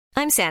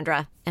I'm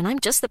Sandra, and I'm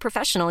just the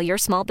professional your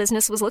small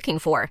business was looking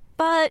for.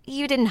 But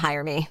you didn't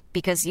hire me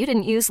because you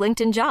didn't use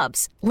LinkedIn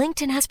Jobs.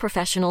 LinkedIn has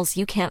professionals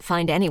you can't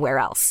find anywhere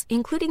else,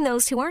 including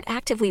those who aren't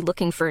actively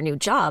looking for a new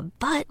job,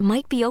 but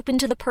might be open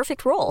to the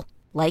perfect role,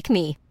 like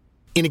me.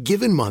 In a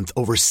given month,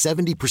 over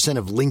 70%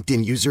 of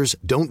LinkedIn users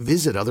don't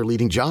visit other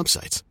leading job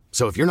sites.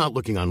 So if you're not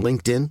looking on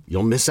LinkedIn,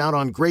 you'll miss out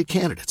on great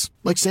candidates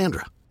like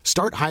Sandra.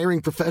 Start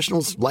hiring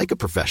professionals like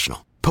a professional.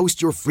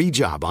 Post your free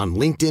job on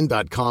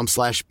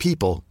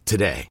linkedin.com/people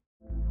today.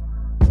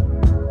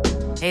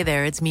 Hey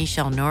there, it's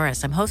Michelle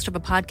Norris. I'm host of a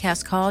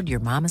podcast called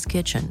Your Mama's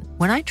Kitchen.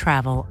 When I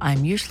travel,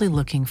 I'm usually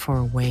looking for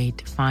a way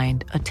to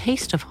find a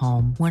taste of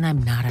home when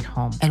I'm not at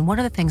home. And one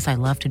of the things I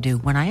love to do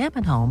when I am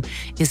at home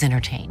is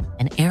entertain.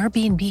 And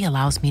Airbnb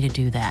allows me to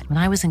do that.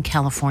 When I was in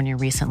California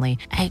recently,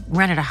 I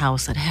rented a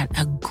house that had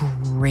a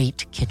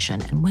great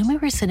kitchen. And when we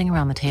were sitting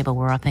around the table,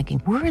 we're all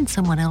thinking, we're in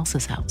someone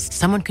else's house.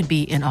 Someone could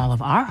be in all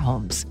of our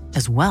homes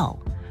as well.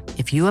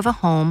 If you have a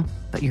home,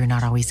 but you're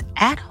not always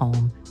at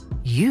home,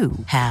 you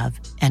have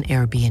an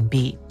Airbnb.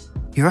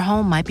 Your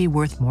home might be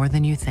worth more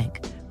than you think.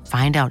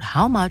 Find out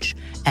how much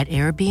at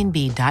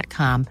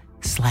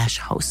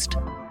airbnb.com/host.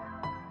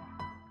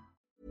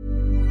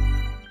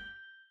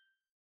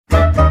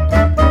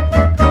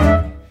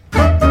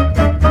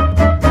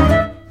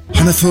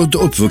 Han är född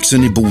och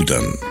uppvuxen i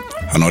Boden.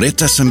 Han har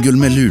ett SM-guld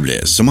med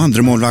Luleå som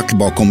andra målvakt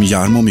bakom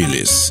Jarmo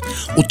Myllys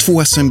och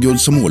 2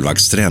 SM-guld som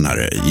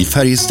målvaktstränare i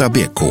Färjestad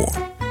BK.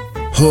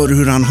 Hör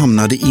hur han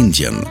hamnade i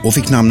Indien och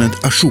fick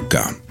namnet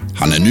Ashoka.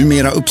 Han är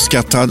numera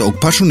uppskattad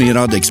och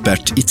passionerad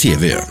expert i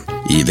TV.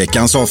 I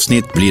veckans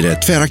avsnitt blir det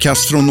tvära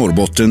kast från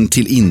Norrbotten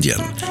till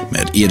Indien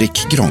med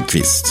Erik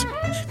Granqvist.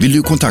 Vill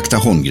du kontakta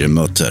Holmgren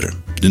Möter?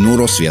 Du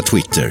når oss via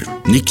Twitter,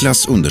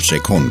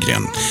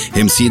 Niklas_Holmgren,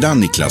 hemsidan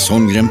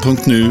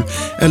niklasholmgren.nu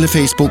eller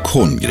Facebook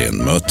Holmgren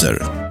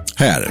Möter.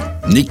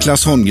 Här,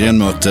 Niklas Holmgren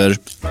möter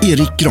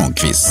Erik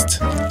Granqvist.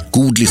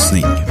 God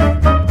lyssning.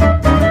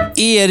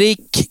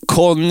 Erik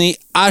Conny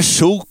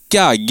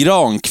Ashoka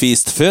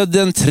Granqvist, född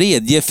den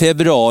 3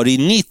 februari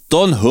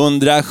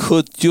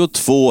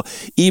 1972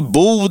 i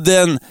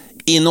Boden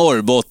i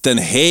Norrbotten.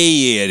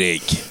 Hej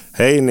Erik!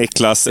 Hej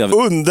Niklas,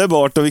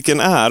 underbart och vilken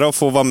ära att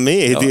få vara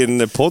med i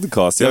din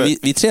podcast.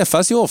 Vi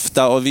träffas ju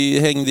ofta och vi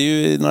hängde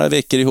ju några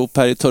veckor ihop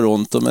här i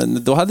Toronto,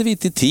 men då hade vi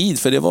inte tid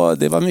för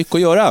det var mycket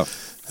att göra.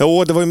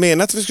 Ja, det var ju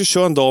menat att vi skulle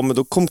köra en dag, men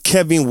då kom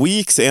Kevin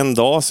Weeks en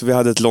dag, så vi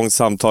hade ett långt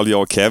samtal,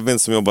 jag och Kevin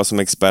som jobbar som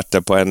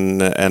experter på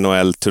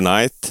NHL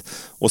Tonight.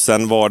 Och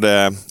sen var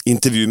det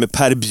intervju med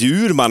Per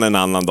Bjurman en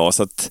annan dag,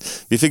 så att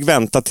vi fick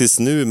vänta tills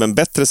nu, men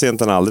bättre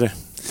sent än aldrig.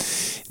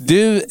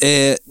 Du,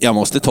 jag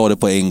måste ta det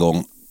på en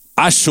gång.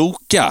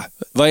 Ashoka,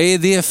 vad är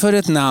det för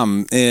ett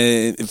namn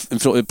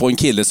på en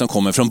kille som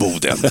kommer från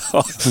Boden?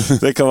 Ja,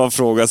 det kan man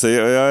fråga sig.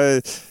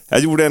 Jag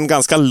gjorde en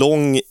ganska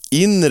lång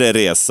inre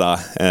resa,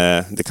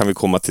 det kan vi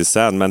komma till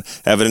sen, men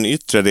även en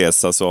yttre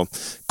resa. Så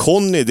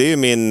Conny, det är ju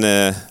min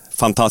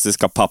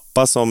fantastiska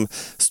pappa som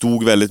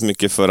stod väldigt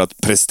mycket för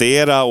att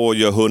prestera och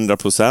göra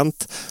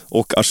 100%.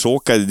 Och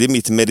Ashoka, det är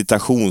mitt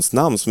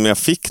meditationsnamn som jag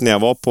fick när jag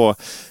var på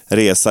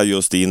resa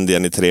just i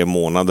Indien i 3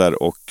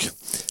 månader och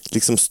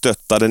liksom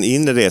stötta den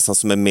inre resan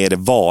som är mer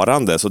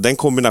varande. Så den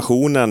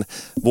kombinationen,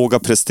 våga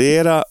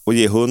prestera och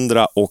ge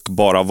 100 och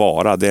bara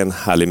vara, det är en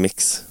härlig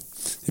mix.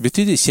 Det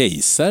betyder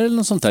kejsare eller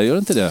något sånt där, gör det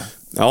inte det?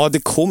 Ja,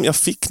 jag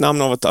fick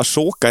namn av ett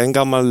Ashoka, en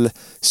gammal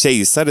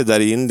kejsare där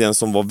i Indien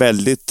som var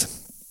väldigt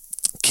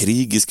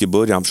krigisk i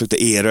början. Han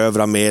försökte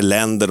erövra mer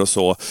länder och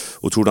så,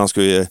 och trodde han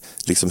skulle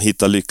liksom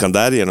hitta lyckan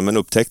därigenom, men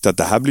upptäckte att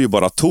det här blir ju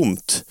bara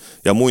tomt.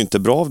 Jag mår inte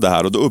bra av det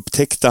här, och då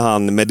upptäckte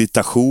han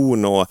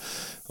meditation och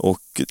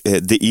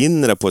det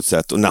inre på ett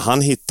sätt, och när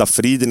han hittar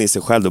friden i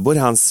sig själv, då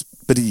börjar han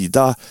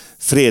sprida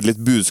fredligt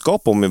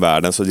budskap om i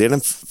världen. Så det är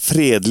den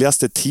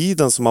fredligaste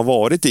tiden som har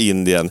varit i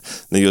Indien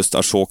när just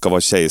Ashoka var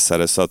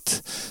kejsare, så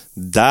att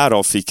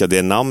därav fick jag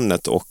det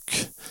namnet. Och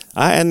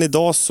än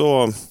idag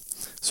så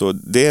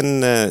det är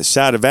en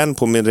kär vän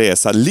på min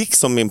resa,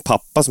 liksom min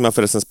pappa som jag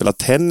förresten spelar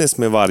tennis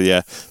med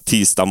varje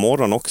tisdag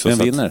morgon också. Vem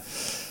vinner?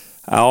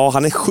 Ja,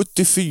 han är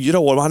 74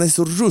 år och han är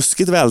så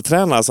ruskigt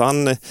vältränad.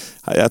 Så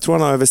jag tror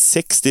han har över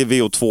 60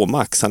 VO2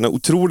 max. Han är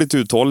otroligt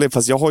uthållig,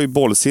 fast jag har ju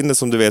bollsinne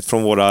som du vet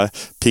från våra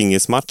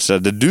pingismatcher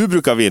där du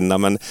brukar vinna.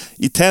 Men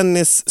i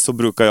tennis så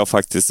brukar jag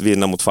faktiskt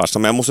vinna mot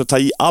farsan. Men jag måste ta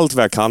i allt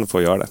vad jag kan för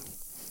att göra det.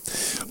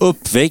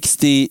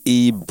 Uppväxt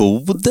i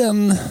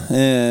Boden.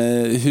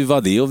 Hur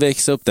var det att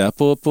växa upp där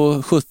på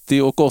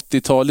 70- och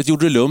 80-talet?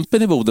 Gjorde du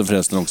lumpen i Boden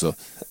förresten också?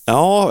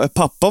 Ja,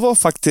 pappa var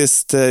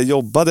faktiskt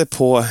jobbade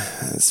på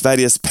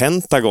Sveriges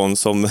Pentagon,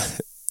 som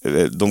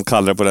de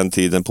kallade det på den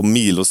tiden, på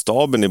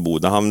milostaben i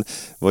Boden. Han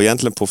var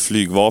egentligen på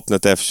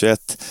flygvapnet F21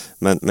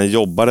 men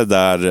jobbade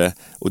där,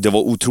 och det var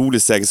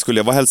otroligt säkert. Skulle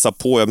jag vara hälsa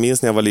på, jag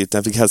minns när jag var liten,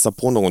 jag fick hälsa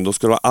på någon, då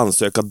skulle jag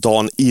ansöka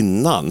dagen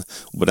innan.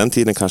 Och på den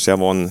tiden kanske jag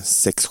var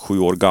 6-7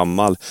 år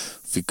gammal.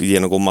 Fick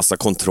genomgå massa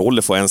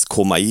kontroller för att ens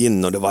komma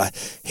in, och det var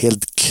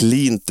helt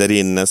klint där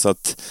inne, så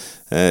att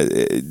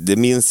det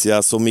minns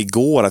jag som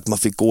igår, att man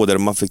fick gå där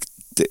och man fick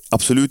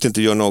absolut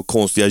inte göra några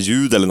konstiga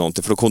ljud eller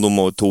någonting, för då kom de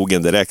och tog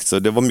en direkt. Så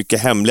det var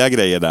mycket hemliga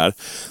grejer där.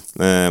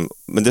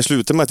 Men det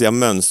slutade med att jag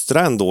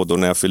mönstrade ändå då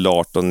när jag fyllde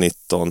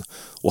 18-19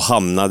 och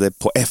hamnade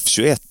på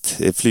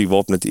F21,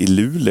 flygvapnet i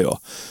Luleå.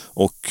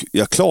 Och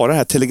jag klarade det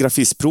här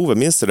telegrafistprovet,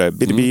 minns du det?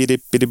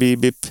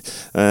 Bidibidip.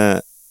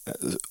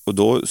 Och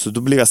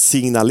då blev jag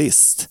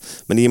signalist.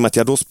 Men i och med att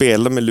jag då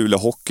spelade med Luleå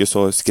Hockey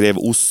så skrev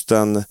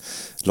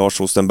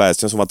Lars Osten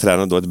Bergström som var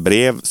tränare då ett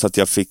brev så att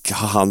jag fick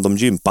ha hand om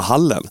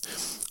gympahallen.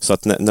 Så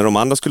att när de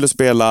andra skulle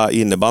spela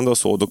innebandy och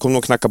så, då kom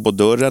de knacka på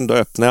dörren, då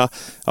öppnade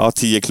jag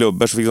 10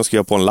 klubbor, så fick de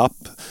skriva på en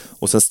lapp.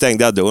 Och sen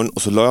stängde jag dörren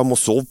och så la jag mig och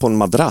sov på en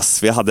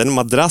madrass. Vi hade en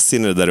madrass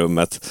inne i det där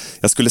rummet.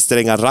 Jag skulle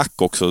stränga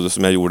rack också,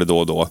 som jag gjorde då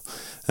och då.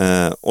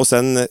 Och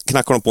sen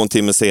knackade de på en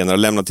timme senare och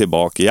lämnade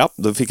tillbaka. Ja,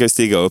 då fick jag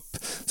stiga upp.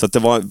 Så att det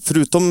var,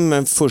 förutom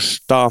en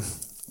första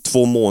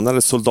 2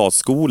 månader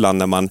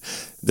soldatskolan,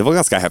 det var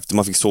ganska häftigt.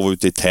 Man fick sova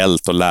ute i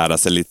tält och lära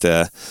sig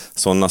lite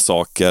sådana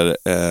saker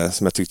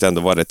som jag tyckte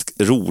ändå var rätt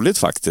roligt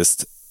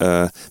faktiskt.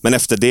 Men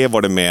efter det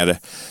var det mer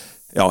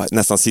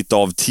nästan sitta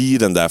av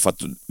tiden där, för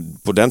att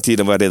på den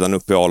tiden var jag redan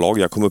uppe i A-lag.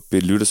 Jag kom upp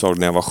i Luleå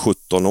när jag var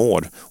 17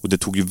 år och det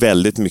tog ju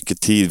väldigt mycket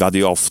tid. Vi hade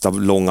ju ofta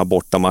långa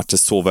bortamatcher,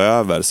 sova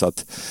över, så att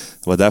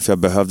det var därför jag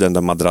behövde den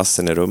där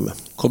madrassen i rummet.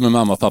 Kommer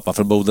mamma och pappa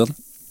från Boden?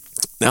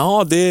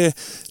 Ja, det är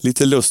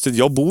lite lustigt.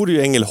 Jag bor ju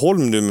i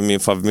Ängelholm nu med min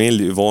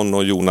familj, Yvonne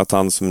och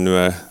Jonathan, som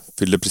nu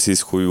fyllde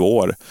precis 7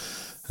 år.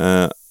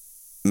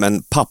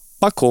 Men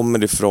pappa kommer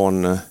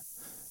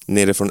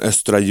nerifrån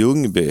Östra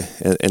Ljungby,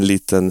 en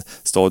liten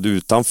stad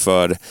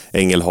utanför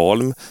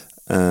Ängelholm.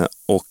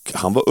 Och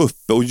han var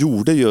uppe och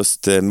gjorde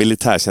just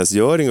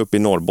militärtjänstgöring uppe i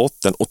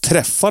Norrbotten och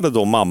träffade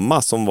då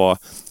mamma som var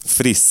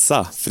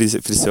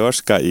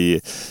frisörska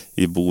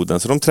i Boden.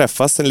 Så de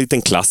träffas, en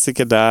liten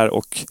klassiker där,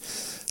 och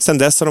sen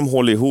dess har de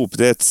hållit ihop.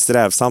 Det är ett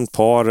strävsamt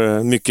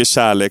par, mycket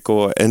kärlek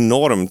och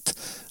enormt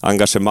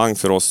engagemang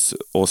för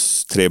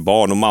oss 3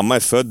 barn. Och mamma är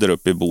född där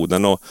uppe i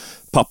Boden och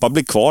pappa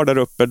blir kvar där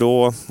uppe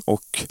då,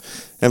 och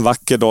en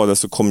vacker dag där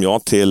så kom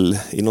jag till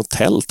i något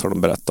tält, har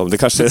de berättat om. Det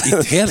kanske I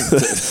tält?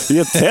 I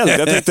ett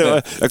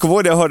tält. Jag kommer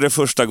ihåg det, jag hörde det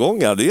första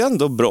gången. Det är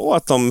ändå bra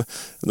att de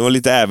var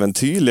lite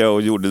äventyrliga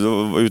och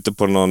var ute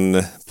på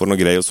någon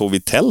grej och sov i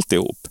tält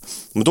ihop.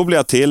 Men då blev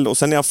jag till, och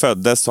sen när jag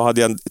föddes så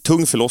hade jag en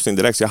tung förlossning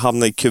direkt, så jag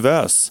hamnade i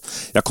kuvös.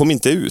 Jag kom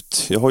inte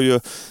ut. Jag har ju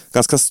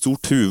ganska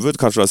stort huvud,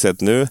 kanske du har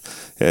sett nu.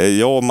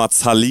 Jag och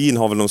Mats Hallin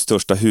har väl de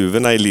största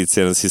huvudena i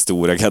elitseriens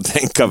historia, kan jag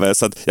tänka mig.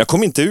 Så att jag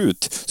kom inte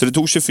ut. Så det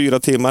tog 24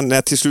 timmar. När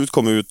jag till slut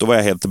kom ut, då var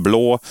jag helt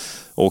blå.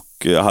 Och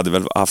jag hade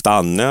väl haft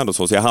andnöd och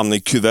så jag hamnade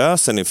i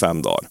kuvösen i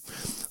 5 dagar.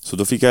 Så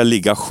då fick jag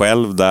ligga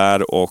själv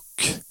där,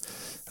 och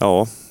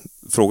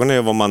frågan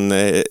är vad man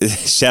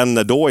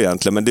känner då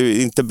egentligen, men det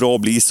är inte bra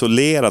att bli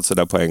isolerad så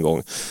där på en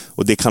gång.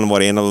 Och det kan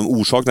vara en av de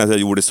orsakerna att jag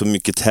gjorde så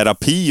mycket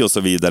terapi och så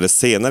vidare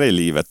senare i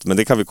livet, men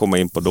det kan vi komma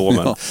in på då.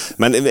 Ja.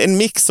 Men en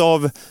mix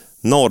av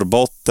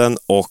Norrbotten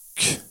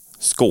och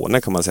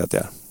Skåne kan man säga att det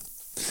är.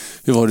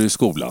 Hur var du i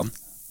skolan?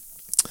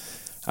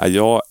 Ja,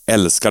 jag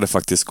älskade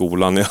faktiskt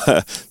skolan.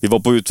 Vi var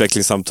på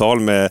utvecklingssamtal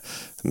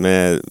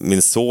med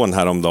min son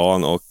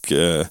häromdagen, och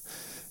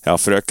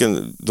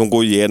fröken, de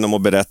går igenom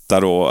och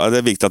berättar, och det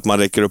är viktigt att man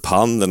räcker upp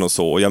handen och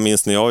så. Och jag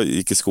minns när jag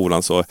gick i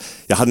skolan, så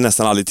jag hade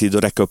nästan aldrig tid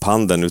att räcka upp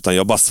handen, utan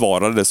jag bara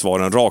svarade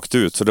svaren rakt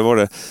ut. Så det var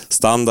det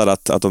standard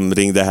att de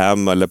ringde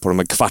hem, eller på de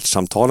här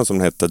kvartssamtalen som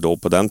det hette då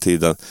på den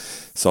tiden,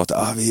 sa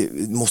att vi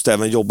måste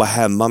även jobba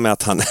hemma med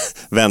att han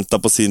väntar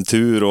på sin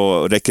tur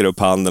och räcker upp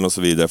handen och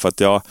så vidare. För att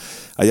jag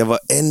var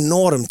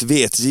enormt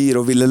vetgir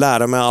och ville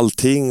lära mig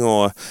allting,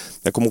 och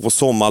jag kom på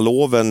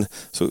sommarloven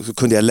så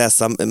kunde jag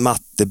läsa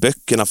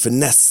matteböckerna för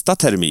nästa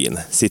termin,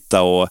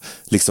 sitta och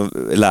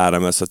liksom lära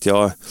mig. Så att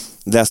jag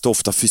läste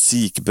ofta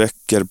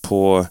fysikböcker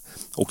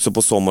också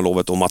på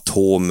sommarlovet om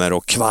atomer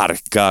och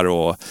kvarkar,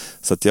 och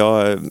så att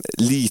jag är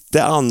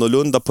lite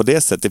annorlunda på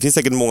det sättet. Det finns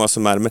säkert många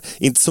som är, men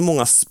inte så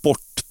många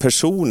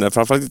sportpersoner,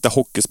 framförallt inte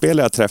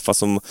hockeyspelare jag träffade,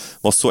 som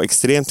var så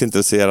extremt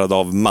intresserade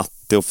av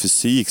matte och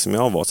fysik som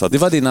jag var. Så att, det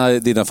var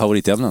dina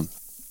favoritämnen?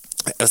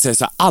 Jag säger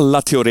så här,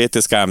 alla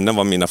teoretiska ämnen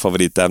var mina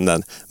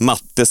favoritämnen.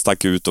 Matte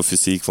stack ut och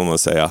fysik får man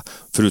säga,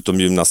 förutom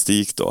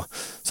gymnastik då.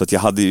 Så att jag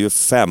hade ju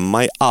 5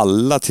 i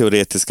alla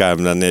teoretiska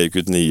ämnen när jag gick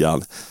ut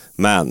 9:an.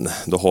 Men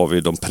då har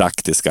vi de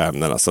praktiska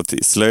ämnena. Så att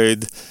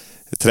slöjd,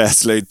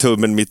 träslöjd,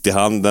 tummen mitt i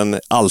handen.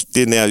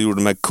 Alltid när jag gjorde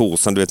de här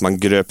kosan, du vet, man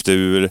gröpte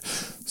ur,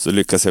 så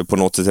lyckades jag på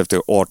något sätt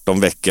efter 18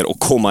 veckor och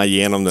komma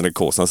igenom den här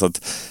kosan. Så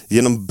att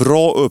genom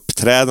bra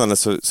uppträdande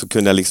så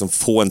kunde jag liksom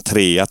få en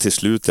 3 till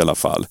slut i alla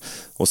fall.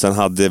 Och sen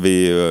hade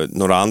vi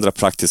några andra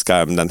praktiska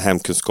ämnen,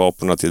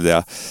 hemkunskaperna till det,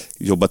 jag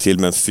jobbade till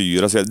med en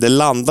 4. Så det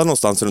landade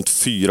någonstans runt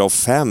 4 och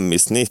 5 i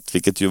snitt,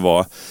 vilket ju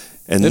var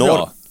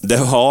enormt. Det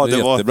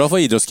var bra för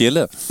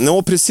idrottskille.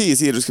 Ja,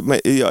 precis.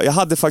 Jag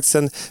hade faktiskt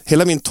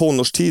hela min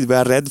tonårstid var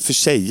jag rädd för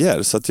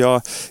tjejer. Så att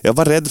jag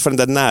var rädd för den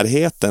där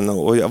närheten.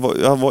 Och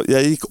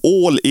jag gick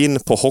all in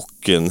på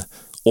hockeyn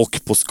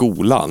och på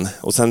skolan.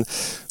 Och sen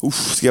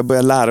ska jag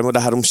börja lära mig det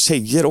här om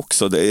tjejer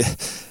också.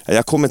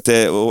 Jag kommer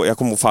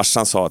ihåg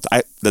farsan sa att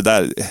nej,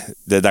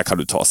 det där kan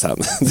du ta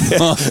sen.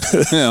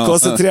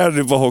 Koncentrera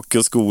dig på hockey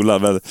och skola.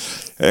 Men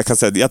jag kan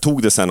säga att jag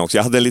tog det sen också.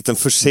 Jag hade en liten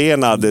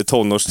försenad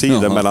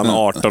tonårstid mellan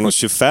 18 och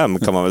 25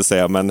 kan man väl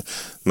säga. Men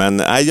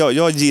nej,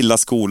 jag gillar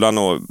skolan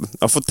och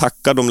jag får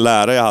tacka de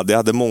lärare jag hade. Jag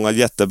hade många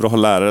jättebra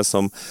lärare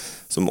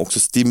som också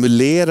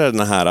stimulerade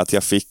den här att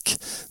jag fick,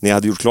 när jag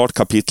hade gjort klart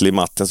kapitel i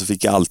matten så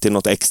fick jag alltid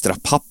något extra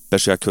papper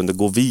så jag kunde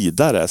gå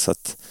vidare. Så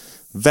att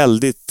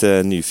väldigt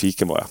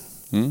nyfiken var jag.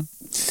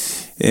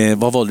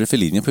 Vad valde du för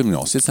linje på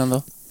gymnasiet sen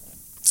då?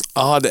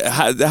 Ja,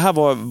 det här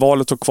var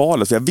valet och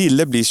kvalet. Jag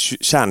ville bli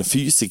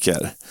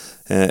kärnfysiker.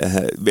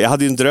 Jag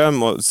hade ju en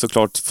dröm att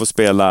såklart få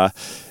spela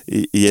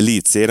i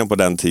elitserien på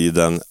den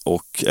tiden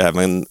och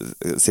även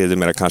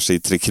sedermera kanske i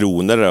Tre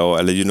Kronor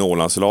eller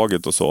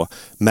juniorlandslaget och så.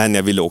 Men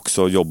jag ville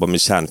också jobba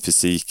med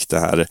kärnfysik, det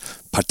här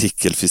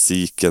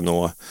partikelfysiken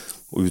och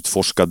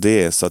utforska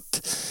det. Så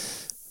att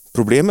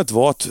problemet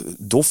var att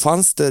då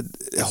fanns det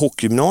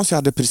hockeygymnasiet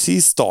hade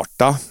precis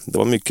startat. Det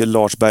var mycket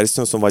Lars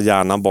Bergström som var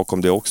hjärnan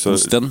bakom det också.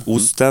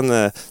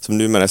 Osten som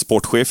numera är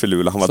sportchef i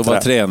Luleå. Han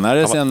var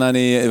tränare sen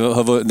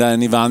när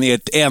ni vann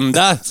ert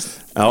enda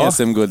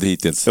SM-guld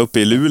hittills. Uppe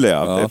i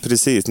Luleå,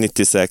 precis,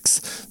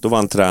 96. Då var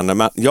han tränare.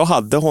 Men jag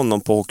hade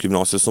honom på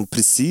hockeygymnasiet som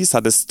precis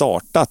hade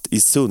startat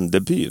i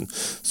Sunderbyn.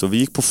 Så vi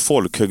gick på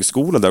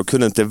folkhögskolan där och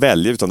kunde inte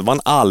välja utan det var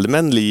en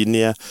allmän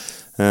linje.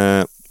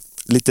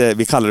 Lite,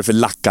 vi kallar det för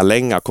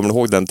Lackalänga, kommer du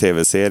ihåg den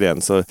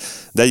tv-serien? Så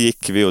där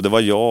gick vi och det var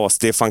jag,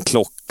 Stefan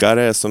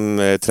Klockare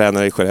som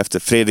tränare i Skellefteå,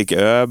 Fredrik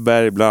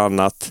Öberg bland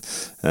annat.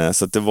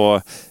 Så att det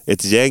var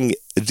ett gäng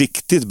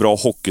riktigt bra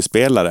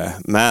hockeyspelare,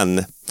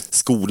 men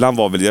skolan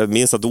var väl, jag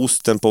minns att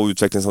Osten på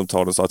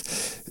utvecklingssamtalen sa att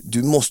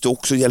du måste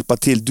också hjälpa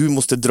till, du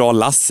måste dra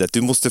lasset,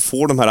 du måste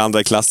få de här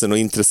andra i klassen att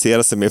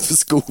intressera sig mer för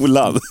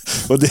skolan.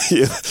 Och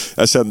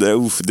jag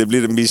kände, det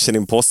blir en mission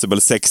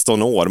impossible,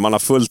 16 år, man har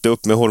fullt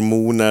upp med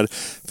hormoner,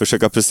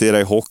 försöka prestera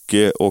i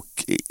hockey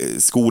och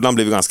skolan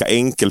blev ganska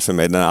enkel för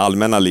mig, den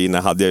allmänna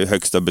linjen hade jag ju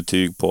högsta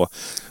betyg på.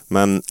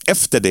 Men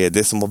efter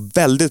det som var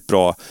väldigt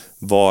bra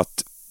var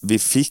att vi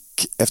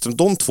fick, efter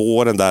de 2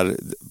 åren där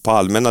på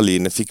allmänna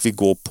linjen fick vi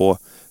gå på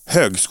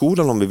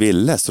högskolan om vi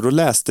ville. Så då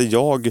läste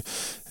jag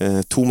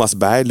Thomas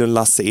Berglund,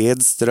 Lasse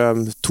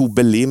Edström,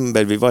 Tobbe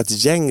Lindberg. Vi var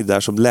ett gäng där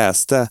som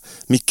läste.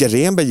 Micke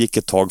Renberg gick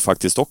ett tag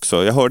faktiskt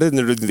också. Jag hörde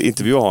när du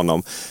intervjuade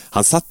honom.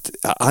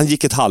 Han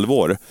gick ett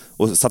halvår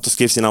och satt och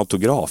skrev sin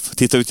autograf.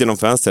 Titta ut genom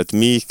fönstret.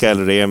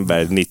 Mikael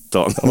Renberg,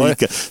 19.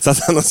 Så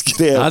han och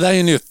skrev. Han hade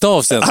ju nytta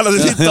av sen. Han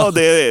hade nytta av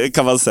det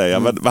kan man säga.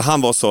 Men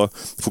han var så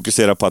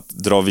fokuserad på att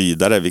dra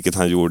vidare, vilket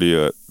han gjorde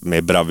ju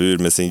med bravur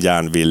med sin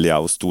järnvilja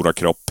och stora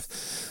kropp.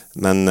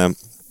 Men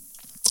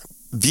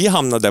vi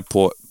hamnade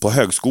på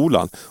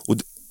högskolan och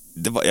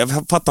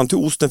jag fattar inte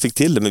hur Osten fick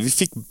till det, men vi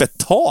fick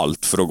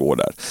betalt för att gå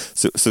där.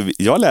 Så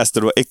jag läste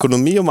då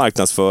ekonomi och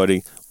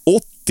marknadsföring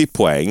 80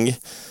 poäng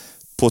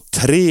på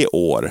 3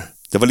 år.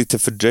 Det var lite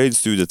fördröjd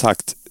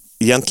studietakt.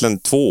 Egentligen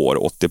 2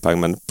 år, 80 poäng,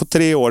 men på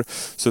 3 år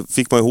så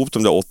fick man ihop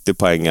de där 80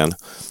 poängen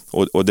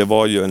och det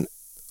var ju en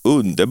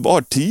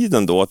underbar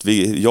tiden då att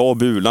jag och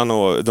Bulan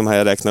och de här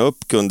jag räknade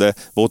upp kunde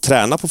vara och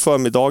träna på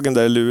förmiddagen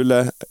där i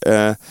Luleå,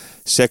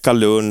 käka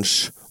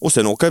lunch och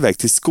sen åka iväg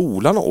till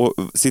skolan och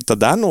sitta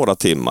där några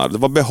timmar. Det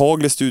var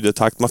behaglig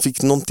studietakt, man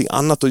fick någonting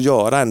annat att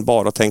göra än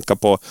bara tänka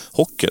på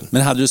hockeyn.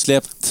 Men hade du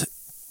släppt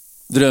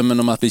drömmen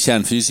om att bli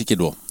kärnfysiker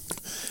då?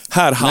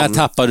 När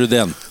tappade du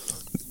den?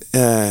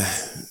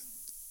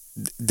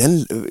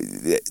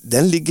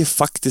 Den ligger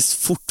faktiskt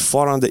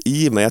fortfarande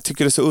i mig. Jag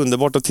tycker det är så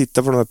underbart att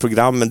titta på de här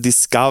programmen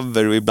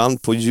Discovery och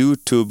ibland på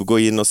YouTube gå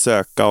in och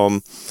söka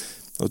om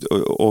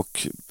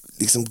och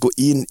liksom gå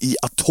in i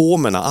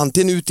atomerna,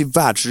 antingen ut i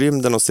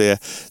världsrymden och se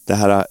det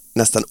här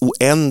nästan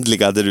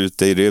oändliga där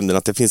ute i rymden,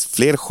 att det finns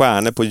fler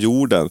stjärnor på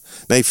jorden.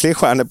 Nej, fler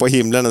stjärnor på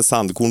himlen än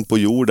sandkorn på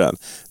jorden.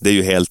 Det är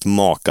ju helt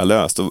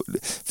makalöst att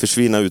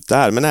försvinna ut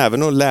där, men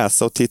även att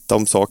läsa och titta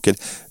om saker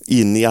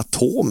in i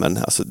atomen.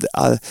 Alltså,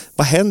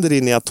 vad händer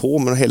in i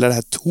atomen och hela det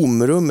här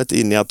tomrummet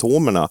in i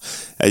atomerna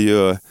är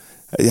ju,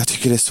 jag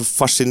tycker det är så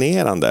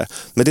fascinerande.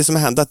 Men det som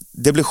hände, att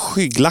det blev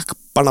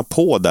skygglapparna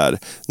på där.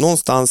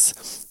 Någonstans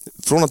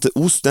från att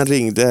Osten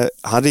ringde,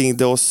 han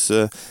ringde oss,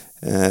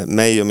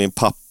 mig och min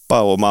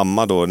pappa och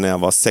mamma då när jag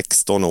var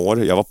 16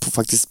 år. Jag var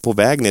faktiskt på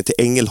väg ner till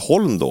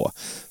Ängelholm då.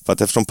 För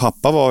att eftersom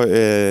pappa var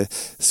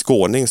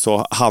skåning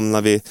så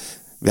hamnade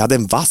vi hade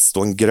en vass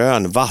då, en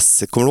grön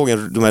vass. Kommer du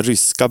ihåg de här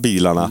ryska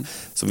bilarna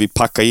som vi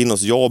packade in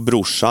oss, jag och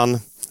brorsan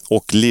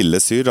och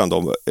lillesyrran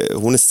då.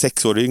 Hon är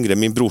 6 år yngre.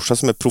 Min brorsa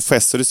som är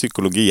professor i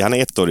psykologi, han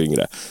är 1 år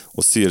yngre.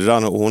 Och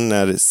syrran, hon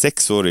är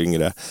 6 år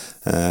yngre.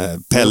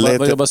 Pelle,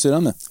 vad jobbar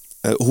syrran med?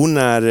 Hon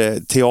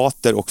är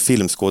teater- och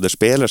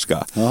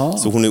filmskådespelerska. Aha.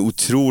 Så hon är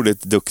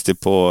otroligt duktig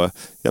på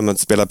att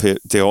spela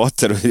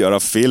teater och göra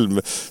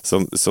film.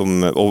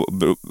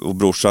 Och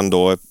brorsan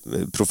då,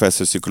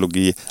 professor i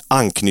psykologi,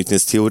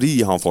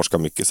 anknytningsteori har han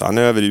forskat mycket. Så han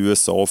är över i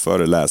USA och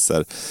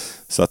föreläser.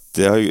 Så att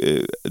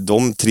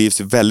de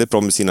trivs ju väldigt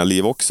bra med sina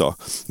liv också.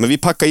 Men vi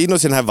packade in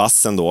oss i den här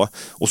vassen då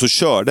och så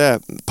körde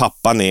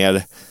pappa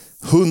ner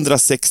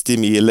 160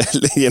 mil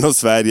genom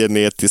Sverige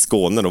ner till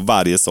Skåne och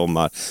varje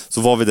sommar.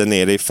 Så var vi där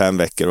nere i 5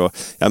 veckor och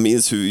jag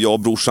minns hur jag och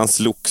brorsan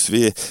slogs.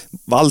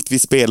 Allt vi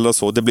spelade och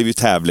så, det blev ju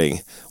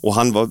tävling. Och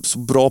han var så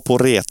bra på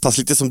att retas,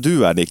 lite som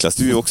du är Niklas.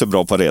 Du är också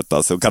bra på att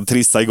retas och kan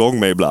trissa igång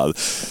mig ibland.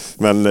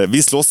 Men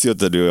vi slåss ju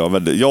inte du och jag.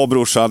 Men jag och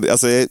brorsan,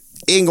 alltså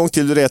en gång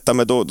till du retar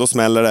mig, då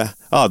smäller det.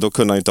 Ja, då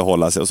kunde han inte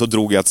hålla sig. Och så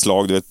drog jag ett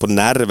slag på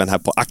nerven här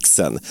på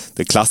axeln.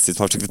 Det är klassiskt,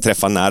 man försökte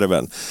träffa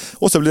nerven.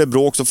 Och så blev det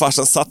bråk, så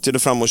farsan satt ju där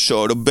fram och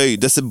körde och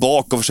böjde sig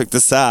bak och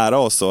försökte sära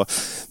oss. Och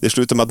det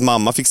slutade med att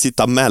mamma fick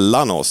sitta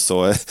mellan oss.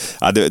 Och,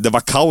 ja, det var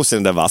kaos i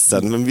den där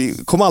vassen. Men vi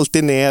kom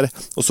alltid ner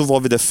och så var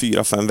vi där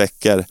 4-5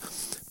 veckor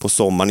på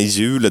sommaren i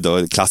juli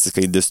då,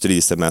 klassiska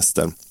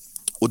industrisemestern.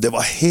 Och det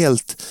var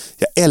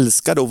jag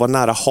älskade att vara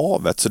nära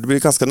havet. Så det blev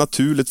ganska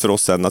naturligt för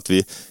oss sen att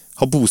vi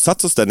har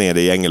bosatt oss där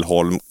nere i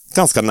Ängelholm,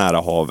 ganska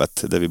nära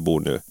havet där vi bor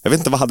nu. Jag vet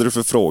inte, vad hade du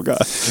för fråga?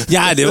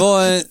 Ja, det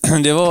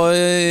var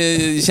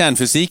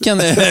kärnfysiken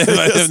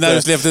när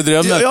du släppte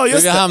drömmen. Ja,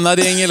 vi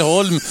hamnade i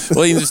Ängelholm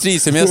och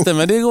industrisemester,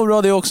 men det går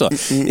bra det också.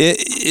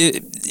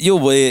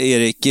 Jo,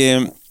 Erik,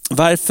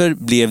 varför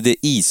blev det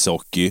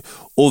ishockey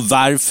och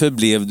varför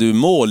blev du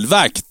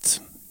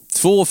målvakt?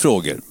 2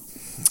 frågor.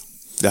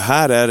 Det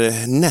här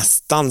är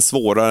nästan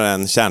svårare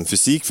än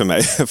kärnfysik för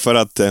mig, för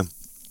att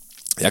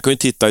jag kan ju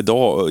titta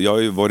idag, jag har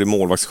ju varit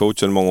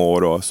målvaktscoach i många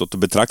år och stått och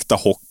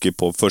betraktat hockey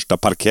på första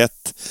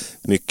parkett,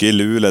 mycket i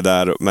Luleå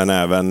där, men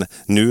även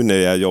nu när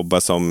jag jobbar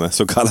som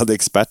så kallad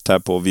expert här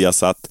på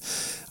Viasat,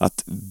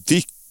 att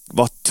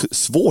var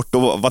svårt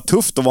och var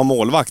tufft att vara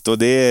målvakt, och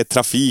det är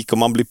trafik och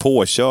man blir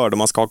påkörd och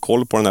man ska ha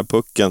koll på den här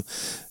pucken.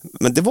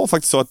 Men det var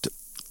faktiskt så att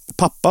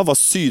pappa var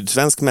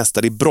sydsvensk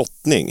mästare i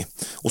brottning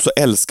och så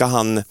älskade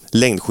han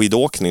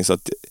längdskidåkning, så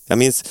att jag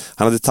minns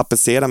han hade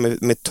tapetserat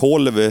med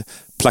 12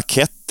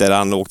 plaketter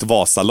han åkt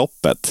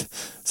Vasaloppet.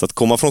 Så att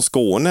komma från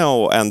Skåne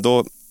och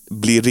ändå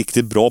bli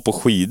riktigt bra på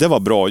skidor var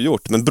bra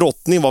gjort. Men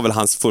brottning var väl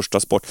hans första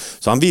sport.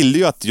 Så han ville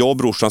ju att jag och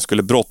brorsan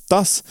skulle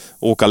brottas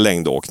och åka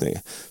längdåkning.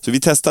 Så vi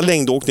testade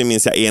längdåkning,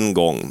 minns jag, en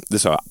gång. Det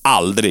sa jag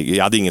aldrig.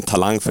 Jag hade ingen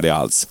talang för det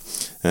alls.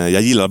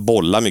 Jag gillar att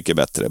bolla mycket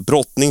bättre.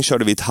 Brottning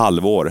körde vi ett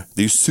halvår.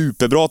 Det är ju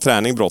superbra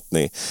träning,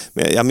 brottning.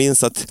 Men jag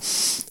minns att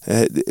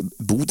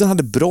Boden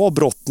hade bra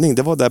brottning.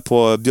 Det var där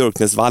på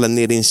Björknäsvallen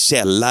nere i en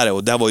källare.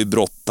 Och där var ju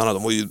brottarna,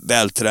 de var ju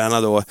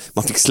vältränade. Och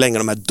man fick slänga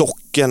de här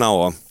dockorna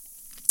och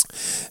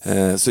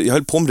så jag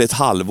höll på med det ett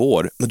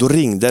halvår, men då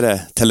ringde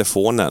det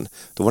telefonen.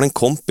 Då var det en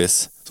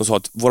kompis som sa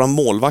att våra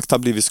målvakt har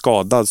blivit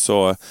skadad,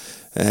 så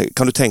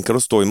kan du tänka dig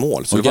att stå i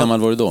mål. Så hur gammal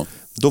var du då?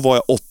 Då var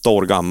jag 8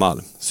 år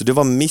gammal. Så det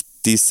var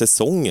mitt i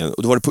säsongen.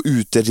 Och då var det på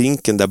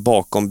uterinken där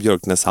bakom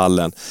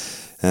Björknäshallen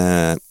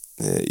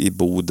i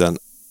Boden.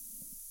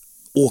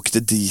 Åkte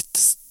dit,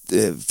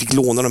 fick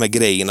låna de här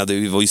grejerna.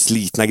 Det var ju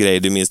slitna grejer,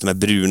 du minns de här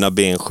bruna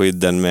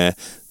benskydden med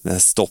den här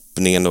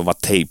stoppningen och var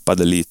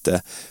tejpade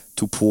lite.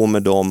 Tog på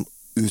med dem,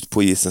 ut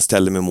på isen,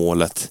 ställde mig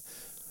målet.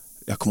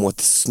 Jag kom ihåg att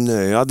det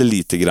snöade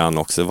lite grann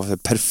också. Det var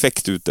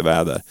perfekt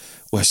uteväder.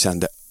 Och jag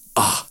kände,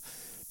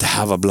 det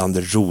här var bland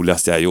det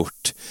roligaste jag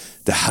gjort.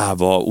 Det här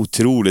var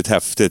otroligt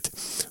häftigt.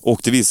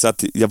 Och det visade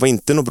att jag var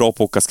inte nog bra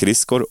på att åka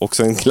skridskor.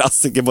 Också en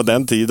klassiker på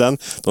den tiden.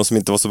 De som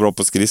inte var så bra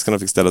på skridskorna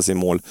fick ställa sig i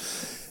mål.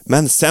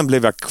 Men sen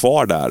blev jag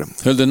kvar där.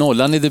 Höll du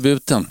nollan i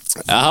debuten?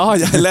 Ja,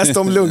 jag läste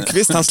om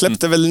Lundqvist. Han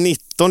släppte väl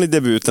 19 i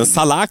debuten.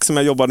 Salak, som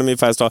jag jobbade med i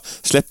Färjestad,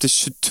 släppte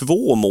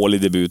 22 mål i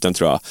debuten,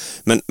 tror jag.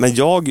 Men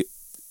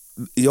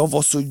jag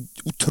var så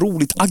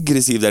otroligt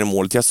aggressiv där i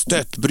målet. Jag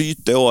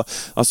stötbryte och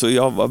alltså,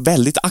 jag var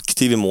väldigt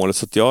aktiv i målet,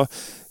 så att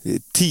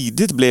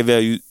tidigt blev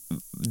jag ju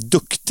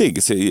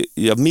duktig. Så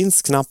jag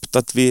minns knappt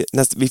att vi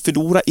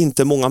förlorade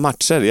inte många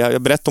matcher.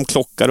 Jag berättade om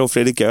Klockare och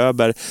Fredrik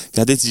Öberg. Vi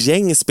hade ett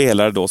gäng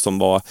spelare då som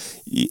var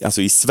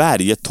i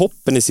Sverige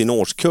toppen i sin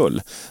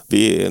årskull.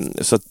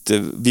 Så att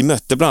vi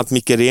mötte bland annat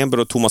Micke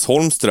Renberg och Thomas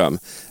Holmström.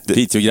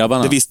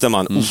 Piteå-grabbarna. Det visste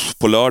man.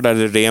 På lördag är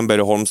det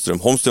Renberg och Holmström.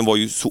 Holmström var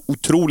ju så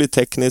otroligt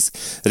teknisk.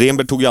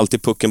 Renberg tog ju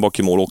alltid pucken bak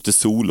i mål och åkte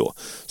solo.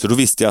 Så då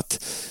visste jag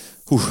att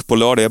på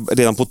lördag,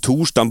 redan på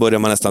torsdagen började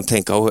man nästan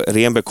tänka,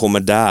 Renberg kommer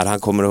där, han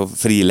kommer att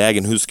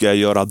frilägen, hur ska jag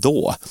göra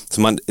då?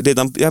 Så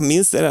jag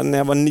minns det när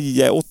jag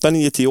var 8,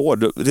 9, 10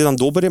 år, redan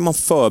då började man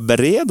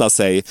förbereda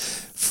sig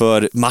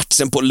för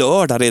matchen på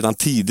lördag redan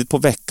tidigt på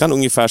veckan,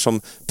 ungefär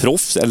som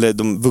proffs eller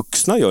de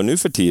vuxna gör nu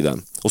för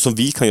tiden, och som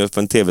vi kan göra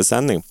för en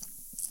tv-sändning.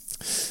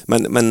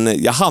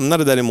 Men jag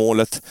hamnade där i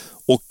målet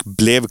och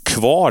blev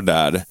kvar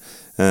där.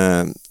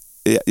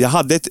 Jag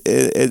hade ett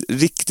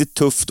riktigt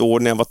tufft år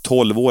när jag var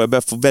 12 år. Jag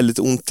började få väldigt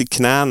ont i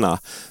knäna.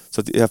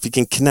 Så att jag fick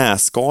en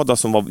knäskada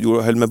som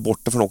höll mig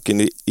borta från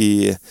hockeyn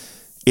i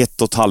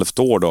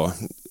 1,5 år då.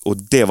 Och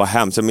det var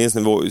hemskt. Jag minns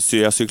när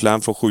jag cyklade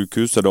hem från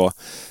sjukhuset då.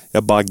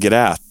 jag bara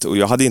grät. Och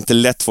jag hade inte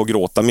lätt för att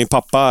gråta. Min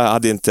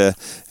pappa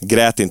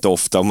grät inte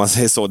ofta, om man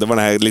säger så. Det var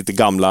den här lite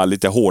gamla,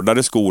 lite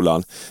hårdare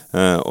skolan.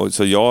 Och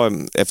så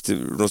jag, efter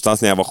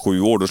någonstans när jag var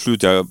 7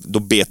 år, då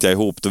bet jag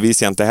ihop. Då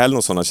visade jag inte heller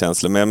någon sådana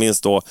känslor. Men jag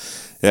minns då,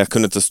 jag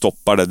kunde inte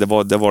stoppa det. Det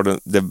var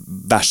det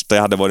värsta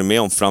jag hade varit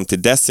med om fram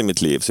till dess i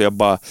mitt liv. Så jag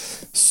bara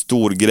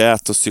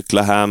storgrät och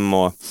cyklade hem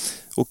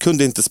och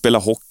kunde inte spela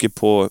hockey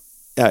på,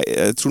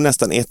 jag tror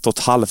nästan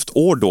 1,5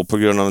 år då på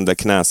grund av den där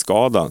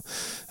knäskadan.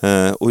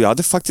 Och jag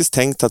hade faktiskt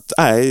tänkt att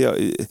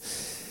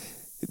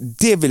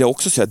det vill jag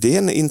också säga, det är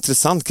en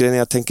intressant grej när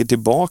jag tänker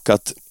tillbaka,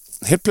 att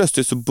helt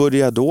plötsligt så började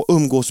jag då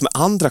umgås med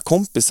andra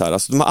kompisar.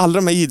 Alltså alla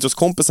de här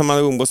idrottskompisar man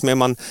umgås med,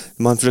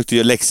 man försökte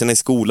göra läxorna i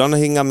skolan och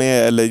hänga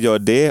med eller göra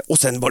det. Och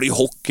sen var det ju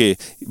hockey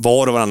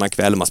var och varannan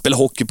kväll. Man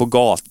spelade hockey på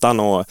gatan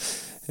och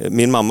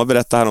min mamma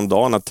berättade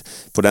häromdagen att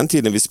på den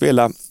tiden vi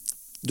spelade,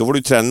 då var det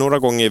ju träning några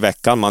gånger i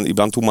veckan.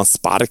 Ibland tog man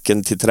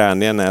sparken till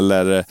träningen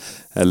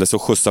eller så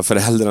skjutsade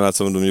föräldrarna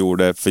som de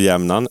gjorde för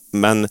jämnan.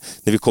 Men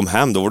när vi kom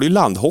hem, då var det ju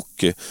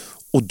landhockey.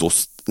 Och då,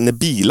 när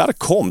bilar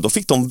kom, då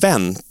fick de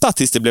vänta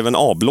tills det blev en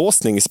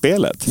avblåsning i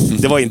spelet.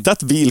 Det var inte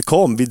att bil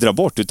kom, vi drar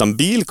bort, utan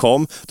bil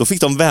kom, då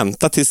fick de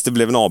vänta tills det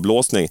blev en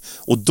avblåsning.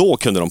 Och då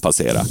kunde de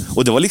passera.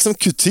 Och det var liksom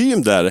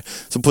kutym där.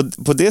 Så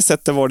på det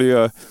sättet var det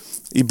ju...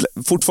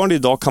 Fortfarande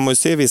idag kan man ju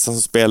se vissa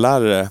som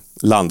spelar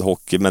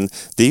landhockey, men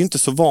det är ju inte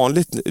så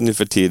vanligt nu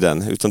för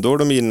tiden, utan då är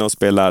de inne och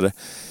spelar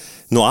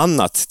något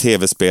annat,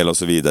 tv-spel och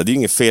så vidare. Det är ju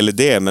inget fel i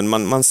det,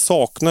 men man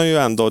saknar ju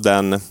ändå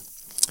den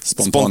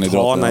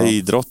spontana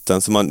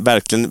idrotten som man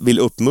verkligen vill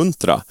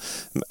uppmuntra.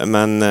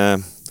 Men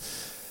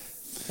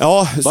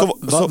ja,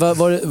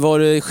 var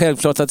det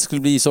självklart att det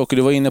skulle bli ishockey?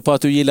 Du var inne på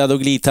att du gillade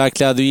att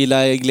glidtackla, du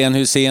gillade Glenn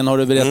Hussein, har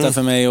du berättat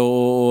för mig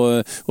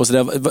och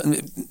sådär.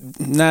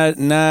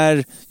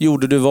 När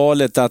gjorde du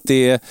valet att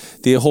det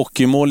är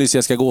hockeymålis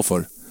jag ska gå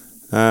för?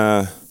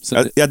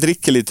 Jag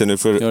dricker lite nu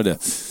för... Gör det.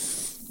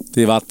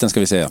 Det är vatten, ska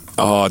vi säga.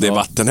 Ja, det är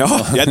vatten.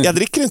 Ja. Jag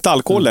dricker inte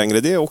alkohol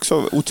längre. Det är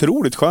också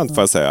otroligt skönt,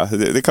 får jag säga.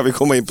 Det kan vi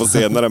komma in på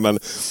senare,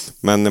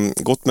 men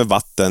gott med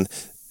vatten.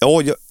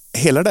 Ja,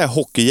 hela det här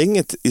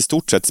hockeygänget i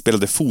stort sett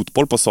spelade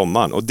fotboll på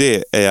sommaren, och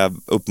det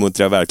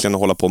uppmuntrar jag verkligen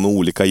att hålla på med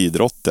olika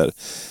idrotter.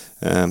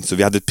 Så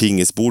vi hade ett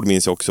pingisbord,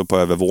 minns jag också, på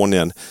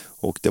övervåningen,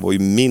 och det var ju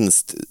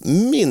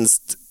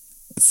minst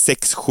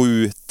 6,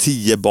 7,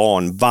 10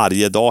 barn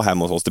varje dag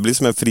hemma hos oss. Det blir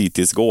som en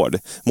fritidsgård.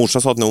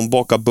 Morsan sa att när hon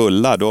bakade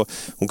bullar, då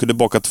hon kunde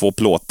baka 2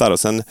 plåtar, och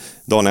sen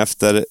dagen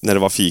efter när det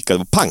var fika, det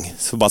var pang,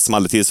 så bara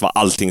small det till, så var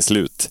allting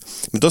slut.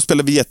 Men då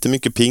spelade vi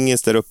jättemycket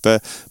pingis där uppe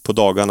på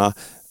dagarna,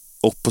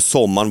 och på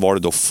sommaren var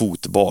det då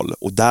fotboll,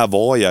 och där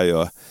var jag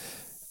ju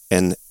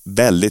en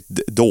väldigt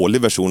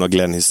dålig version av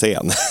Glenn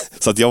Hussein.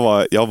 Så att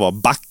jag var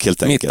back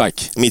helt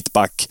enkelt.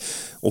 Mittback.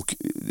 Och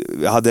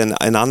jag hade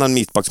en annan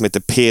mittback som heter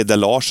Peder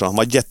Larsson. Han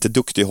var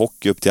jätteduktig i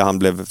hockey upp till han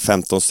blev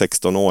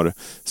 15-16 år.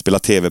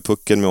 Spelade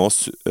TV-pucken med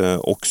oss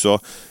också.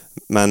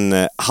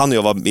 Men han och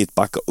jag var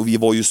mittback, och vi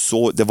var ju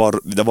så, det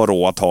var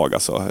råa tag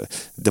alltså.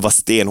 Det var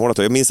stenhårda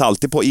tag. Jag minns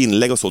alltid på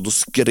inlägg och så, då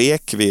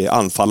skrek vi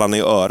anfallarna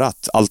i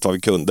örat allt vad vi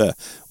kunde.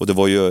 Och det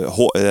var ju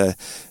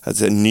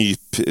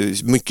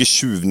mycket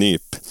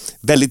tjuvnyp.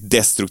 Väldigt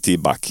destruktiv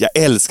back. Jag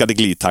älskade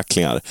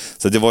glidtacklingar.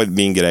 Så det var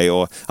min grej.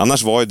 Och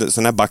annars var det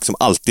sån här back som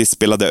alltid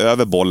spelade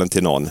över bollen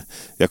till någon.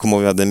 Jag kommer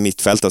ihåg att vi hade en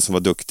mittfältare som var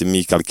duktig,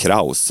 Mikael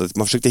Kraus. Så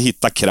man försökte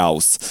hitta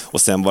Kraus,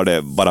 och sen var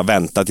det bara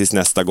vänta tills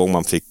nästa gång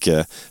man fick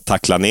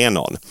tackla ner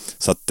någon.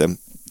 Så att,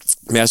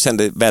 men jag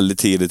kände väldigt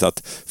tidigt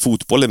att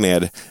fotboll är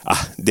mer,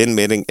 det är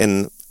mer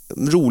en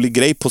rolig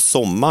grej på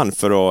sommaren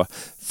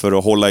för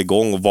att hålla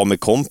igång och vara med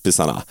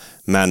kompisarna.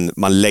 Men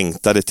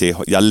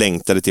jag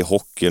längtade till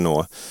hockeyn,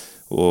 och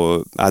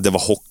det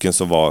var hockeyn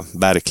som var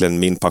verkligen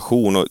min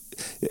passion. Och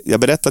jag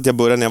berättade att jag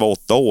började när jag var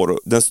 8 år.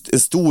 En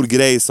stor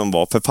grej som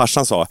var, för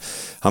farsan sa,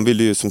 han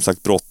ville ju som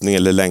sagt brottning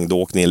eller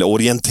längdåkning eller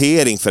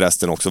orientering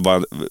förresten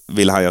också,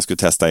 ville jag skulle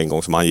testa en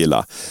gång som han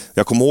gillade.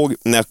 Jag kommer ihåg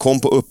när jag kom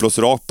på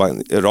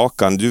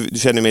uppblåsrakan, du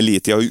känner mig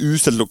lite, jag har ju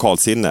uselt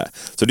lokalsinne,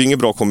 så det är ingen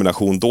bra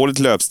kombination, dåligt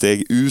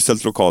löpsteg,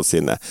 uselt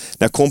lokalsinne.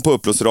 När jag kom på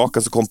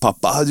uppblåsrakan så kom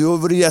pappa, du har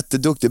varit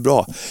jätteduktig,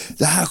 bra,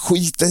 det här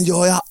skiten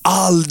gör jag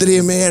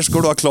aldrig mer,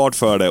 ska du ha klart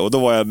för det. Och då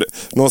var jag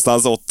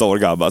någonstans 8 år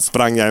gammal,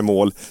 sprang jag i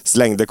mål,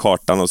 slängde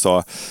kartan och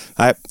sa,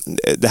 nej,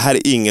 det här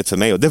är inget för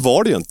mig, och det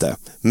var det ju inte.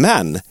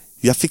 Men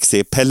jag fick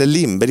se Pelle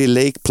Lindberg i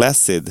Lake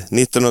Placid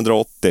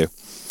 1980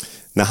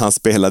 när han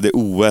spelade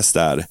OS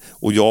där,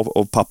 och jag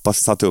och pappa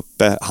satt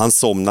uppe, han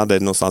somnade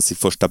någonstans i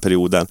första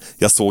perioden,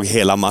 jag såg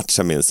hela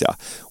matchen minns jag,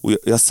 och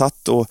jag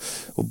satt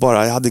och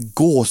bara, jag hade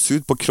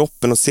gåshud på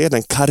kroppen och se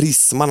den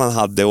karisman han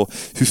hade och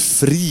hur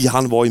fri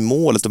han var i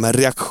målet, de här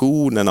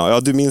reaktionerna, ja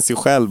du minns ju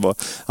själv,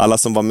 och alla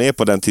som var med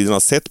på den tiden har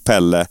sett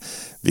Pelle,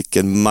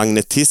 vilken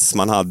magnetism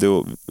han hade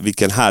och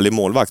vilken härlig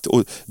målvakt.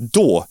 Och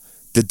då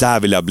det där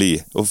vill jag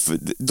bli. Och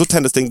då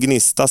tändes det en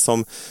gnista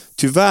som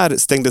tyvärr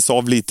stängdes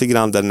av lite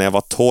grann där när jag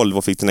var 12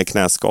 och fick den här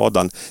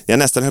knäskadan. Jag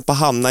nästan höll på att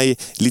hamna i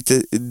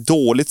lite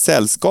dåligt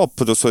sällskap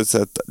på så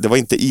sätt. Det var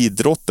inte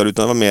idrottare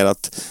utan det var mer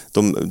att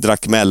de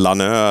drack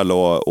mellanöl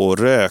och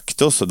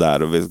rökte och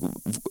sådär. Och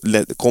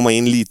komma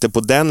in lite på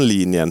den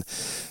linjen.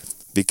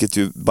 Vilket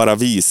ju bara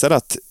visar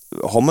att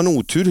har man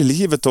otur i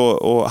livet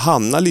och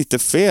hamnar lite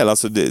fel,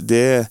 alltså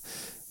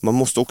man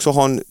måste också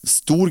ha en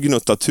stor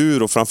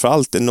gnuttatur och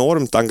framförallt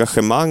enormt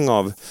engagemang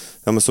av,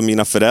 som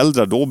mina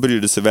föräldrar då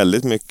brydde sig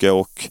väldigt mycket,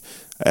 och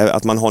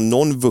att man har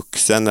någon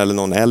vuxen eller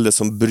någon äldre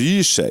som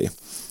bryr sig.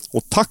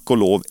 Och tack och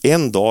lov,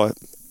 en dag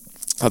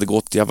hade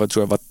gått, jag var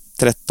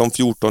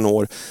 13-14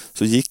 år,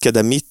 så gick jag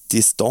där mitt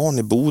i stan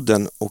i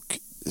Boden och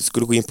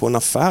skulle gå in på en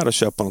affär och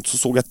köpa något, så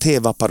såg jag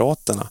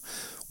tv-apparaterna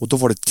och då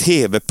var det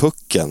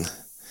TV-pucken.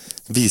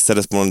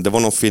 Visades på det var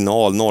någon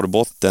final,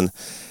 Norrbotten.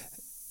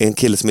 En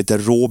kille som heter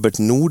Robert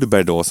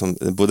Nordberg då, som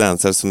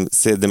bodensare, som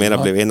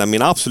sedermera blev en av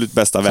mina absolut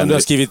bästa vänner. Som du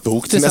har skrivit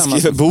bok tillsammans. Jag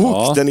skriver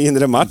bok, den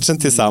inre matchen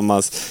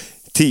tillsammans.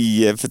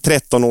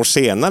 13 år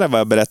senare, vad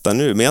jag berättar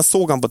nu. Men jag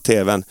såg han på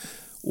tvn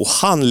och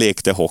han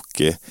lekte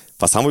hockey.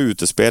 Fast han var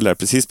utespelare,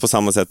 precis på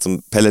samma sätt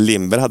som Pelle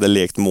Lindberg hade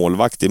lekt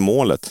målvakt i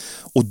målet.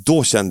 Och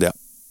då kände jag,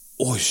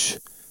 oj,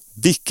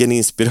 vilken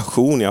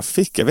inspiration jag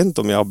fick. Jag vet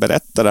inte om jag har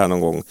berättat det här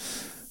någon gång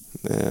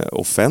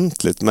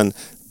offentligt, men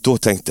då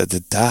tänkte jag,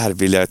 det där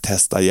vill jag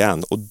testa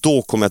igen. Och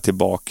då kom jag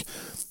tillbaka.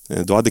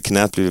 Då hade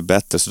knät blivit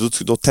bättre. Så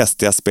då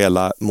testade jag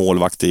spela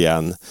målvakt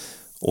igen.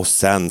 Och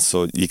sen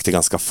så gick det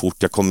ganska fort.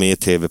 Jag kom med i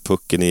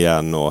TV-pucken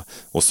igen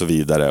och så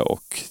vidare.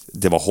 Och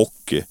det var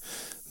hockey.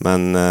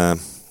 Men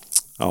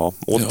ja,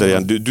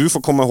 återigen. Du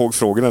får komma ihåg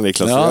frågorna,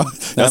 Niklas. Ja,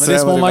 men det är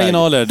små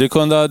marginaler.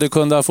 Du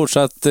kunde ha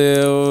fortsatt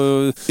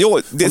om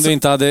du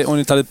inte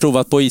hade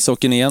provat på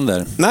ishockeyn igen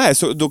där. Nej,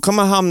 så då kan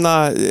man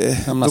hamna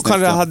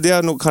då hade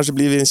jag nog kanske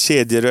blivit en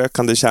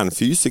kedjerökande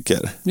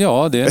kärnfysiker.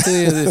 Ja, det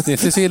är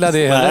inte så illa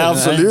det heller. Nej,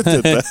 absolut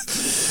inte.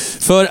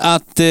 För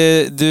att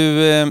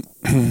du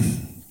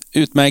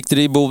utmärkte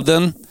dig i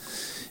Boden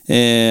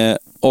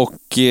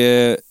och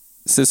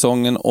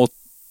säsongen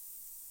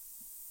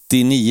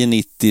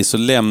 89-90 så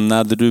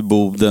lämnade du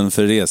Boden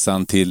för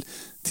resan till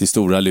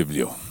stora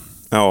Luleå.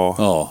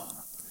 Ja,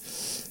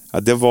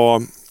 det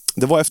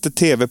var efter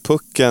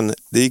TV-pucken.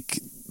 Det gick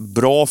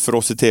bra för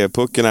oss i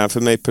TV-pucken, även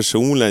för mig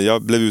personligen.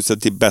 Jag blev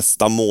utsedd till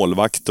bästa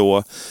målvakt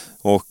då,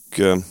 och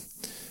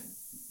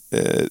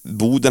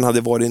Boden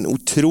hade varit en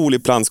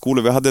otrolig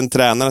plantskola. Vi hade en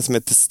tränare som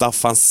hette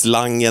Staffan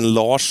Slangen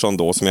Larsson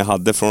då, som jag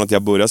hade från att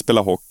jag började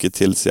spela hockey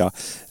tills jag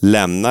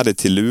lämnade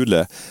till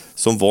Luleå,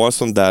 som var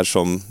sån där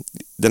som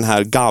den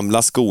här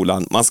gamla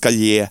skolan, man ska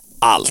ge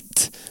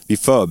allt. Vi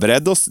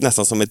förberedde oss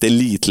nästan som ett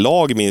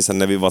elitlag, minns jag,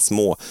 när vi var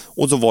små.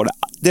 Och så var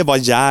det var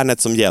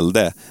järnet som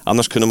gällde.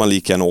 Annars kunde man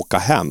lika gärna åka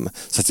hem.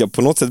 Så att jag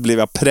på något sätt blev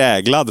jag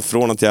präglad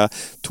från att jag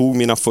tog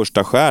mina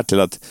första skär till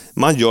att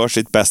man gör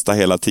sitt bästa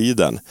hela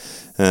tiden.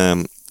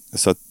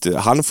 Så att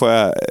han får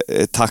jag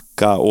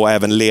tacka, och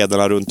även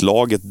ledarna runt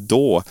laget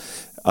då,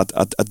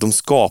 att de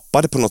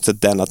skapade på något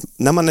sätt den att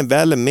när man är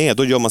väl med,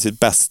 då gör man sitt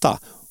bästa.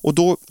 Och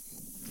då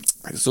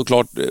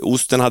såklart,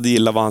 Osten hade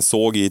gillat vad han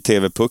såg i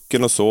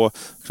TV-pucken och så.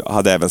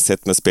 Hade även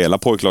sett mig spela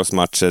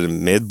pojklagsmatcher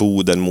med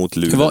Boden mot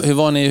Luleå.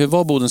 Hur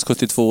var Bodens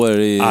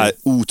 72-er?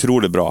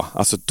 Otroligt bra.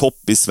 Alltså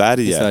topp i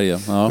Sverige.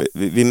 Ja.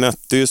 Vi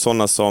mötte ju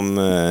sådana som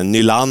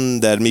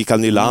Mikael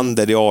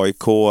Nylander i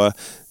AIK.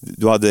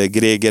 Du hade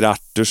Greger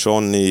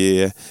Artursson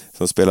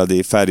som spelade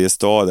i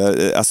Färjestad.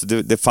 Alltså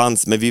det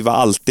fanns, men vi var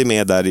alltid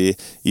med där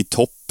i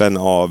toppen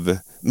av...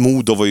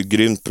 Modo var ju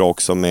grymt bra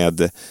också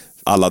med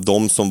alla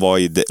de som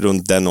var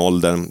runt den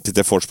åldern.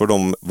 Titta, Forsberg,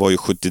 de var ju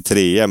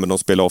 73, men de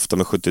spelade ofta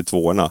med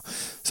 72-orna.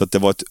 Så att det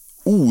var ett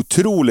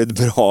otroligt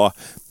bra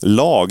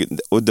lag.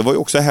 Och det var ju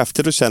också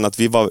häftigt att känna att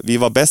vi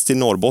var bäst i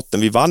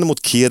Norrbotten. Vi vann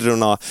mot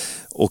Kiruna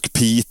och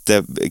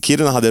Piteå.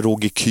 Kiruna hade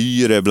Roger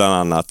Kyre bland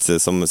annat,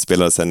 som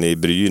spelade sen i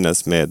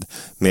Brynäs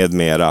med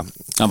mera.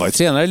 Han var ju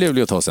tränare i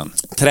Luleå ett tag sen.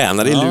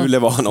 Tränare i Luleå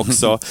var han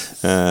också.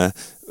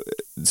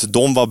 Så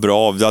de var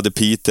bra. Vi hade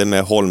Piteå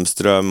med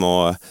Holmström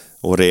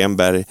och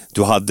Renberg.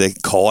 Du hade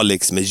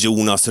Kalix med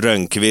Jonas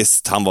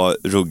Rönnqvist. Han var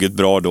ruggigt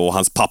bra då.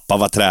 Hans pappa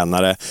var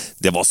tränare.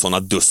 Det var såna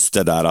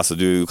duster där. Alltså,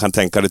 du kan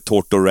tänka dig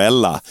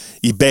Tortorella.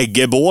 I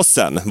bägge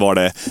båsen var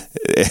det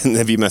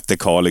när vi mötte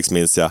Kalix,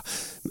 minns jag.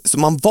 Så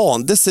man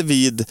vande sig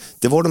vid,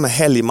 det var de här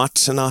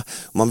helgmatcherna.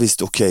 Man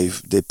visste, okej,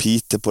 det är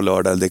Piteå på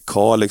lördag, eller det är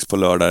Kalix på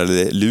lördag,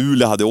 eller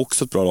Luleå hade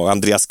också ett bra lag.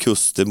 Andreas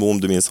Kustermo,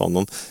 om du minns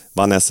honom,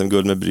 vann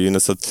SM-guld med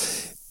Brynäs. Så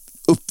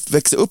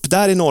växa upp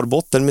där i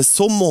Norrbotten med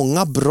så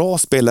många bra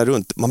spelare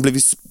runt.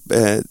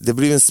 Det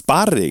blev en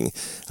sparring.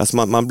 Alltså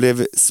man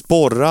blev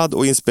sporrad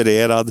och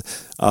inspirerad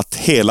att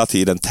hela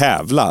tiden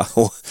tävla.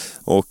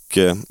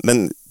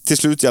 Men till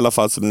slut i alla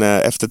fall,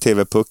 efter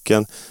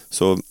TV-pucken,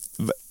 så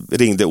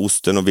ringde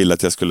Osten och ville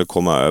att jag skulle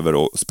komma över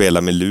och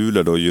spela med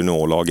Luleå då,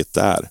 juniorlaget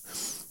där.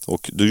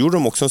 Och då gjorde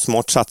de också en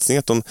smart satsning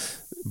att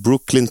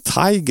Brooklyn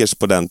Tigers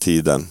på den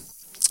tiden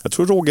Jag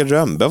tror Roger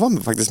Rönnberg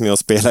var faktiskt med och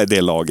spelade i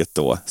det laget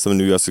då, som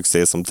nu gör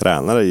succé som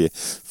tränare i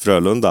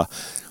Frölunda.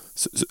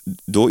 Så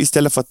då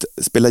istället för att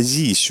spela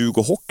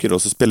J20-hockey då,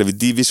 så spelar vi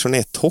Division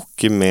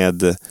 1-hockey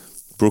med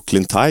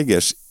Brooklyn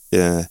Tigers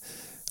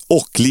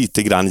och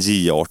lite grann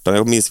J18.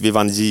 Jag minns vi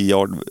vann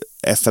J18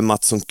 FM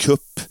Mattsson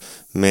Cup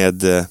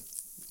med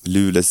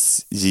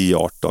Luleås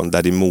J18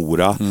 där i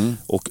Mora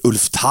och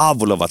Ulf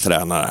Tavola var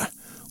tränare.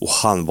 Och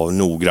han var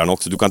noggrann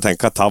också. Du kan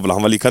tänka Tavola,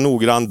 han var lika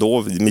noggrann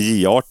då med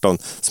J18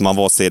 som han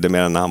var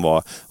sedermera när han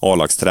var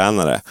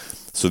A-lagstränare.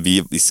 Så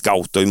vi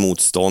scoutade i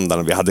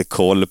motståndarna, vi hade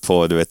koll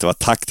på, du vet, det var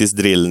taktisk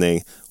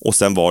drillning och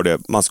sen var det,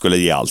 man skulle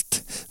ge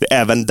allt.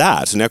 Även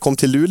där, så när jag kom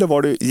till Luleå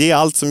var det ge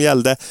allt som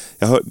gällde.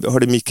 Jag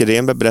hörde Micke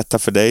Renberg berätta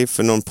för dig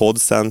för någon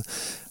podd sen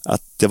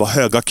att det var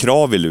höga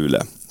krav i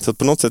Luleå. Så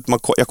på något sätt,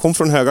 jag kom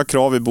från höga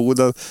krav i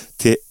Boden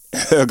till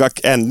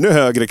ännu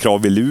högre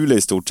krav i Luleå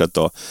i stort sett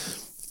då.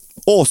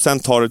 Och sen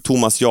tar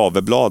Thomas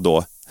Javeblad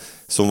då,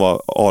 som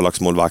var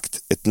A-lagsmålvakt,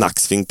 ett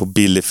nacksving på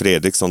Billy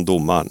Fredriksson,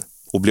 domaren,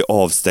 och blir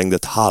avstängd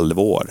ett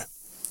halvår.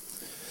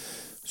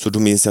 Så då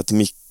minns jag att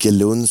Micke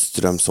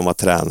Lundström som var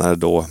tränare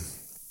då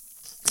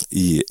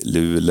i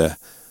Luleå,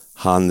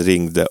 han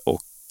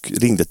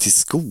ringde till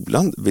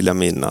skolan vill jag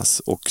minnas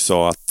och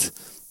sa att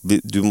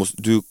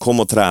du kom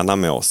och träna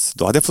med oss.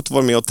 Då hade jag fått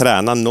vara med och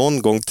träna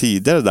någon gång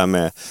tidigare där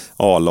med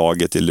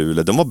A-laget i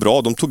Luleå. De var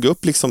bra, de tog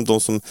upp liksom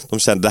de som de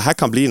kände, det här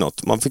kan bli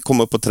något. Man fick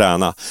komma upp och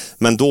träna.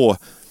 Men då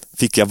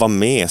fick jag vara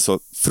med. Så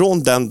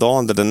från den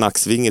dagen där den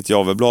nacksvinget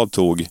Javeblad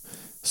tog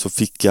så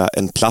fick jag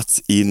en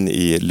plats in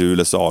i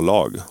Luleås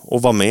A-lag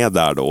och var med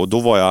där då. Och då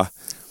var jag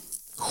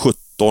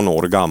 17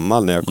 år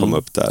gammal när jag kom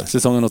upp där.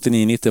 Säsongen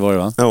 89-90 var det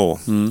va? Ja.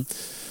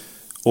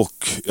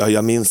 Och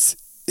jag minns,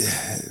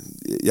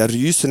 jag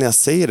ryser när jag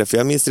säger det, för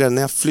jag minns redan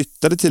när jag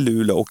flyttade till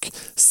Luleå och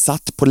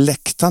satt på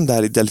läktaren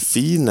där i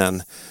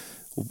Delfinen.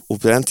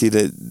 Och på den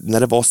tiden när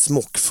det var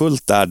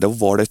smockfullt där, då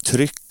var det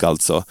tryck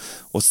alltså.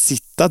 Och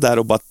sitta där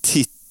och bara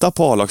titta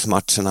på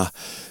A-lagsmatcherna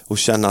och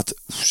känna att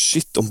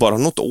shit, om bara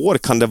något år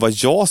kan det vara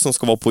jag som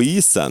ska vara på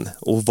isen.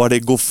 Och vad det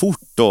går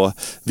fort och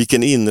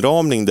vilken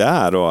inramning det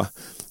är.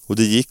 Och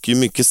det gick ju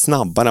mycket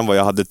snabbare än vad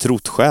jag hade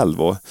trott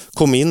själv. Och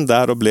kom in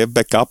där och blev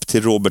backup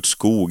till Robert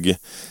Skog.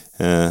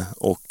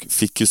 Och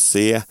fick ju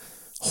se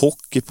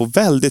hockey på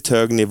väldigt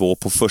hög nivå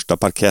på första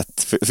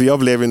parkett. För jag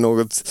blev ju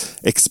något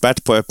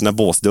expert på att öppna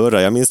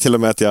båsdörrar. Jag minns till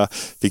och med att jag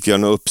fick göra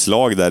något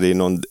uppslag där i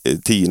någon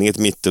tidning, ett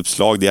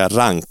mittuppslag där jag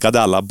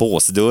rankade alla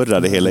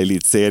båsdörrar i hela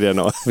elitserien.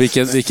 Och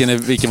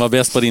vilken var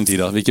bäst på din tid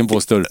då? Vilken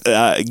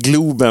båsdörr?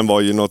 Globen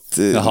var ju något...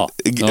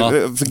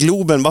 För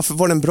Globen, varför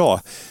var den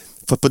bra?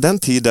 För på den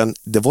tiden,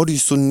 det var ju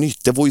så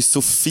nytt, det var ju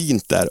så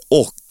fint där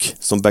och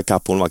som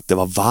backup-målvakt, det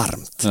var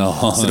varmt.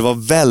 Jaha. Så det var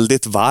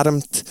väldigt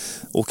varmt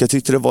och jag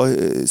tyckte det var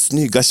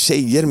snygga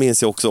tjejer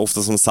minns jag också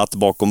ofta som satt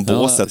bakom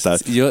båset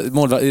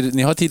där.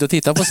 Ni har tid att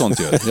titta på sånt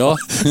ju. Ja.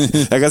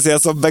 Jag kan säga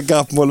som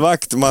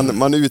backup-målvakt,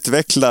 man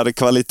utvecklar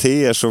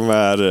kvaliteter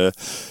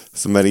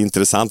som är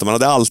intressanta. Man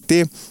hade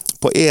alltid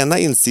på ena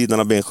insidan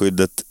av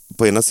benskyddet,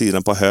 på ena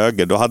sidan på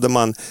höger, då hade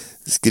man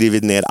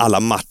skrivit ner alla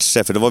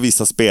matcher, för det var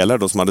vissa spelare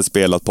då som hade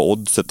spelat på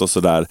oddset och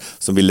sådär,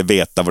 som ville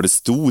veta vad det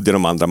stod i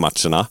de andra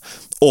matcherna.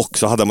 Och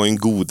så hade man en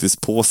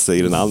godispåse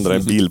i den andra,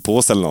 en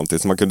bilpåse eller någonting,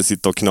 så man kunde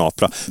sitta och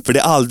knapra. För det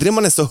är aldrig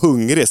man är så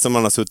hungrig som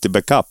man har suttit i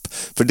backup.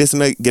 För det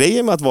som är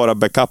grejen med att vara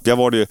backup, jag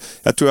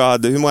tror jag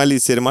hade, hur många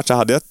elitseriematcher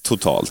hade jag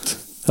totalt?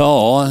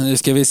 Ja, nu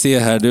ska vi se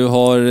här. Du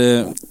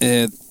har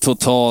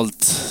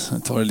totalt... Det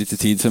tar lite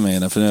tid för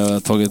mig för jag har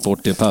tagit bort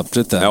det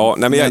pappret där. Ja,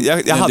 nej, men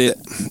jag hade...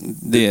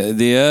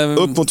 Det är...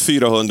 Upp mot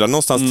 400,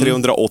 någonstans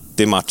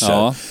 380 matcher.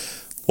 Ja.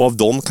 Och av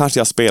dem kanske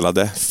jag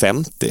spelade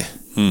 50.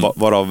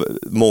 Varav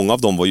många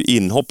av dem var ju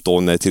inhopp då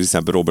när till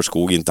exempel Robert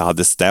Skog inte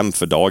hade stämt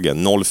för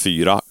dagen.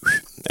 04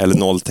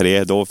 eller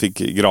 03, då fick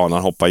Granar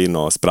hoppa in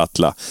och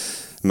sprattla.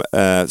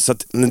 Så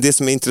att, men det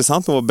som är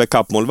intressant med att vara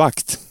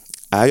backup-målvakt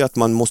är ju att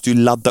man måste ju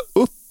ladda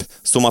upp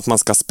som att man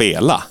ska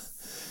spela.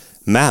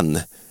 Men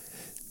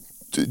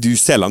det är ju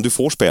sällan du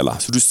får spela.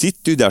 Så du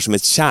sitter ju där som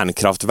ett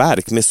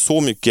kärnkraftverk med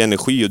så mycket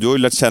energi. Och du har ju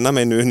lärt känna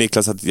mig nu,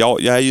 Niklas, att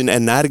jag är ju en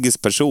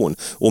energisk person.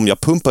 Och om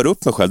jag pumpar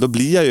upp mig själv, då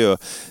blir jag ju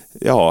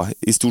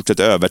i stort sett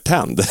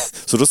övertänd.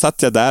 Så då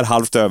satt jag där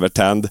halvt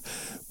övertänd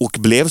och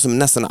blev som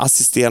nästan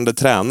assisterande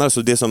tränare.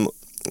 Så det som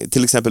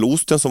till exempel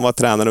Osten som var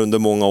tränare under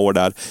många år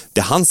där,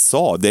 det han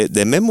sa,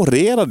 det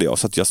memorerade jag,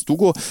 så att jag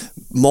stod och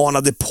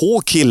manade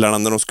på killarna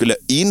när de skulle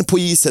in på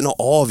isen och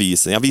av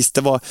isen. Jag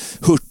visste vad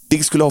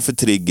Hurtig skulle ha för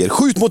trigger.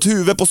 Skjut mot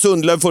huvudet på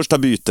Sundlöv första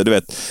byte, du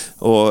vet.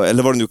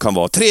 Eller vad det nu kan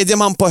vara. Tredje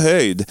man på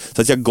höjd.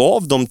 Så att jag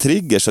gav dem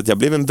triggers, så att jag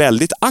blev en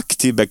väldigt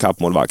aktiv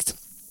backup-målvakt.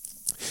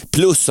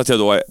 Plus att jag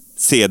då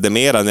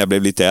sedermera när jag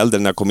blev lite äldre,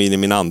 när jag kom in i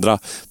min andra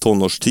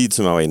tonårstid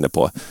som jag var inne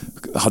på,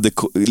 hade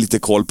lite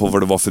koll på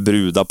vad det var för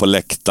brudar på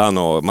läktaren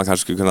och man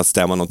kanske skulle kunna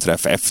stämma någon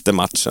träff efter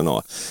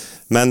matchen.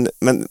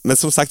 Men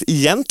som sagt,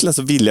 egentligen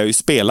så ville jag ju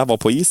spela, vara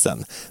på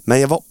isen. Men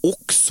jag var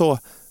också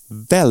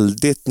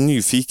väldigt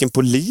nyfiken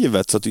på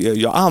livet, så att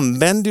jag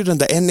använde ju den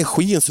där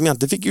energin som jag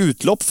inte fick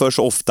utlopp för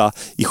så ofta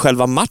i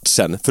själva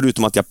matchen,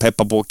 förutom att jag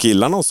peppar på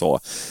killarna och så.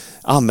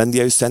 använde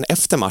jag ju sen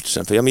efter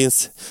matchen. För jag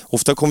minns,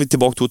 ofta kom vi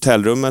tillbaka till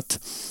hotellrummet.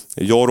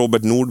 Jag och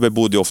Robert Nordberg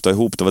bodde ofta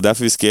ihop. Det var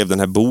därför vi skrev den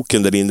här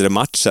boken, Den inre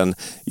matchen,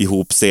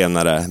 ihop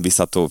senare. Vi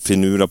satt och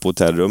finurade på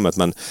hotellrummet.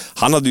 Men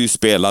han hade ju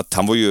spelat,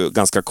 han var ju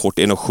ganska kort,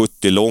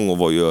 1,70 lång och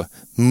var ju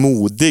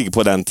modig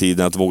på den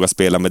tiden att våga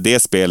spela med det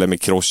spelet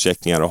med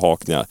crosscheckningar och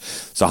hakningar.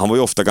 Så han var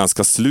ju ofta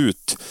ganska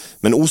slut.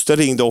 Men Oster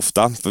ringde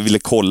ofta för vi ville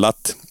kolla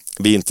att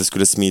vi inte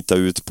skulle smita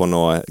ut på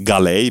något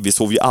galej. Vi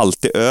sov ju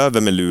alltid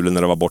över med Luleå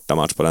när det var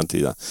bortamatch på den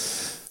tiden.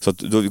 Så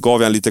då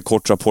gav jag en lite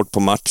kort rapport på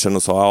matchen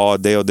och sa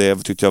det och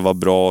det tyckte jag var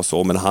bra och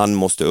så, men han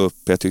måste upp.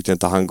 Jag tyckte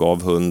inte han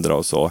gav 100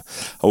 och så.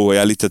 Jag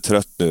är lite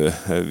trött nu.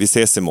 Vi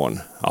ses imorgon.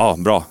 Ja,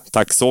 bra.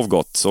 Tack. Sov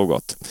gott.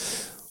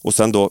 Och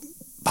sen då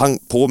hang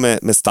på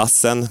med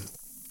stassen.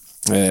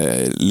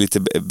 Lite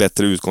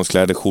bättre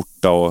utgångskläder,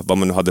 skjorta och vad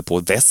man nu hade på.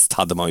 Väst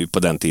hade man ju på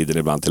den tiden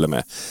ibland till och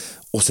med.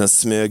 Och sen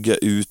smög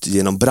jag ut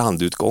genom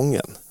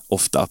brandutgången.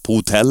 Ofta på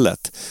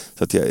hotellet.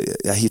 Så att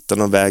jag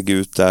hittade någon väg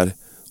ut där.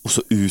 Och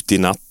så ut i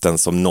natten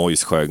som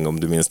Noise sjöng, om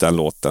du minns den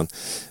låten.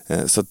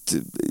 Så att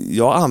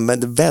jag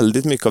använde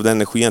väldigt mycket av den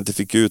energi jag inte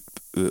fick ut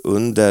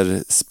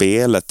under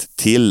spelet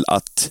till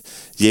att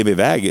ge mig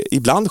iväg.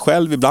 Ibland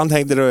själv, ibland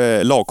hängde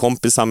det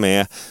lagkompisar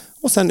med.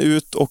 Och sen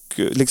ut och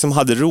liksom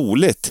hade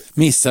roligt.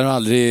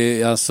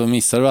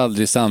 Missar du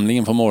aldrig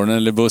samlingen på morgonen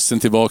eller bussen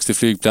tillbaks till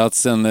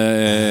flygplatsen?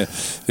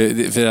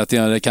 För att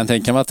jag kan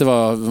tänka mig att det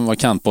var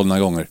kantboll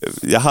några gånger.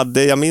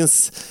 Jag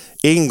minns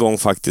en gång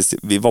faktiskt,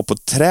 vi var på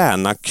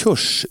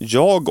tränarkurs.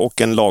 Jag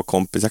och en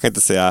lagkompis, jag kan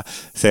inte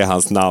säga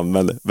hans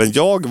namn, men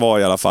jag var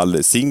i alla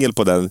fall singel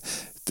på den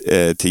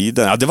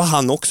tiden. Ja, det var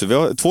han också. Vi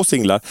var 2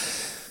 singlar.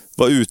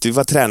 Vi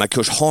var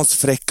tränarkurs. Hans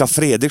Fräcka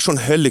Fredriksson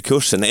höll i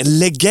kursen. En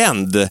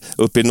legend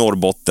uppe i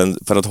Norrbotten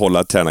för att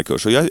hålla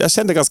tränarkurs. Och jag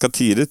kände ganska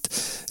tidigt,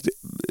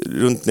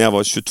 runt när jag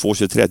var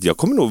 22-23, jag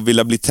kommer nog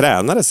vilja bli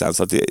tränare sen.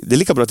 Så att det är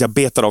lika bra att jag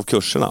betar av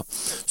kurserna.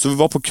 Så vi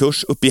var på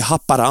kurs uppe i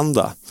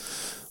Haparanda.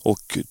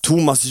 Och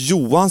Thomas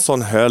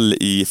Johansson höll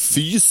i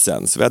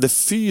fysen. Så vi hade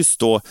fys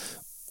då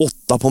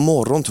 8 på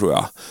morgon tror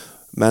jag.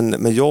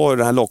 Men jag och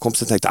den här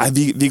lagkompisen tänkte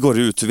vi går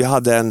ut. Vi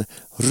hade en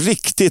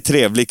riktigt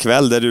trevlig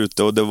kväll där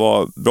ute och det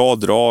var bra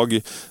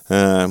drag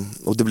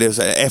och det blev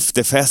så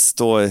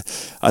efterfest och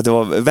det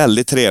var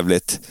väldigt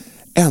trevligt.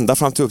 Ända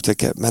fram till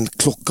upptäckte, men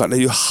klockan är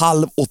ju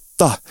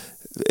 7:30.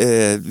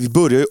 Vi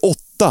börjar ju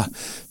 8.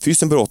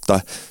 Fysen börjar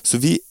 8. Så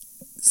vi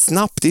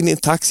snabbt in i en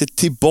taxi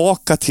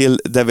tillbaka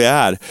till där vi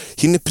är.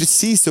 Hinner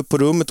precis upp på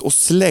rummet och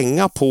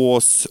slänga på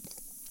oss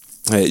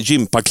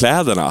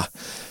gympakläderna.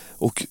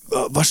 Och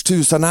vars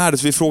tusan är det?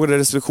 Så vi frågade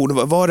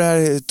receptionen, var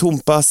är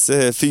Tompas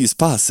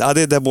fyspass? Ja,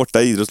 det är där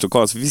borta i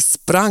idrottslokalen. Så vi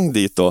sprang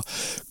dit och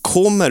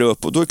kommer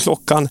upp och då är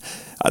klockan,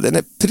 den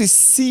är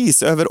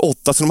precis över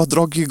 8 så de har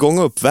dragit igång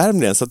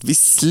uppvärmningen. Så att vi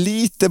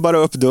sliter bara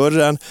upp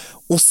dörren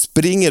och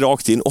springer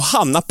rakt in och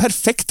hamnar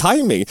perfekt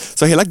timing.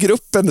 Så hela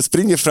gruppen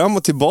springer fram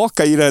och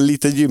tillbaka i den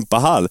liten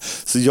gympahall.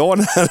 Så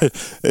jag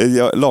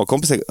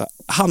lagkompisen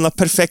hamnar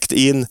perfekt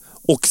in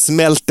och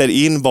smälter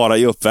in bara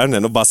i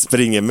uppvärmningen och bara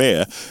springer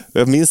med.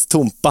 Jag minns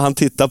Tompa, han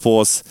tittar på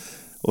oss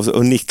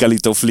och nickar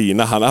lite och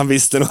flina. Han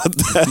visste nog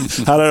att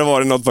här har det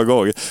varit något på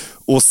gång.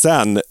 Och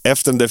sen,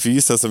 efter den där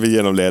fysen som vi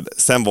genomled,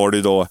 sen var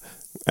det då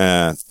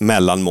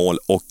mellanmål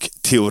och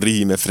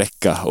teori med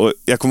Fräcka. Och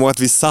jag kommer ihåg att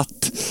vi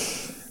satt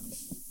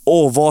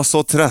och var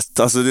så trött.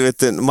 Alltså, du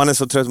vet, man är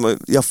så trött,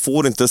 jag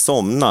får inte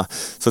somna.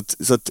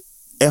 Så att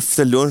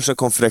efter lunchen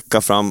kom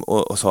Fräcka fram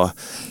och sa,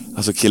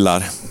 alltså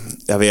killar,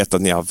 jag vet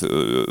att ni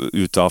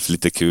har haft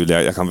lite kul,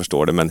 jag kan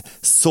förstå det, men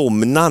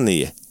somnar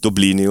ni, då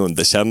blir ni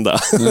underkända.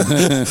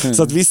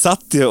 Så att vi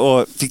satt ju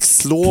och fick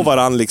slå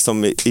varann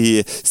liksom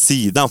i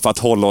sidan för att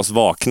hålla oss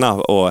vakna.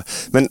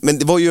 Men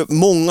det var ju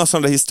många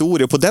sådana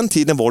historier. På den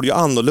tiden var det ju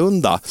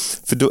annorlunda.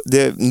 För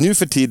nu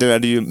för tiden är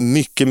det ju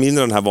mycket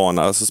mindre den här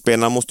vanan. Alltså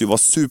spelarna måste ju vara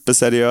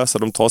superseriösa.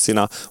 De tar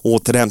sina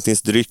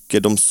återhämtningsdrycker,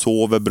 de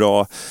sover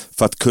bra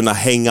för att kunna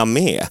hänga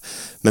med.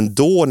 Men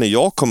då när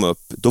jag kom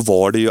upp, då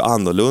var det ju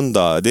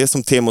annorlunda. Det är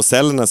som Teemu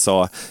Selänne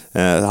sa.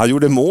 Han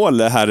gjorde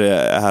mål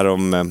här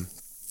om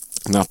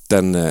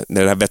natten när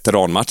den här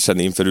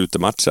veteranmatchen inför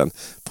utematchen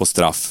på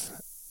straff.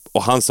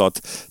 Och han sa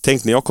att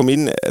tänk när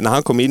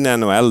han kom in i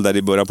NHL där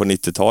i början på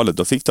 90-talet,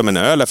 då fick de en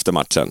öl efter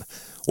matchen.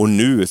 Och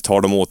nu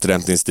tar de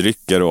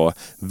återhämtningsdrycker och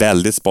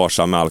väldigt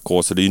sparsam med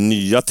alkohol, så det är ju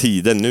nya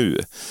tider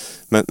nu.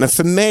 Men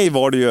för mig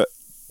var det ju,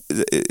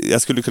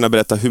 jag skulle kunna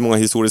berätta hur många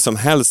historier som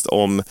helst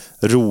om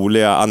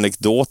roliga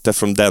anekdoter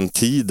från den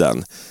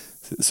tiden.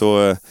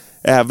 Så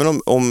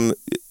även om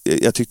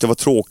jag tyckte det var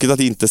tråkigt att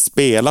inte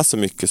spela så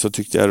mycket, så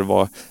tyckte jag det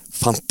var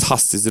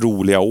fantastiskt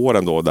roliga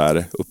åren då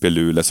där uppe i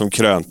Luleå, som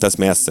kröntes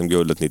med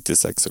SM-guldet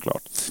 96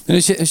 såklart. Men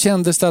hur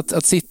kändes det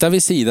att sitta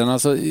vid sidan,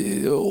 alltså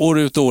år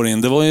ut år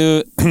in? Det var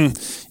ju,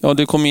 ja,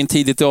 du kom in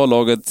tidigt i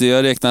A-laget,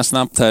 jag räknar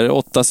snabbt här,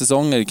 8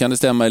 säsonger, kan det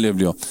stämma i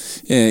Luleå,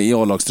 i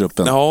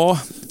A-lagstruppen? Ja,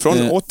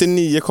 från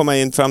 89 kom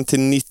jag in fram till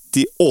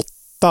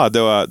 98,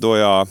 då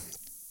jag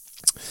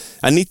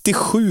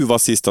 97 var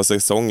sista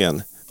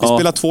säsongen. Vi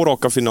spelade 2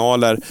 raka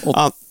finaler.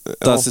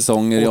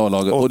 säsonger i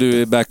A-laget och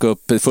du är backup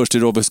först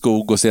till Robert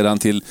Skog och sedan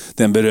till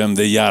den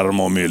berömde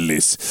Jarmo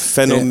Myllys.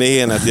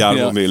 Fenomenet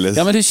Jarmo Myllys.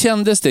 Ja, men hur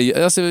kändes det?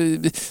 Alltså,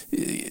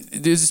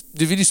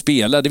 du vill ju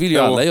spela, det vill ju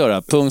alla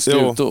göra. Punkt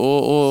slut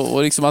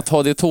och liksom att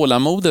ha det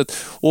tålamodet.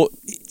 Och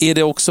är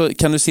det också,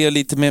 kan du se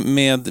lite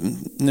med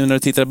nu när du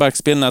tittar i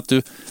backspelen att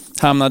du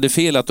hamnade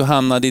fel, att du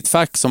hamnade i ett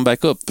fack som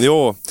backup?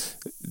 Jo,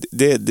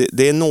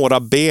 det är några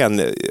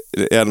ben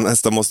jag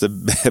nästan måste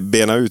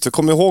bena ut. Jag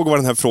kommer ihåg var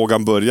den här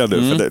frågan började.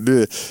 För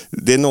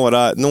det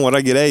är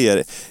några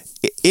grejer.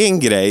 En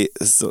grej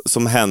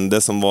som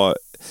hände som var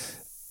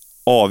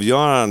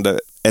avgörande,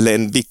 eller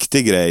en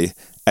viktig grej,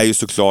 är ju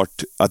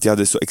såklart att jag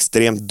hade så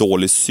extremt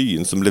dålig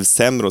syn som blev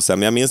sämre och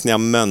sämre. Jag minns när jag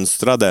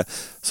mönstrade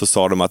så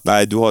sa de att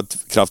nej, du har ett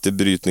kraftigt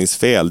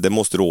brytningsfel, det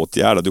måste du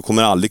åtgärda. Du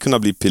kommer aldrig kunna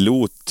bli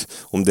pilot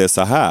om det är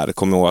så här,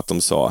 kommer jag ihåg att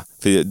de sa.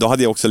 För då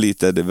hade jag också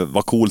lite, det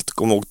var coolt,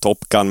 kommer ihåg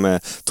Top Gun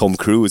med Tom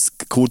Cruise,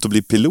 coolt att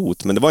bli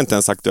pilot, men det var inte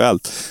ens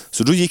aktuellt.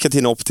 Så då gick jag till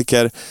en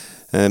optiker,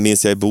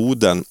 minns jag i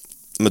Boden.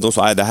 Men de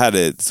sa, nej, det här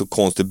är så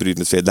konstigt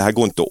brytningsfel, det här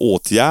går inte att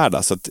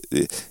åtgärda. Så att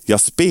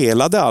jag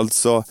spelade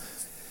alltså,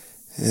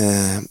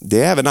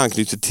 det är även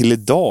anknutet till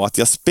idag, att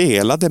jag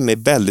spelade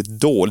med väldigt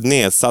dålig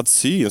nedsatt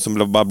syn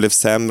som bara blev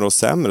sämre och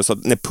sämre. Så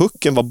att när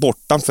pucken var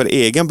bortanför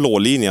egen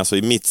blålinje, alltså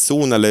i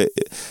mittzon eller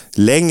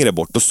längre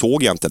bort, då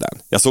såg jag inte den.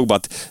 Jag såg bara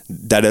att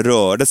där det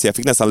rörde sig, jag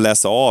fick nästan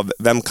läsa av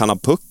vem kan ha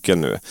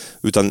pucken nu.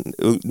 Utan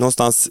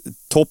någonstans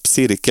topp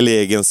cirkel i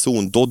egen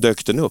zon, då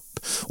dök den upp.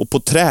 Och på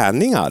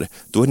träningar,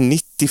 då är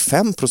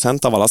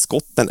 95% av alla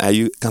skotten är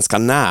ju ganska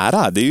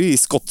nära, det är ju i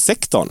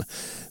skottsektorn.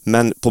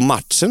 Men på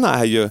matcherna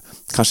är ju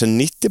kanske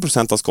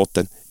 90% av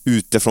skotten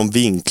utifrån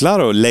vinklar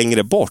och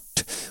längre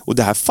bort. Och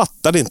det här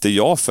fattade inte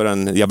jag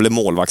förrän jag blev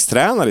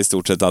målvaktstränare i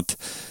stort sett, att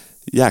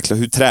jäklar,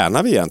 hur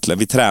tränar vi egentligen?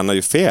 Vi tränar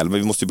ju fel, men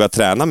vi måste ju börja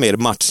träna mer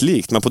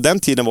matchlikt. Men på den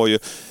tiden var ju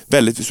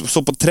väldigt,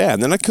 så på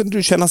träningarna kunde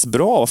det kännas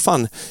bra.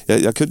 Fan,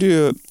 jag kunde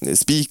ju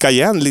spika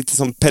igen lite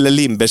som Pelle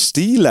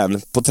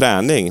Lindberg-stilen på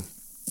träning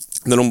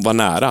när de var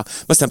nära.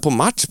 Men sen på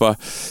match bara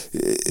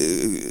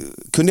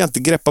kunde jag inte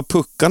greppa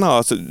puckarna.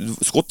 Alltså,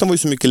 skotten var ju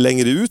så mycket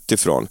längre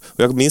utifrån. Och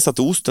jag minns att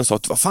Osten sa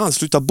att vad fan,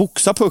 sluta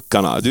boxa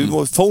puckarna.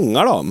 Du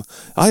fångar dem.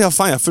 Ja,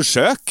 fan, jag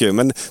försöker.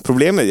 Men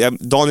problemet,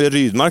 Daniel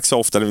Rydmark sa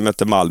ofta när vi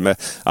mötte Malmö,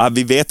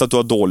 vi vet att du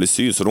har dålig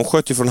syn. Så de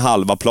sköt ju från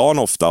halva plan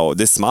ofta och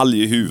det small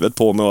ju i huvudet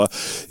på mig. Och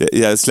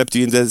jag släppte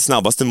ju in det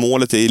snabbaste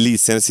målet i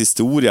elitseriens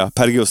historia.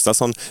 Per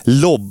Gustafsson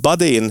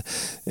lobbade in.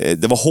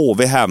 Det var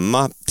HV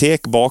hemma.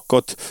 Tek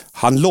bakåt.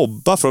 Han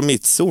lobbar från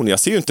mittzon. Jag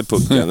ser ju inte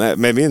pucken.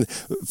 Men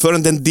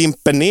förrän den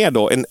dimper ner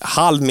då en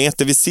halv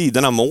meter vid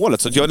sidan av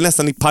målet. Så att jag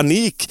nästan i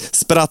panik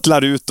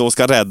sprattlar ut och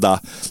ska rädda.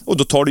 Och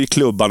då tar du ju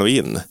klubban och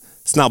in.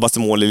 Snabbaste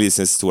mål i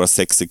elitseriens historia,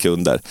 6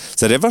 sekunder.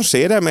 Sen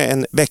revanscherade jag med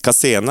en vecka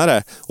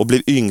senare och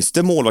blev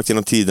yngste målvakt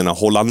genom tiderna,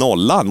 hålla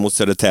nollan mot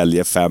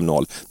Södertälje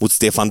 5-0. Mot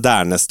Stefan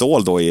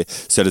Dernestål då i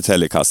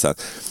Södertäljekassen.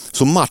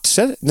 Så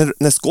matcher,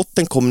 när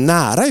skotten kom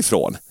nära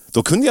ifrån,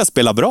 då kunde jag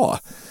spela bra.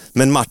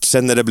 Men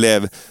matchen när det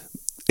blev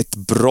ett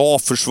bra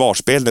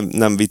försvarsspel,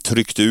 när vi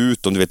tryckte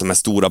ut de här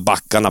stora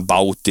backarna,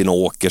 Bautin,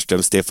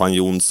 Åkerström, Stefan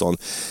Jonsson,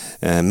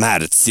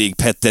 Mertzig,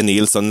 Petter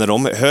Nilsson, när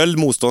de höll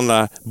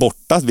motståndarna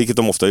borta, vilket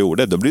de ofta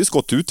gjorde, då blev det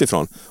skott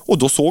utifrån. Och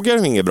då såg jag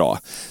dem inget bra.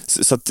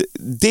 Så att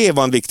det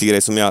var en viktig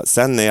grej som jag,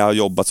 sen när jag har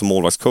jobbat som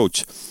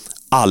målvaktscoach,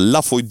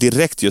 alla får ju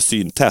direkt göra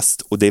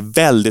syntest och det är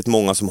väldigt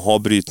många som har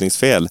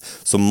brytningsfel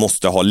som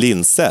måste ha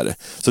linser.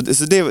 Så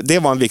det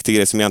var en viktig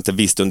grej som jag inte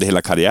visste under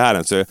hela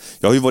karriären. Så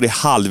jag har ju varit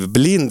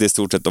halvblind i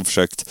stort sett och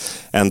försökt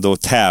ändå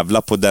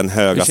tävla på den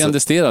höga... Hur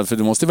kändes det då? För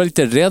du måste vara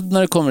lite rädd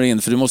när du kommer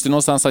in, för du måste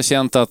någonstans ha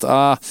känt att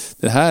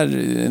det här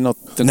är något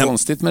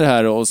konstigt med det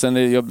här, och sen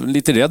är jag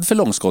lite rädd för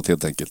långskott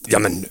helt enkelt. Ja,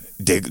 men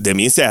det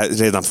minns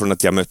jag redan från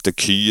att jag mötte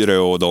Kyre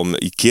och de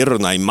i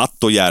Kiruna, i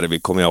Mattojärvi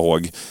kommer jag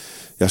ihåg.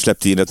 Jag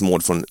släppte in ett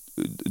mål från,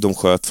 de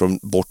sköt från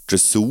bortre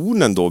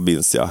zonen då,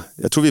 minns jag.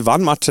 Jag tror vi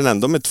vann matchen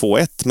ändå med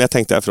 2-1, men jag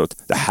tänkte efteråt,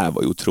 det här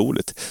var ju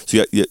otroligt.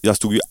 Så jag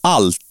stod ju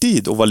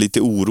alltid och var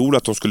lite orolig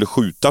att de skulle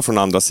skjuta från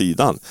andra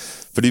sidan.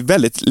 För det är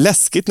väldigt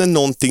läskigt när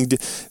någonting,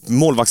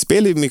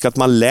 målvaktsspel är mycket att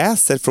man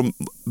läser från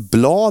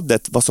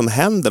bladet vad som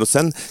händer och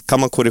sen kan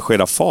man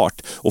korrigera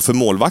fart. Och för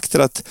målvakter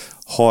att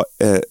ha...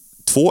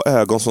 2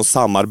 ögon som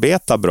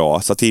samarbetar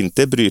bra så att det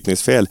inte är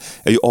brytningsfel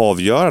är ju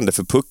avgörande,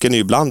 för pucken är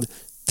ju ibland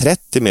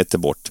 30 meter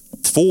bort,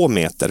 2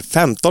 meter,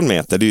 15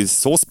 meter, det är ju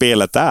så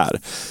spelet är.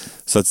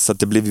 Så att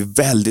det blev ju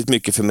väldigt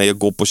mycket för mig att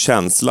gå på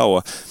känsla,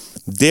 och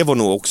det var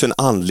nog också en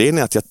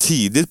anledning att jag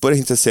tidigt började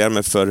intressera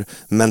mig för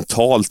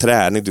mental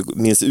träning. Du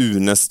minns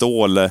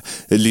Unestål,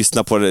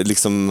 lyssna på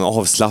liksom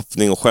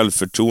avslappning och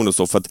självförtroende och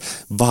så, för att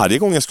varje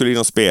gång jag skulle in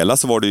och spela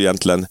så var det ju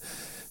egentligen,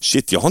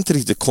 shit, jag har inte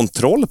riktigt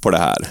kontroll på det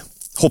här.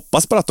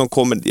 Hoppas bara att de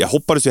kommer. Jag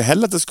hoppades ju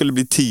hellre att det skulle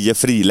bli 10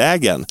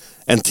 frilägen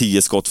än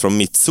 10 skott från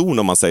mittzon,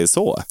 om man säger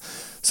så.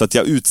 Så att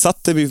jag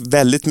utsatte mig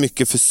väldigt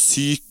mycket för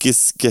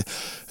psykisk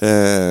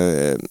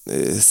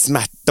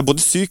smärta, både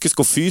psykisk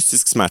och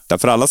fysisk smärta.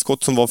 För alla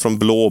skott som var från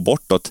blå och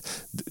bortåt,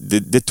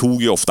 det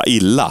tog ju ofta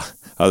illa.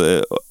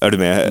 Är du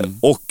med?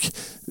 Och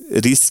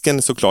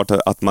risken såklart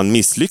att man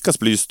misslyckas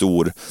blir ju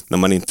stor när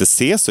man inte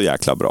ser så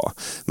jäkla bra.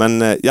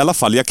 Men i alla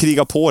fall, jag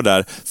krigar på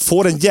där.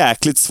 Får en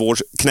jäkligt svår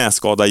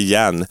knäskada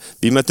igen.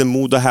 Vi möter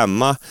Modo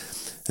hemma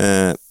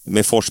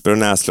med Forsberg och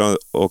Näslund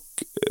och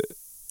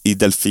i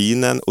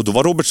Delfinen, och då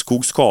var Robert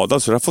Skog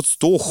skadad, så jag har fått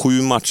stå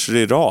 7 matcher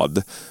i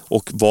rad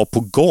och var på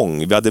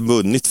gång. Vi hade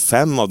vunnit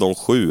 5 av de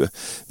 7.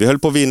 Vi höll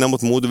på att vinna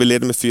mot Modo, vi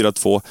ledde med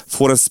 4-2.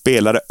 Får en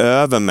spelare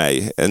över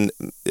mig, en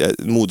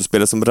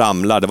Modospelare som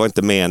ramlar, det var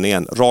inte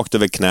meningen, rakt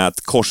över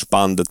knät,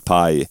 korsbandet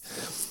paj,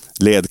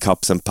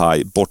 ledkapsen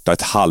paj, borta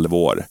ett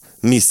halvår.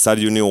 Missar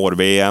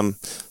junior-VM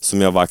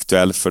som jag var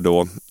aktuell för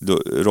då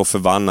Roffe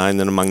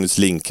Vannainen och Magnus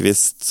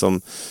Lindqvist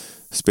som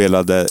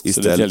spelade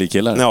istället.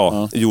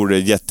 Ja, gjorde det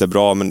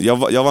jättebra, men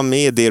jag var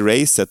med i det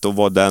racet och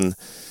var den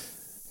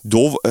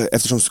då,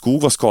 eftersom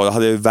Skog var skadad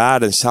hade jag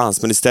världens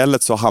chans, men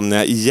istället så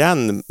hamnade jag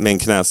igen med en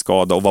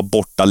knäskada och var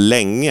borta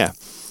länge.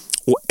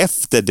 Och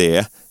efter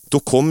det, då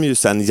kom ju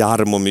sen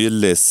Jarmo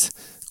Myllys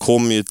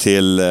kom ju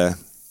till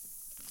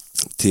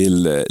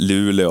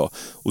Luleå,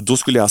 och då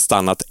skulle jag ha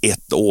stannat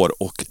 1 år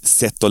och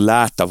sett och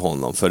lärt av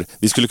honom, för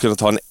vi skulle kunna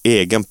ta en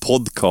egen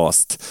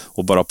podcast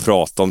och bara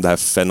prata om det här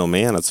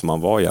fenomenet som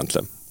han var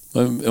egentligen.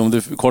 Om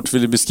du kort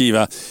vill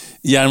beskriva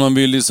Jarmo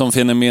Myllys som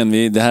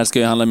fenomen, det här ska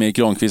ju handla mer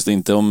Granqvist och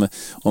inte om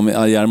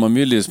Jarmo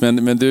Myllys,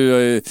 men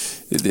du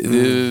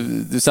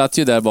satt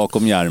ju där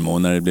bakom Jarmo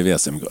när det blev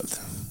SM-guld.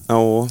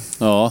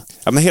 Ja,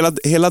 men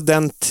hela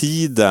den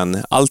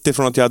tiden, allt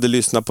ifrån att jag hade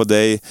lyssnat på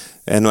dig,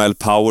 NHL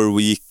Power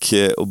Week,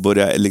 och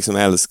började liksom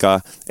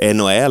älska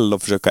NHL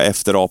och försöka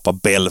efterapa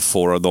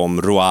Belfort och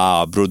de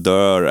Roy,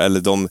 Brodeur eller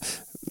de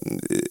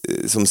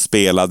som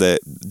spelade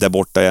där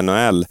borta i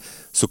NHL,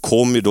 så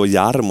kom ju då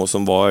Jarmo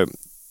som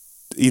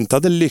inte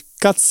hade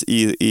lyckats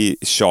i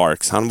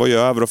Sharks. Han var ju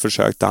över och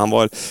försökte, han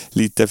var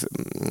lite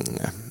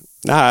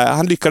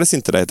han lyckades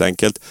inte helt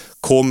enkelt.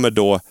 Kommer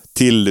då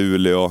till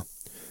Luleå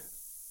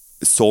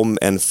som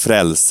en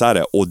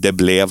frälsare, och det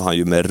blev han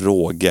ju med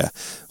råge.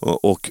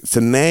 Och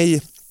för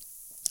mig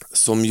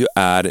som ju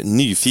är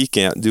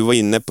nyfiken, vi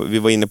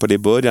var inne på det i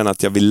början,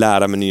 att jag vill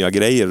lära mig nya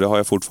grejer, det har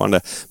jag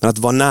fortfarande, men att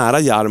vara nära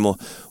Jarmo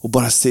och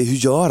bara se hur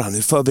gör han,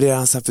 hur förbereder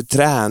han sig för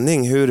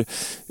träning, hur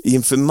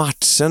inför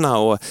matcherna,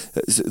 och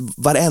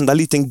varenda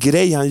liten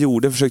grej han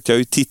gjorde försökte jag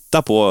ju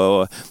titta på,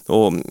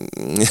 och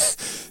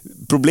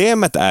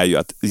problemet är ju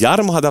att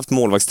Jarmo hade haft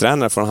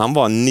målvaktstränare från han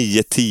var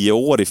 9-10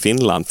 år i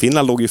Finland.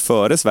 Finland låg ju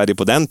före Sverige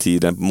på den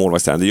tiden på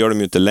målvaktstränare. Det gör de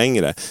ju inte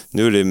längre.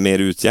 Nu är det mer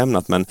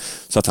utjämnat, men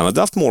så att han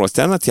hade haft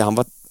målvaktstränare till han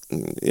var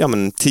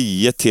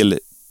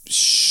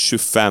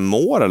 10-25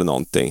 år eller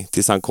någonting,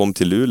 tills han kom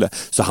till Luleå.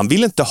 Så han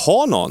ville inte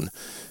ha någon.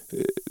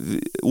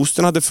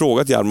 Osten hade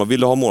frågat Jarmo, vill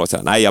du ha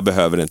målvaktstränare? Nej, jag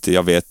behöver inte,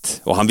 jag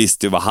vet. Och han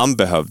visste ju vad han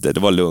behövde, det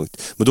var lugnt.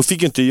 Men då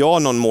fick ju inte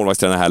jag någon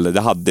målvaktstränare heller,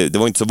 det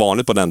var inte så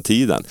vanligt på den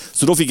tiden.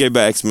 Så då fick jag ju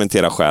börja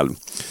experimentera själv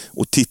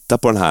och titta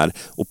på den här.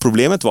 Och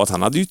problemet var att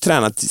han hade ju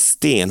tränat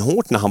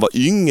stenhårt när han var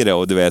yngre,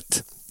 och du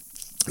vet.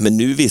 Men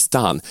nu visste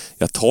han,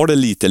 jag tar det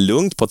lite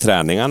lugnt på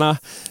träningarna,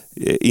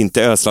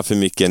 inte ösla för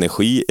mycket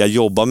energi. Jag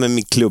jobbar med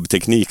min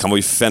klubbteknik. Han var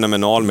ju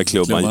fenomenal med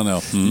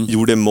klubban.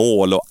 Gjorde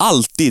mål och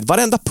alltid,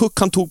 varenda puck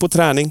han tog på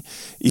träning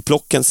i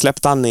plocken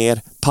släppte han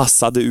ner,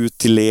 passade ut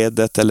till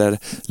ledet eller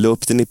la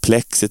upp den i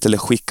plexit eller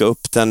skicka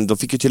upp den. De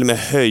fick ju till och med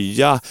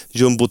höja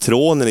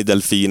jumbotronen i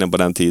Delfinen på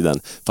den tiden,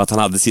 för att han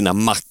hade sina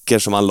mackor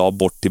som han la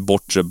bort till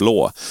bortre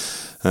blå.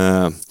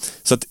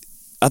 Så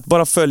att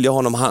bara följa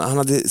honom, han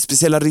hade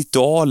speciella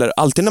ritualer.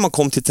 Alltid när man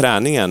kom till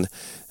träningen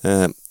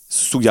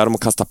så stod Jarmo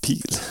och kastade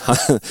pil.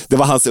 Det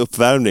var hans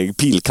uppvärmning,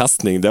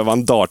 pilkastning. Det var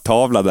en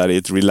darttavla där i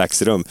ett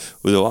relaxrum.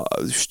 Och då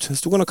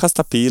stod han och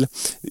kastade pil.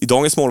 I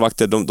dagens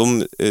målvakter,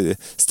 de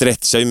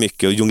stretchar ju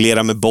mycket och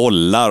jonglerar med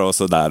bollar och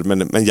sådär.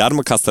 Men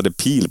Jarmo kastade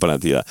pil på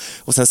den tiden.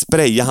 Och sen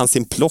sprayade han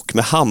sin plock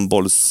med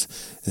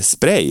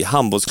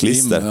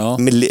handbollsklister.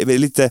 Med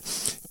lite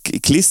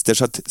klister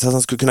så att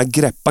han skulle kunna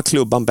greppa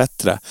klubban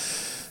bättre.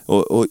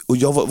 Och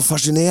jag var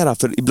fascinerad,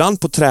 för ibland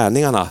på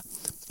träningarna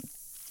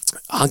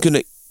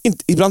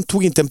ibland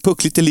tog inte en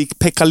puck, lite lik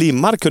Pekka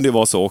Limmar kunde ju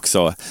vara så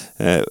också,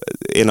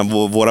 en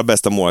av våra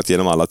bästa målvakter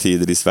genom alla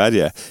tider i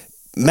Sverige.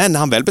 Men när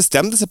han väl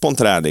bestämde sig på en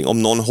träning,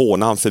 om någon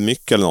hånar han för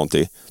mycket eller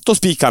någonting, då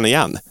spikade han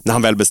igen när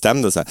han väl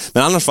bestämde sig.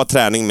 Men annars var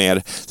träning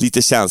mer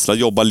lite känsla,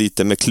 jobba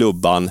lite med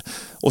klubban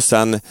och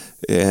sen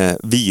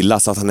vila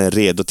så att han är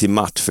redo till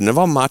match. För när det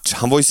var match,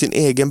 han var i sin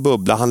egen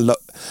bubbla,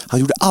 han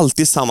gjorde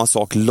alltid samma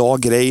sak, la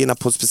grejerna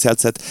på ett speciellt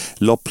sätt,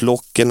 la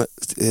plocken,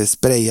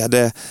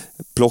 sprayade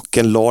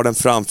plocken, la den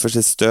framför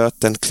sig,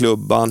 stöten,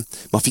 klubban.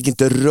 Man fick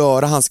inte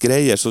röra hans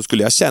grejer, så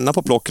skulle jag känna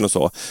på plocken och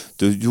så.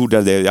 Då gjorde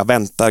jag det, jag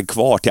väntade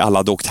kvar till alla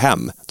hade åkt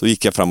hem. Då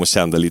gick jag fram och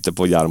kände lite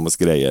på Jarmos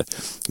grejer.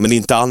 Men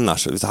inte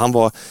annars. Han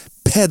var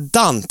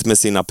pedant med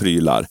sina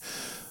prylar.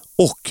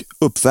 Och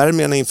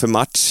uppvärmningarna inför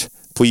match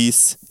på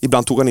is,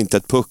 ibland tog han inte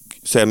ett puck.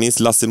 Så jag minns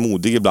Lasse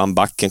Modig, ibland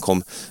backen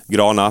kom,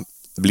 Grana,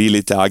 blir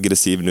lite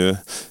aggressiv nu.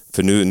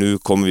 För nu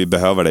kommer vi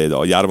behöva det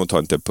idag. Jarmo tar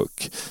inte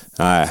puck.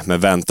 Nej, men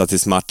vänta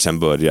tills matchen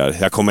börjar.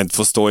 Jag kommer inte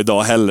få stå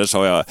idag heller,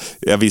 sa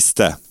jag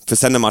visste. För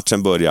sen när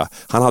matchen började,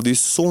 han hade ju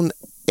sån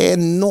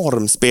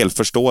enorm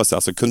spelförståelse.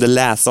 Alltså kunde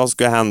läsa vad som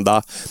skulle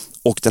hända.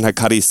 Och den här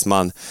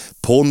karisman,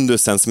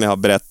 pondusen som jag har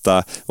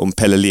berättat om,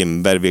 Pelle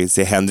Lindberg, vi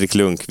ser Henrik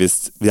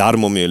Lundqvist,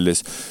 Jarmo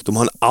Myllys. De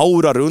har en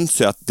aura runt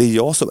sig att det är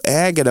jag som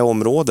äger det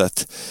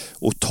området.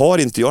 Och tar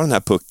inte jag den här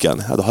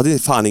pucken, då hade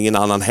fan ingen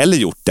annan heller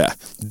gjort det.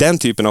 Den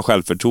typen av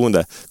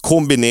självförtroende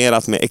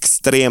kombinerat med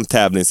extrem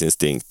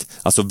tävlingsinstinkt.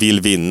 Alltså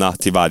vill vinna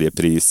till varje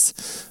pris.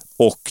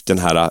 Och den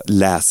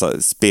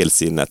här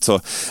spelsinnet.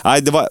 Så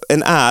det var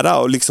en ära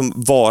att liksom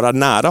vara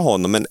nära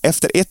honom. Men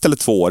efter 1 eller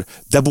 2 år,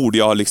 där borde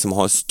jag liksom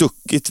ha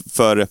stuckit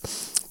för...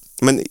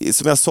 Men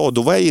som jag sa,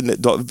 då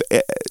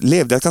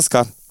levde jag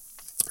ganska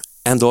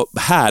ändå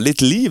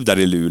härligt liv där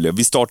i Luleå.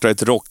 Vi startade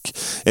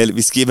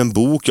vi skrev en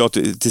bok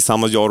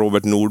tillsammans, jag och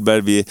Robert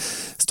Nordberg. Vi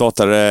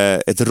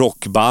startade ett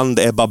rockband,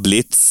 Ebba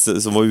Blitz,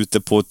 som var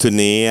ute på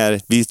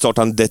turnéer. Vi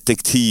startade en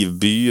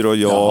detektivbyrå.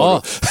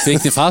 Ja,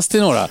 fick ni fast i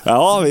några?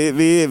 Ja,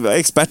 vi var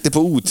experter på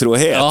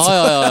otrohet.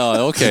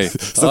 Ja, okej.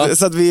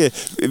 Så att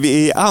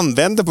vi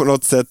använde på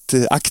något sätt,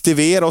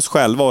 aktivera oss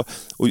själva.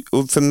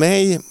 Och för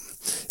mig...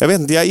 Jag vet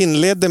inte, jag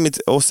inledde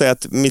att säga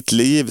att mitt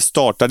liv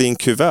startade i en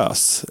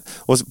kuvös.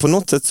 Och på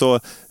något sätt så,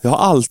 jag har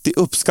alltid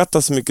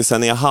uppskattat så mycket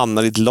sen när jag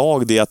hamnar i ett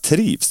lag där jag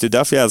trivs. Det är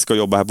därför jag älskar att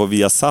jobba här på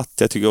Viasat.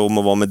 Jag tycker om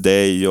att vara med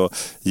dig och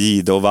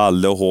Gide och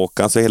Valle och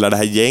Håkan. Så hela det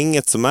här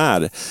gänget som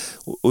är.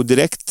 Och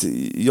direkt,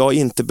 jag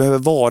inte behöver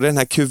vara den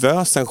här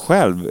kuvösen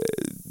själv.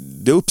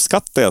 Det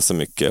uppskattar jag så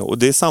mycket. Och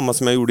det är samma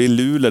som jag gjorde i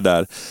Luleå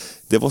där.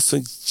 Det var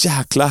så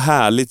jäkla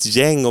härligt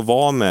gäng att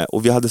vara med.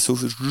 Och vi hade så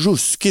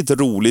ruskigt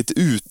roligt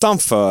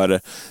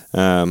utanför.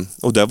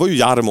 Och där var ju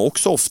Jarmo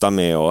också ofta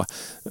med. Och,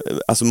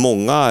 alltså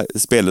många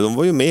spelare, de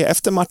var ju med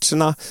efter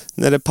matcherna.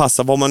 När det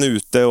passade var man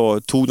ute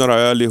och tog några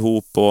öl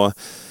ihop.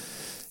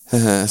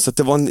 Så att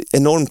det var en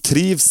enorm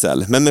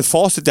trivsel. Men med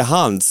facit i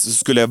hand så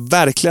skulle jag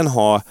verkligen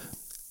ha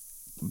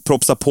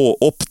propsa på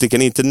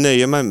optiken, inte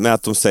nöja mig med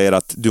att de säger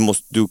att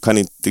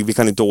vi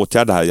kan inte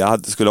åtgärda det här.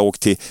 Jag skulle ha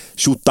åkt till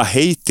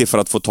Tjotahejti för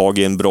att få tag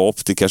i en bra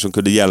optiker som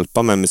kunde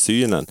hjälpa mig med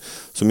synen.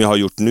 Som jag har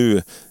gjort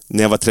nu.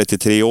 När jag var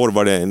 33 år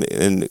var det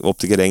en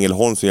optiker i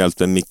Ängelholm som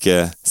hjälpte Micke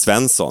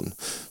Svensson.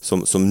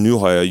 Som nu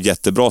har jag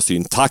jättebra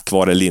syn tack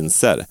vare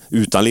linser.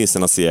 Utan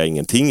linserna ser jag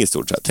ingenting i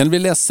stort sett. Kan du bli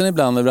ledsen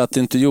ibland över att du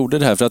inte gjorde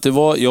det här? För att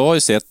jag har ju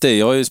sett dig,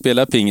 jag har ju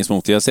spelat pingis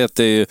mot dig. Jag har sett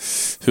dig,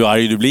 hur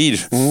arg du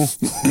blir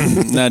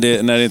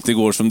när det inte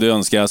går som du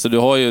önskar. Alltså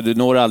du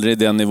når aldrig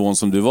den nivån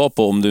som du var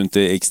på om du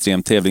inte är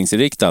extremt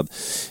tävlingsinriktad.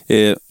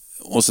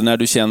 Och så när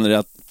du känner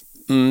att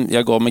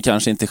jag gav mig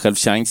kanske inte själv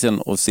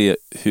chansen att se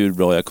hur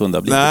bra jag kunde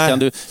ha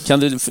blivit. Kan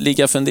du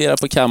ligga och fundera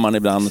på kammaren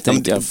ibland och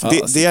tänka...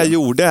 Det jag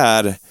gjorde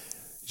är...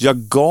 Jag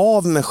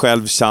gav mig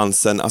själv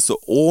chansen alltså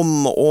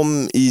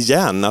om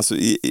igen. Alltså,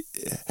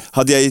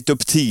 hade jag gett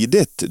upp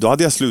tidigt, då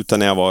hade jag slutat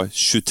när jag var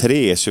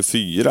 23,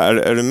 24.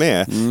 Är du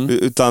med?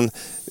 Utan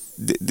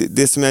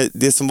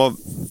det som var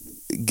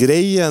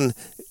grejen...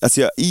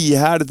 Alltså jag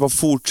ihärdigt bara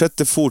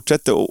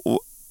fortsätter och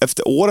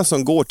efter åren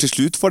som går, till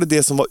slut var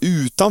det som var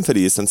utanför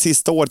isen.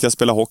 Sista året jag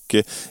spelade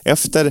hockey,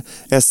 efter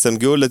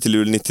SM-guldet i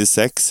Luleå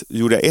 96,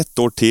 gjorde jag 1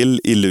 år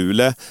till i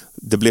Luleå.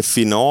 Det blev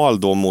final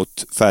då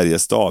mot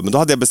Färjestad. Men då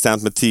hade jag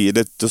bestämt mig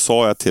tidigt. Då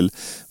sa jag till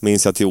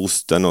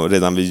Osten och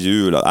redan vid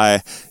jul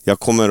att jag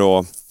kommer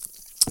att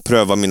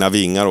pröva mina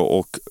vingar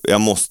och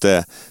jag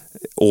måste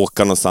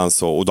åka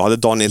någonstans. Och då hade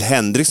Daniel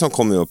Henriksson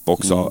kommit upp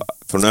också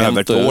från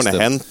Övertorneå,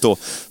 Hento.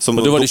 Och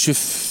då var det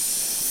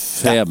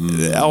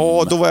 25.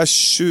 Ja, då var jag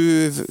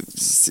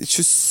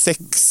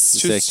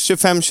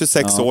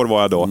 25-26 år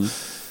var jag då.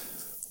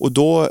 Och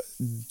då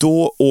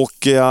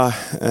åker jag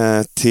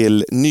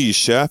till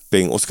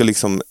Nyköping och ska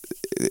liksom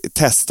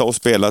testa och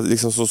spela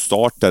liksom som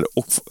starter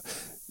och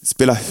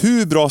spela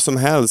hur bra som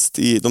helst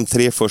i de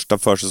 3 första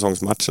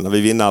försäsongsmatcherna.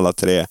 Vi vinner alla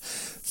 3.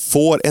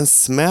 Får en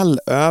smäll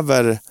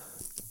över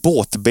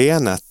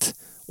båtbenet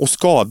och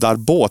skadar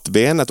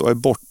båtbenet och är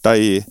borta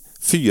i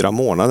 4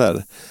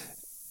 månader.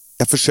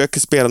 Jag försöker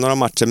spela några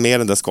matcher mer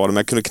än det skadan, men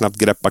jag kunde knappt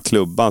greppa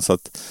klubban. Så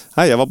att,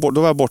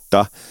 då var jag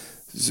borta.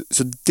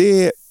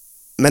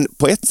 Men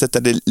på ett sätt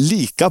är det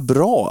lika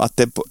bra.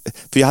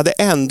 För jag hade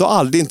ändå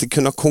aldrig inte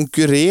kunnat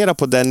konkurrera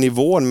på den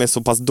nivån med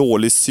så pass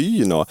dålig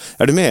syn.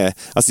 Är du med?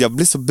 Alltså jag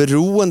blir så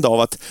beroende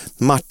av att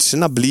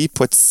matcherna blir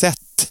på ett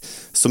sätt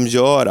som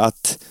gör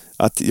att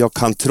jag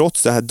kan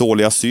trots den här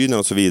dåliga synen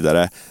och så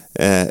vidare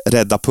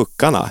rädda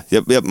puckarna.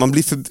 Man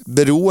blir för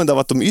beroende av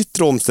att de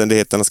yttre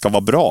omständigheterna ska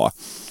vara bra.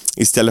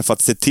 Istället för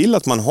att se till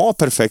att man har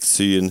perfekt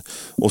syn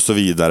och så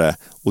vidare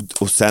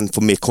och sen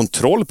få mer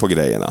kontroll på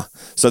grejerna.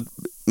 Så att,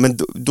 men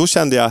då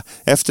kände jag,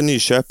 efter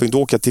Nyköping,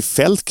 då åker jag till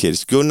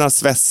Feldkirch, Gunnar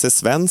Svesse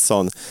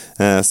Svensson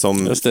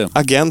som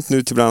agent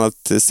nu till bland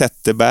annat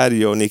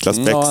Zetterberg och Niklas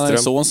Bäckström. Ja, han är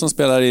son som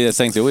spelar i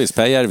St. Louis,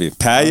 Per Järvi.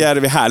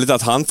 Härligt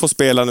att han får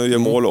spela nu i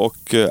mål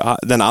och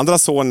den andra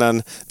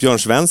sonen, Björn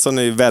Svensson,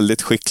 är ju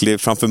väldigt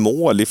skicklig framför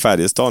mål i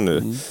Färjestad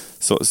nu.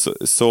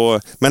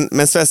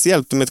 Men Svesse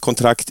hjälpte med ett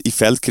kontrakt i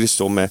Feldkirch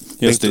då med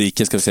i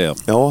Österrike ska vi säga.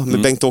 Ja,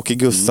 med Bengt-Åke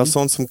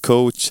Gustafsson som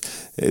coach.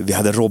 Vi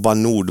hade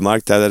Robban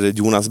Nordmark, där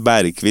Jonas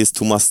Bergqvist,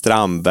 Thomas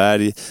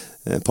Strandberg,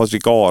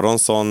 Patrik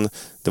Aronsson.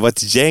 Det var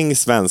ett gäng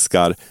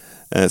svenskar.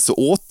 Så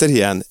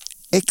återigen,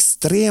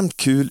 extremt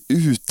kul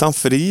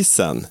utanför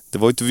isen. Det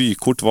var ett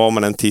vykort var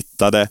man än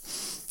tittade.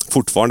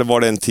 Fortfarande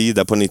var det en tid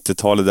där på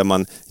 90-talet där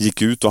man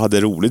gick ut och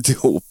hade roligt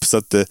ihop. Så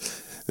att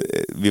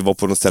vi var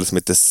på något ställe som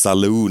heter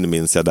Saloon,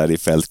 minns jag, där i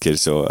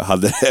Feldkirch, och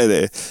hade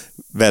det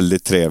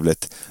väldigt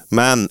trevligt.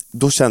 Men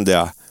då kände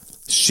jag,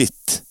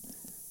 shit.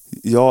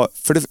 Ja,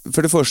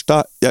 för det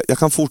första, jag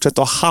kan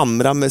fortsätta att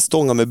hamra med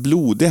stånga med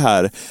blodig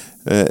här.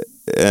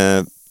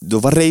 Då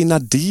var Reinar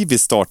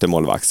Divis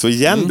startermålvakt. Så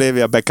igen blev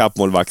jag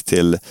backup-målvakt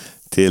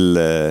till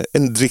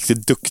en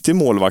riktigt duktig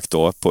målvakt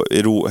då på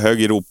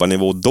hög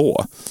Europanivå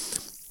då.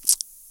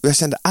 Och jag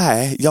kände,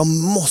 jag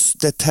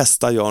måste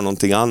testa att göra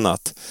någonting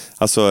annat.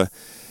 Alltså,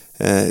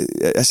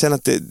 jag känner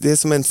att det är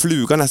som en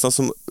fluga nästan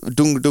som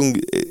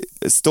dung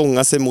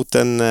stångar sig mot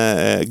en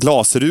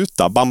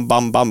glasruta. Bam,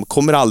 bam, bam,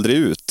 kommer aldrig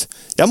ut.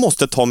 Jag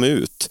måste ta mig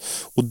ut.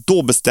 Och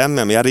då bestämmer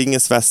jag mig. Jag ringer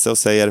Svesse och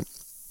säger,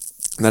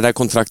 när det här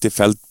kontraktet i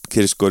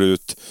Feldkirch går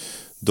ut,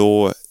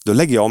 då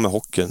lägger jag med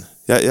hockeyn.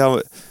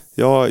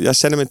 Jag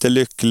känner mig inte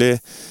lycklig.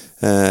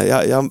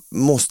 Jag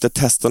måste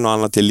testa något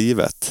annat i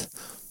livet.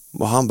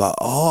 Och han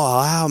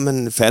bara,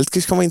 men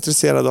Feldkirch kan vara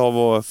intresserad av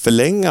att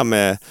förlänga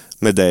med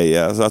dig,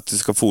 alltså att du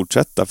ska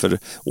fortsätta. För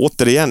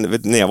återigen,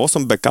 när jag var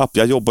som backup,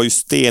 jag jobbade ju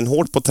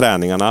stenhårt på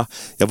träningarna.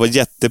 Jag var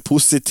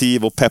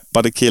jättepositiv och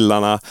peppade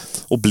killarna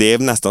och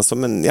blev nästan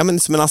som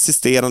en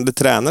assisterande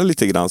tränare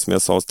lite grann, som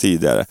jag sa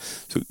tidigare.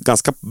 Så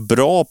ganska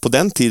bra på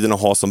den tiden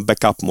att ha som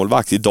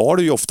backup-målvakt. Idag är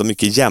det ju ofta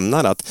mycket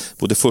jämnare att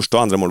både första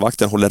och andra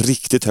målvakten håller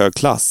riktigt hög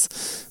klass.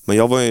 Men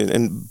jag var ju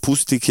en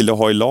positiv kille att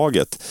ha i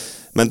laget.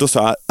 Men då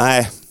sa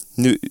jag,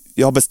 nu,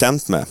 jag har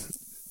bestämt mig.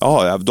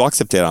 Ja, då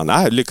accepterar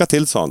han. Lycka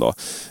till, sa han då.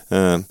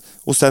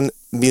 Och sen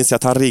minns jag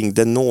att han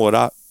ringde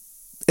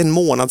en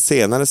månad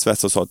senare,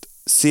 Svets, och sa att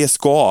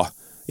CSKA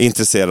är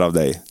intresserad av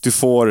dig. Du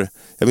får,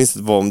 jag minns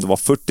inte om det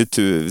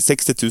var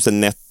 60 000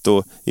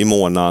 netto i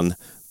månaden,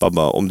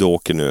 bara, om du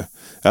åker nu.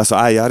 Alltså,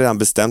 jag har redan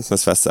bestämt mig,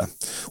 Svesse.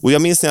 Och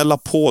jag minns när jag la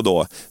på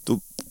då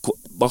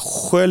bara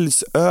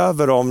sköljs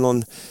över av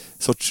någon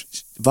sorts,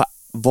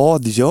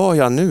 vad gör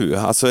jag nu?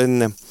 Alltså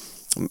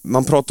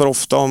man pratar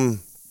ofta om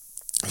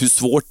hur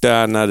svårt det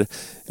är när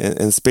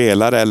en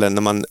spelare, eller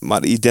när man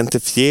är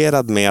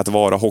identifierad med att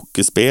vara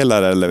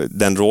hockeyspelare eller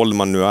den roll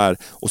man nu är,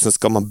 och sen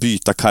ska man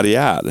byta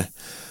karriär.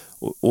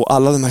 Och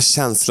alla de här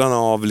känslorna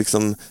av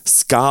liksom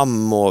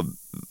skam och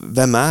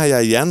vem är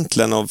jag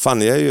egentligen, och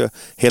fan, jag är ju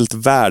helt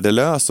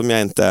värdelös om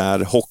jag inte är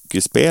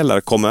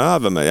hockeyspelare, kom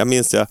över mig. Jag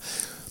minns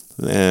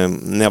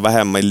när jag var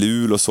hemma i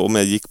Luleå och så,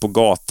 men jag gick på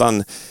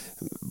gatan,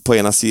 på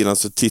ena sidan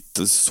så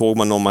såg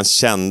man om man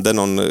kände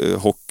någon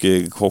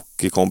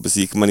hockeykompis,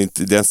 gick man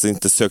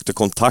inte sökte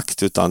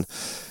kontakt utan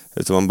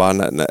man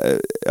bara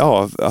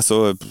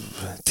alltså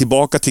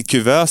tillbaka till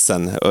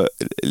kuvösen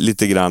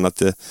lite grann,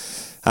 att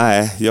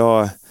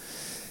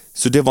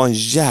så det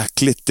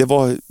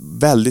var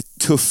väldigt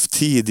tuff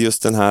tid,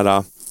 just den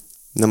här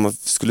när man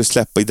skulle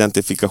släppa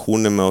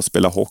identifikationen med att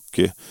spela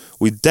hockey.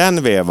 Och i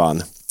den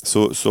vevan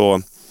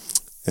så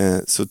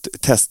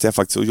testade jag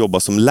faktiskt att jobba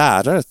som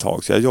lärare ett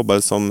tag. Så jag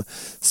jobbade som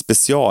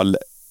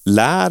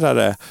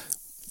speciallärare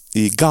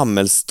i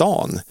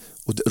Gammelstan.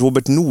 Och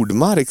Robert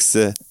Nordmarks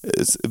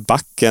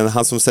backen,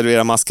 han som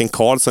serverar masken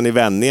Karlsson i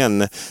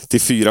vändningen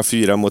till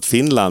 4-4 mot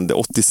Finland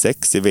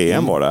 86 i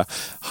VM var det.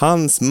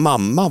 Hans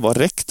mamma var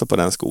rektor på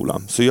den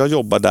skolan. Så jag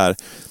jobbade där,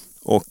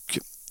 och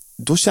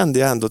då kände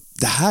jag ändå att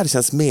det här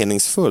känns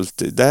meningsfullt.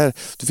 Då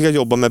fick jag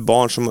jobba med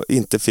barn som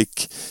inte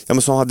fick,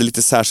 som hade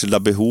lite särskilda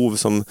behov,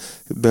 som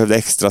behövde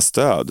extra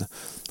stöd.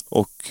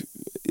 Och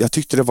jag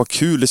tyckte det var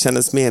kul, det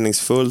kändes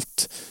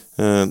meningsfullt.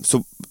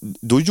 Så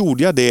då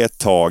gjorde jag det ett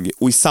tag,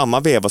 och i samma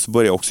veva så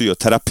började jag också göra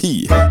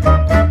terapi.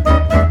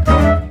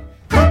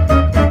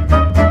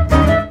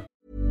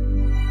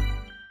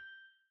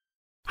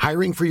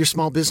 Hiring for your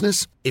small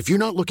business? If you're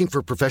not looking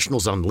for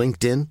professionals on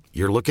LinkedIn,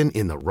 you're looking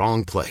in the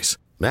wrong place.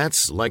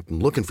 That's like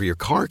looking for your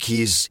car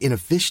keys in a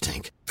fish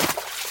tank.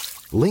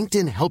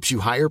 LinkedIn helps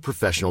you hire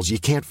professionals you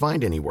can't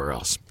find anywhere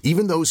else,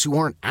 even those who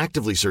aren't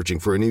actively searching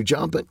for a new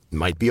job but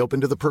might be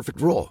open to the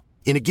perfect role.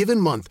 In a given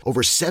month,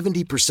 over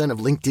 70%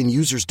 of LinkedIn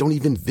users don't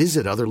even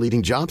visit other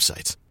leading job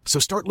sites. So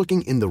start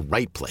looking in the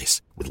right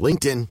place. With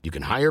LinkedIn, you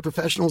can hire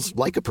professionals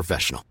like a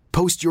professional.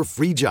 Post your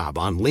free job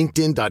on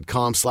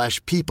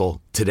linkedin.com/people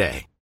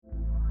today.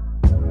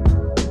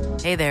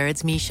 Hey there,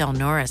 it's Michelle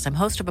Norris. I'm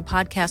host of a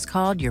podcast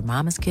called Your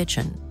Mama's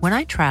Kitchen.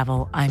 When I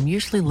travel, I'm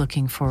usually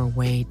looking for a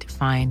way to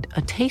find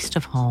a taste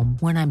of home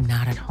when I'm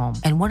not at home.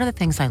 And one of the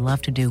things I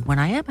love to do when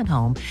I am at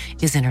home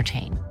is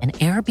entertain. And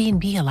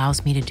Airbnb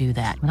allows me to do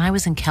that. When I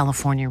was in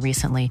California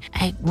recently,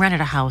 I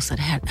rented a house that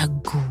had a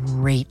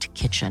great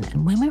kitchen.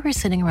 And when we were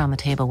sitting around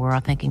the table, we were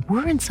all thinking,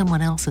 we're in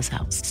someone else's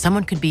house.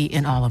 Someone could be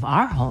in all of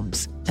our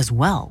homes as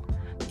well.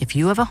 If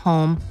you have a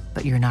home,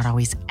 but you're not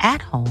always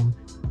at home,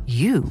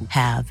 you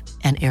have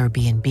an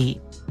Airbnb.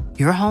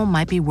 Your home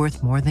might be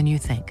worth more than you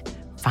think.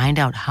 Find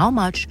out how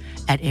much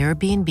at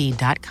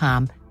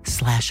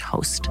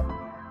airbnb.com/host.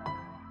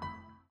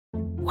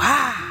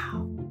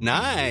 Wow.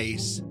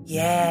 Nice.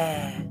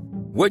 Yeah.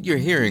 What you're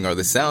hearing are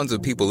the sounds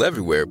of people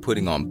everywhere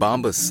putting on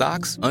Bombas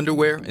socks,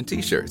 underwear, and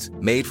T-shirts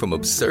made from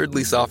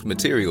absurdly soft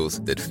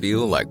materials that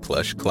feel like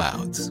plush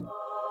clouds.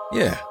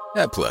 Yeah,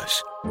 that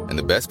plush. And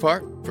the best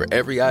part? For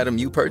every item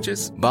you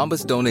purchase,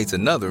 Bombas donates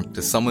another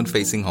to someone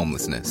facing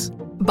homelessness.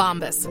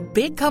 Bombas.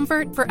 Big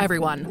comfort for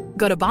everyone.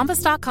 Go to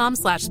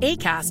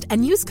bombas.com/ACAST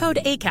and use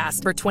code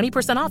ACAST for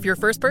 20% off your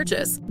first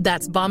purchase.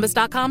 That's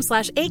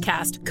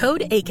bombas.com/ACAST.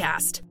 Code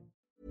ACAST.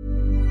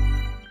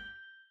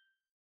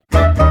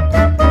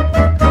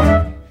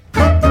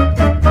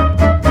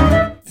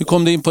 Hur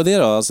kom du in på det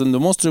då? Alltså, du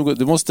måste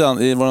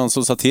var någon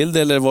som sa till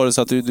det, eller var det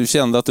så att du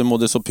kände att du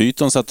mådde så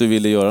pyton så att du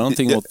ville göra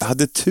någonting åt? Jag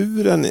hade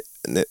turen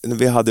när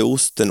vi hade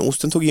Osten.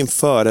 Osten tog in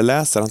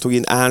föreläsare. Han tog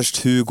in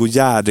Ernst-Hugo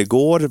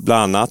Gärdegård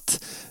bland annat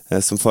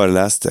som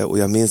föreläste. Och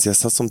jag minns, jag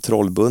satt som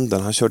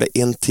trollbunden. Han körde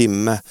 1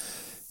 timme.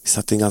 Vi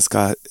satt i en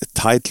ganska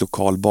tajt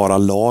lokal, bara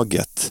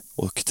laget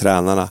och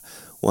tränarna.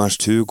 Och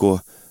Ernst-Hugo,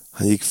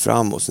 han gick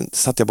fram och sen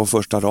satt jag på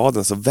första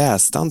raden, så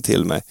väste han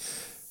till mig.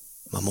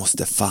 Man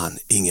måste fan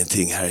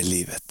ingenting här i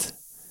livet.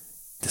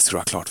 Det ska du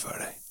ha klart för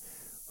dig.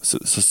 Så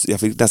jag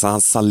fick nästan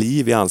hans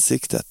saliv i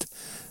ansiktet.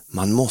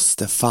 Man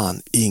måste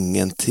fan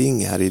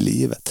ingenting här i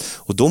livet.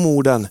 Och de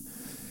orden,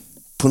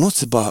 på något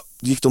sätt bara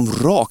gick de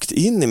rakt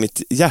in i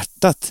mitt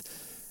hjärta.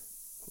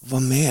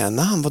 Vad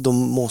menar han?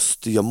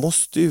 Jag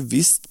måste ju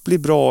visst bli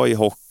bra i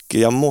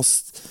hockey.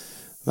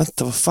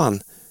 Vänta, vad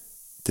fan?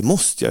 Det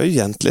måste jag ju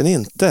egentligen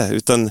inte.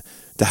 Utan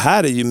det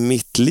här är ju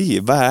mitt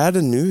liv. Vad är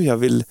det nu jag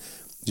vill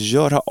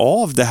göra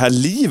av det här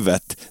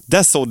livet?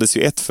 Där såddes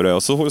ju ett frö.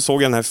 Och så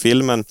såg jag den här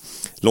filmen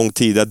lång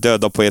tid,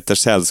 Döda poeters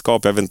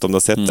sällskap. Jag vet inte om du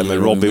har sett den med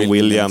Robin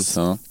Williams.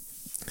 Ja.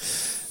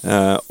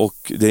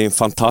 Och det är en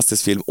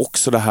fantastisk film.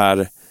 Också det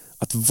här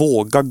att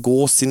våga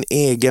gå sin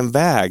egen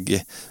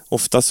väg.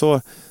 Ofta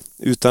så,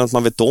 utan att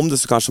man vet om det,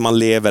 så kanske man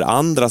lever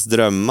andras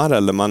drömmar,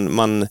 eller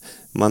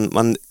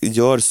man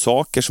gör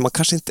saker som man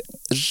kanske inte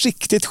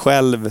riktigt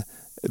själv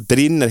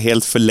brinner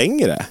helt för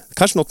längre.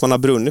 Kanske något man har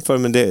brunnit för,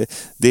 men det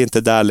är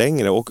inte där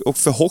längre. Och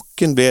för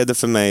hockeyn blev det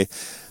för mig,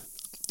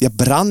 jag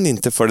brann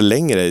inte för det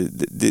längre.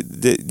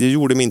 Det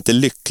gjorde mig inte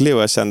lycklig,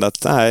 och jag kände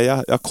att nej,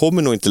 jag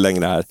kommer nog inte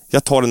längre här.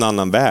 Jag tar en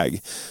annan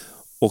väg.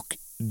 Och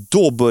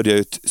då började jag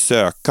ett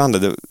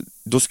sökande.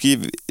 Då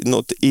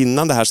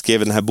innan det här skrev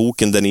den här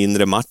boken Den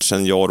inre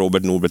matchen, jag och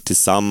Robert Norberg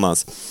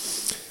tillsammans.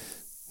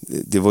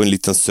 Det var en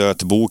liten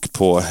söt bok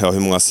på, hur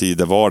många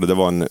sidor var det? Det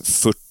var en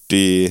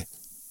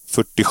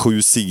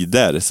 47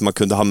 sidor som man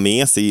kunde ha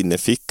med sig inne i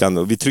fickan.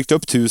 Och vi tryckte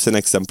upp 1000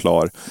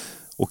 exemplar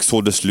och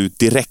så det slut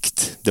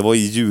direkt. Det var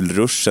i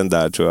julruschen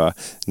där, tror jag,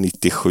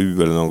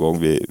 97 eller någon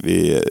gång,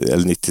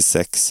 eller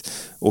 96.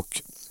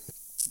 Och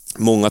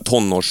många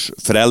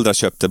tonårsföräldrar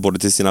köpte både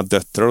till sina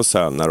döttrar och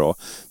söner, och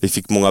vi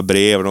fick många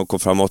brev och de kom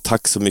fram och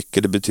tack så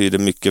mycket, det betyder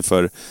mycket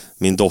för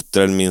min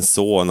dotter eller min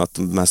son, att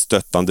de här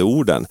stöttande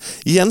orden.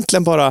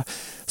 Egentligen bara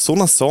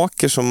sådana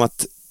saker som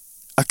att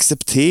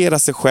acceptera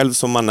sig själv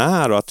som man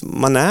är, och att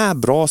man är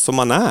bra som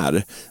man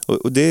är.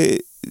 Och det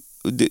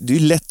är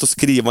lätt att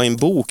skriva i en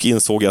bok,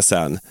 insåg jag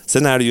sen.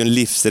 Sen är det ju en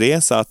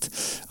livsresa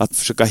att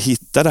försöka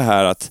hitta det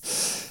här att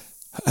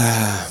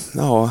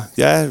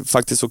jag är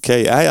faktiskt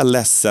okej. Är jag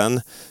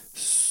ledsen,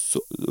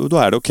 så då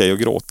är det okej att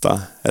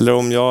gråta. Eller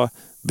om jag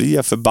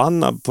blir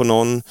förbannad på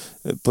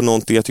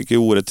någonting jag tycker är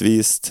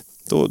orättvist,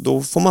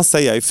 då får man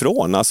säga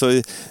ifrån.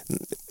 Alltså,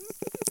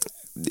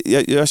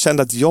 jag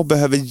kände att jag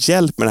behöver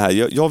hjälp med det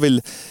här. Jag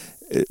vill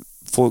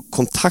få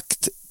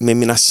kontakt med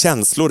mina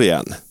känslor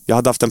igen. Jag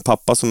hade haft en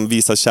pappa som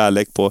visade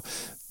kärlek på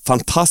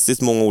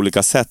fantastiskt många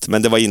olika sätt,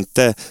 men det var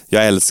inte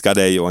jag älskar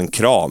dig och en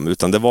kram,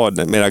 utan det var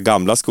den mera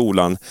gamla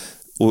skolan.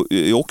 Och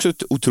också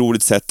ett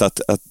otroligt sätt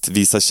att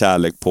visa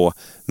kärlek på.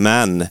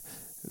 Men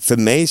för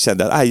mig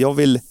kände jag att jag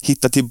vill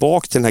hitta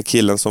tillbaka till den här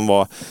killen som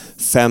var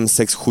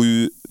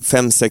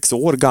 5-6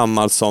 år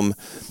gammal, som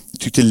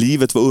tyckte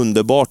livet var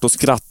underbart och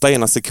skrattade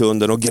ena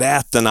sekunden och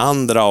grät den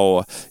andra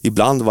och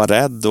ibland var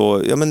rädd.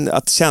 Och,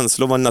 att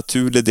känslor var en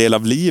naturlig del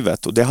av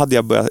livet, och det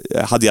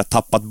hade jag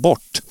tappat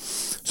bort.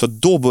 Så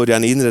då började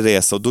en inre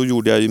resa, och då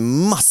gjorde jag ju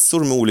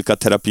massor med olika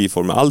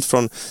terapiformer. Allt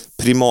från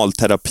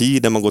primalterapi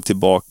där man går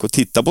tillbaka och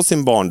tittar på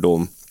sin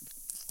barndom.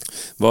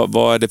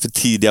 Vad är det för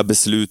tidiga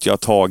beslut jag har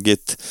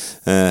tagit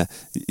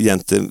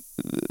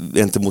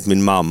gentemot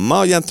min mamma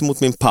och gentemot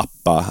min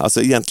pappa?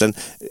 Alltså egentligen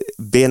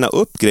bena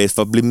upp grejer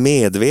för att bli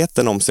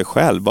medveten om sig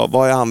själv. Vad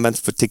har jag använt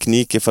för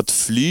tekniker för att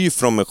fly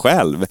från mig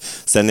själv?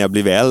 Sen när jag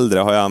blivit äldre,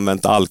 har jag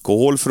använt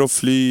alkohol för att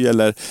fly,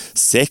 eller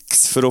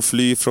sex för att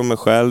fly från mig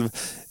själv?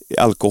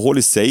 Alkohol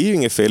i sig är ju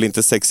inget fel,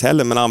 inte sex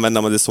heller, men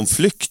använder man det som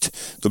flykt,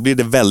 då blir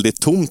det väldigt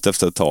tomt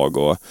efter ett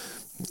tag.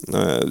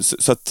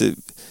 Så att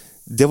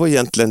det var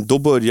egentligen, då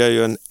började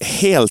ju en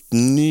helt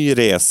ny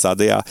resa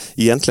där jag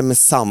egentligen med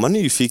samma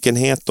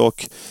nyfikenhet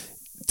och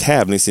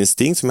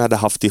tävlingsinstinkt som jag hade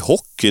haft i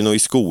hockeyn och i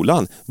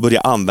skolan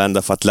började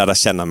använda för att lära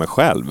känna mig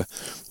själv.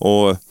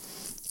 Och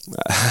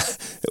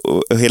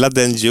Och hela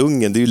den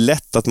djungeln, det är ju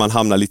lätt att man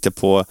hamnar lite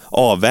på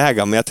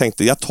avvägar, men jag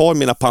tänkte, jag tar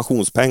mina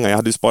pensionspengar, jag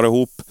hade ju sparat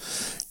ihop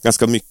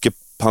ganska mycket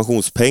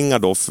pensionspengar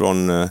då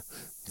från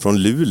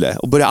Luleå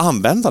och började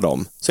använda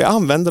dem. Så jag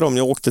använde dem,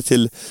 jag åkte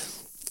till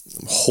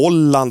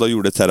Holland och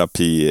gjorde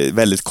terapi,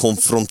 väldigt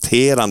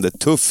konfronterande,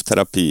 tuff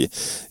terapi.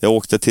 Jag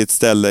åkte till ett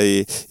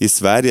ställe i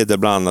Sverige där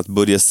bland annat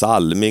Börje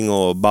Salming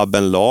och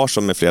Babben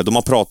Larsson med flera. De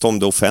har pratat om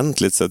det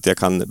offentligt så att jag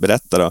kan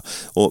berätta det.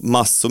 Och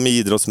massor med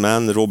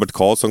idrottsmän, Robert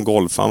Karlsson,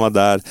 golfaren var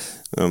där.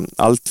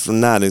 Allt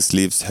från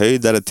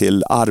näringslivshöjdare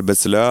till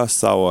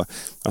arbetslösa. Och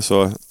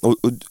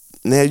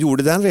när jag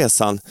gjorde den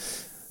resan,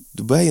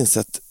 då började jag inse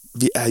att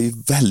vi är ju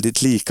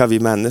väldigt lika, vi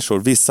människor.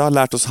 Vissa har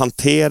lärt oss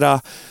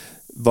hantera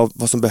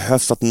vad som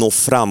behövs för att nå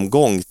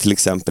framgång, till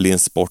exempel i en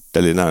sport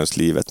eller i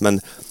näringslivet.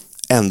 Men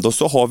ändå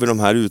så har vi de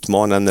här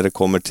utmaningarna när det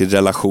kommer till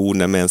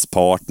relationer med ens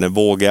partner.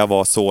 Vågar jag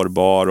vara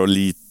sårbar och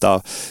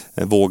lita?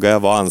 Vågar jag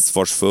vara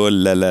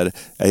ansvarsfull? Eller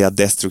är jag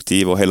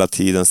destruktiv och hela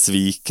tiden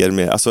sviker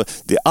med? Alltså,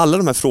 det är alla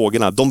de här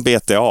frågorna, de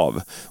betar jag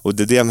av. Och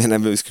det är det jag menar,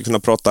 vi skulle kunna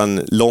prata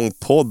en lång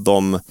podd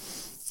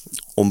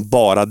om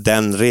bara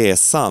den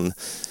resan.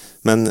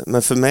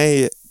 Men för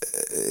mig,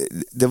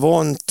 det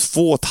var en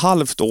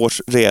 2,5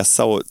 års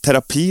resa och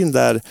terapin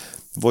där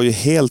var ju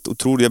helt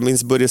otrolig. Jag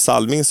minns Börje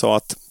Salming sa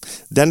att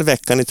den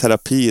veckan i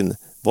terapin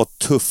var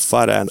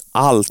tuffare än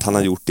allt han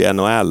har gjort i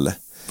NHL.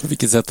 På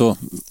vilket sätt då?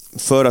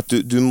 För att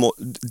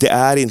det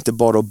är inte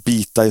bara att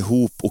bita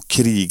ihop och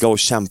kriga och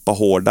kämpa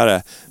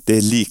hårdare. Det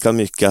är lika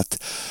mycket att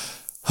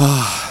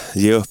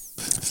ge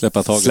upp.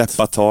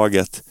 Släppa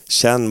taget.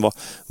 Känn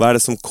vad är det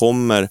som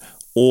kommer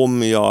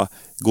om jag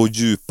går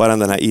djupare än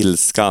den här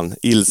ilskan.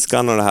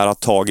 Ilskan och det här har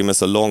tagit mig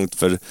så långt,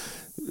 för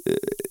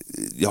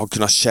jag har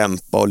kunnat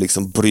kämpa och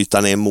liksom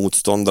bryta ner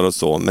motståndare och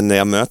så. Men när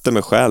jag möter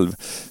mig själv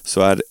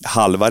så är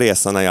halva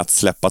resan att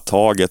släppa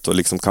taget och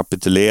liksom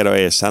kapitulera och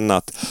erkänna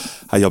att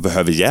jag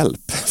behöver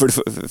hjälp.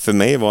 För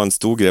mig var en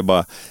stor grej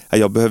bara,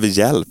 jag behöver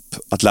hjälp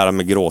att lära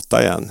mig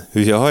gråta igen.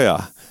 Hur gör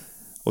jag?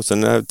 Och sen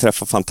när jag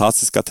träffar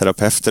fantastiska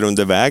terapeuter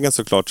under vägen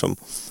såklart, som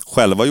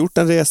själva har gjort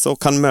en resa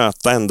och kan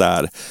möta en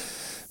där.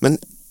 Men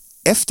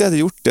efter jag hade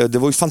gjort det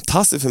var ju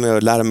fantastiskt för mig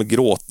att lära mig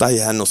gråta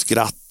igen och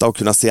skratta och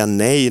kunna säga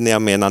nej när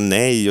jag menar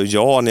nej och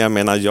ja när jag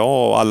menar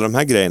ja och alla de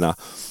här grejerna.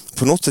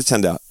 På något sätt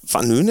kände jag,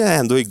 fan, nu när jag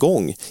ändå är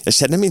igång, jag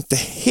känner mig inte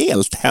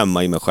helt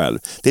hemma i mig själv.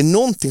 Det är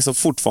någonting som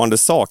fortfarande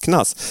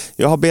saknas.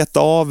 Jag har betat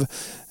av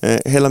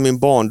hela min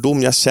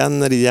barndom. Jag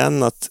känner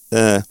igen att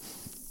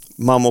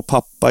mamma och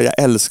pappa, jag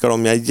älskar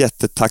dem, jag är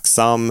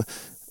jättetacksam.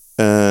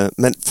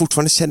 Men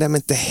fortfarande känner jag mig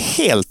inte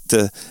helt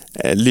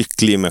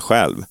lycklig i mig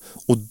själv.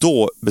 Och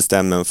då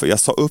bestämde jag mig för, jag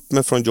sa upp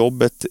mig från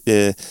jobbet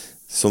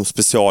som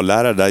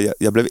speciallärare där.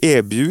 Jag blev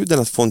erbjuden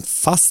att få en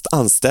fast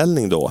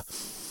anställning då.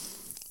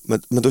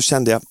 Men då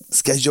kände jag,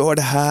 ska jag göra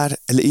det här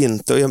eller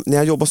inte? Och när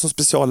jag jobbade som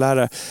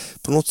speciallärare,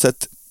 på något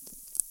sätt,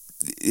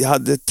 jag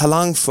hade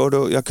talang för det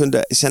och jag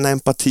kunde känna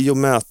empati och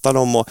möta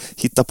dem och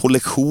hitta på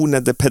lektioner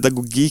där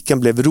pedagogiken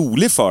blev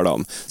rolig för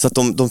dem. Så att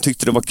de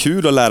tyckte det var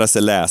kul att lära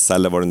sig läsa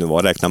eller vad det nu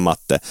var, räkna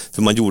matte.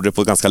 För man gjorde det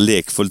på ett ganska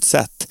lekfullt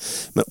sätt.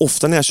 Men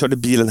ofta när jag körde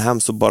bilen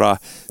hem så bara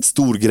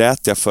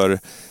storgrät jag, för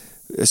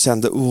jag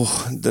kände,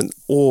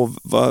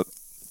 vad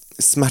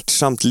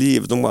smärtsamt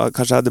liv. De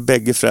kanske hade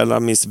bägge föräldrar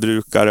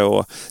missbrukare,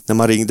 och när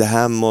man ringde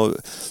hem och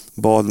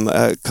bad,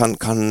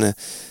 kan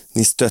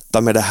ni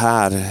stötta med det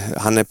här,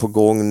 han är på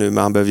gång nu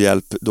men han behöver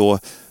hjälp,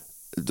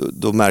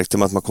 då märkte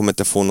man att man kommer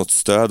inte få något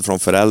stöd från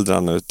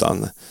föräldrarna,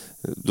 utan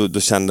då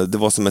kände det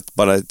var som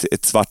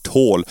ett svart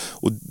hål.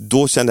 Och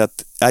då kände jag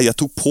att jag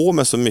tog på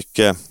mig så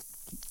mycket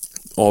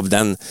av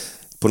den,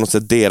 på något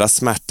sätt deras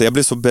smärta. Jag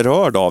blev så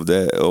berörd av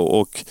det,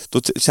 och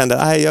då kände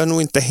jag jag är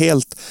nog inte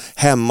helt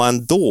hemma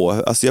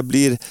ändå. Alltså jag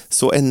blir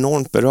så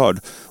enormt berörd.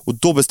 Och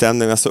då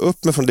bestämde jag sa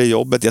upp mig från det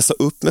jobbet. Jag sa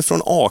upp mig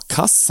från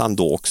a-kassan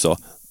då också.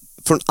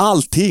 Från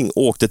allting,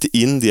 åkte till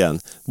Indien,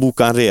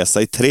 bokade en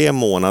resa i 3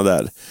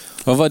 månader.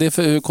 Vad var det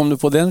för, hur kom du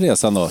på den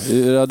resan då?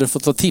 Hade du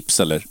fått ta tips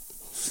eller?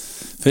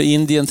 För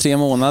Indien 3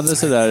 månader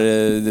så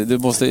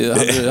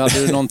där,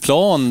 hade du någon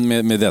plan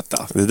med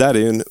detta? Det där är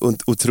ju en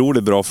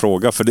otroligt bra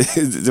fråga, för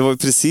det var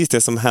precis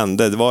det som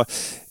hände. Det var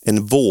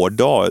en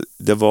vårdag.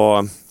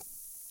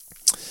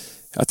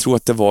 Jag tror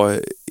att det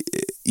var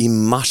i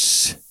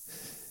mars,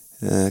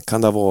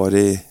 kan det ha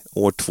varit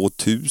år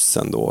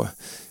 2000 då.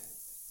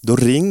 Då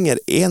ringer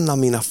en av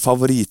mina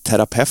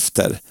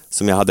favoritterapeuter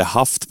som jag hade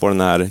haft på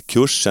den här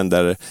kursen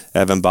där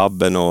även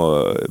Babben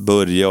och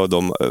Börje och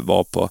de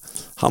var på.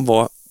 Han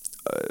var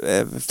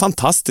en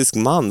fantastisk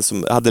man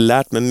som hade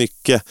lärt mig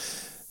mycket.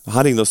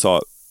 Han ringde och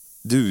sa,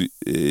 du,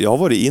 jag har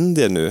varit i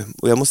Indien nu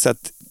och jag måste säga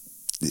att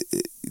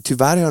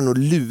tyvärr har jag nog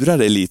lurat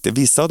dig lite.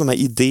 Vissa av de här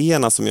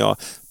idéerna som jag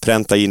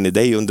präntar in i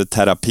dig under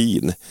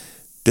terapin,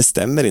 det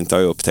stämmer inte,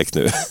 har jag upptäckt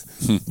nu.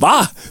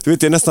 Va? Du vet,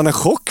 det är nästan en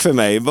chock för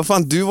mig. Vad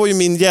fan, du var ju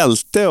min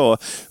hjälte,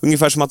 och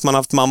ungefär som att man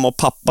haft mamma och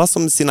pappa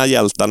som sina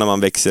hjältar när man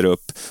växer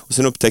upp. Och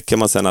sen upptäcker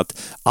man sen att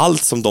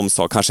allt som de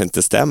sa kanske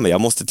inte stämmer.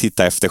 Jag måste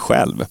titta efter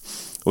själv.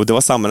 Och det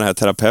var samma, den här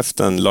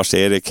terapeuten,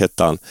 Lars-Erik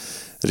hette han,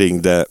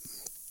 ringde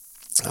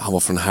Han var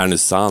från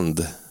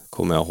Härnösand,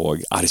 kommer jag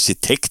ihåg.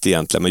 Arkitekt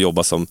egentligen, men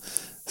jobbar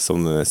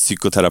som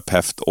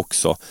psykoterapeut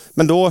också.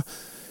 Men då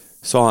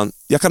sa han,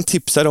 jag kan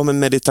tipsa dig om en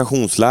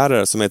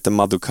meditationslärare som heter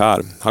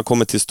Madhukar. Han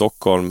kommer till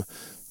Stockholm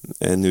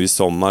nu i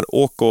sommar.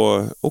 Åk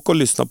och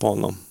lyssna på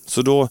honom.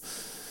 Så då,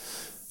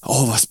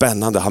 vad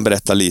spännande, han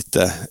berättar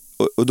lite.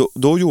 Och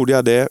då gjorde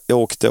jag det. Jag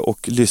åkte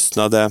och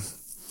lyssnade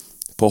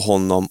på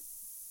honom.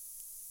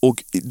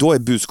 Och då är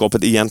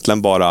budskapet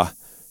egentligen bara,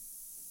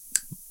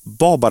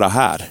 var bara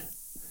här.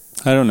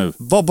 Här och nu.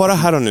 Var bara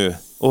här och nu.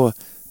 Och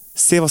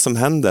se vad som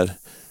händer.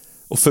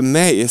 Och för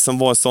mig som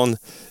var en sån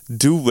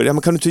doer,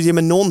 men kan du inte ge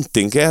mig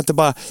någonting?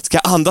 Ska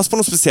jag andas på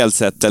något speciellt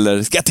sätt?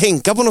 Eller ska jag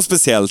tänka på något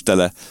speciellt?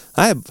 Eller?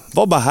 Nej,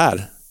 var bara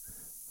här.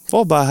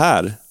 Var bara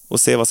här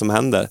och se vad som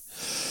händer.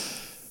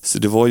 Så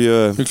det var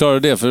ju... Hur klarar du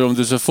det? För om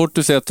du så fort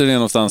du sätter dig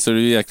någonstans så är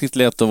det ju jäkligt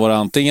lätt att vara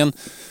antingen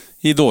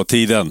i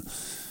dåtiden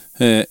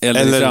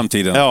eller i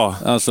framtiden. Ja.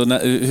 Alltså,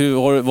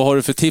 vad har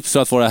du för tips för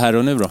att vara här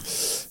och nu då?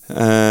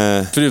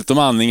 Förutom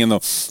andningen då.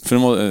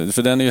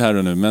 För den är ju här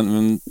och nu.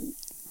 Men...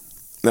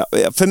 Ja,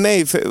 för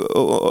mig,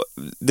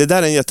 det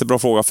där är en jättebra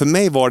fråga. För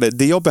mig var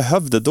det jag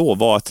behövde då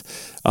var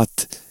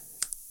att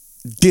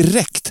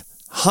direkt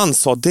han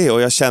sa det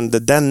och jag kände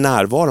den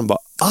närvaron bara,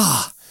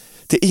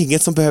 det är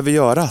inget som behöver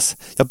göras.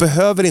 Jag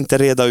behöver inte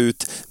reda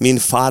ut min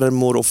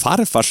farmor och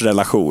farfars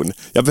relation.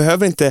 Jag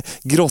behöver inte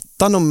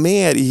grotta något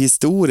mer i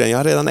historien. Jag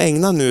har redan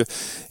ägnat nu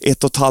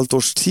 1,5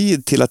 års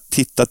tid till att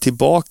titta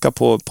tillbaka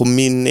på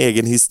min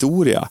egen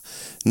historia.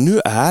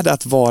 Nu är det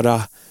att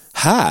vara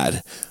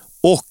här.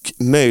 Och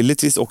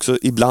möjligtvis också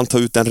ibland ta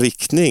ut en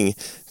riktning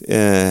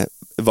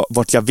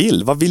vart jag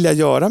vill. Vad vill jag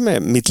göra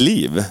med mitt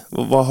liv?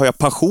 Vad har jag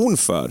passion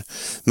för?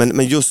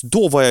 Men just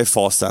då var jag i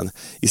fasen.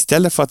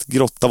 Istället för att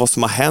grotta vad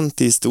som har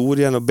hänt i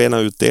historien och bena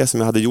ut det som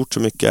jag hade gjort så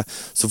mycket,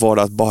 så var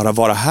det att bara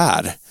vara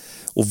här.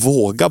 Och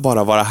våga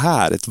bara vara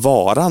här. Ett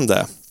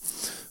varande.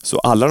 Så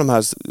alla de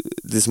här,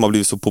 det som har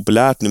blivit så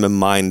populärt nu med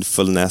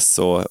mindfulness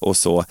och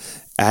så,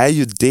 är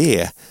ju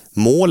det.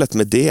 Målet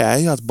med det är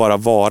ju att bara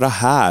vara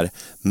här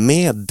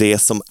med det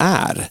som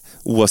är.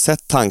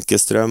 Oavsett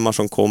tankeströmmar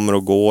som kommer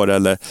och går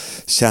eller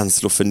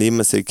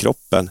känsloförnimmelser i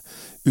kroppen.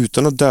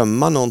 Utan att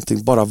döma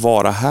någonting, bara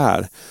vara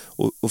här.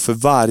 Och för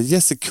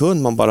varje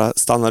sekund man bara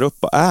stannar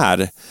upp och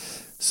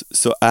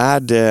så är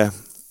det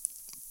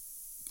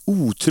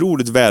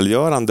otroligt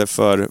välgörande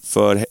för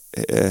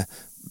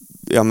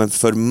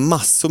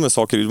massor med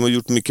saker. De har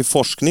gjort mycket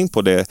forskning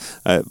på det.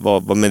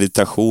 Vad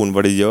meditation,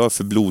 vad det gör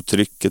för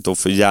blodtrycket och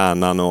för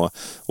hjärnan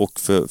och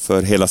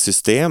för hela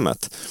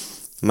systemet.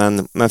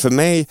 Men för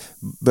mig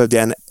behövde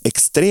jag en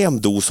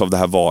extrem dos av det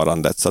här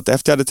varandet. Så att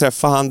efter jag hade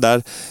träffat han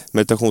där,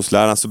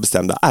 meditationsläraren, så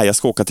bestämde jag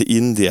ska åka till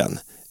Indien.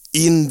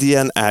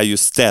 Indien är ju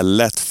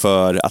stället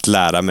för att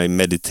lära mig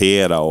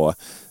meditera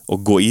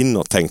och gå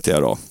inåt, tänkte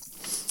jag då.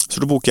 Så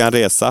då bokade jag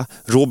en resa.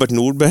 Robert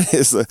Nordberg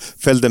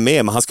följde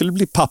med, men han skulle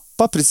bli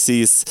pappa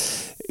precis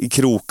i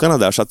krokarna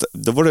där. Så att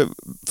då var det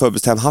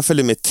förbestämt. Han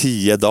följde med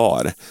 10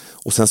 dagar.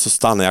 Och sen så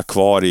stannade jag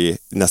kvar i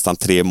nästan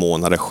 3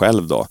 månader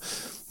själv då.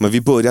 Men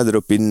vi började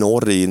uppe i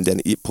norr i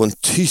Indien på en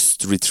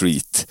tyst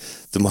retreat.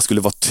 Där man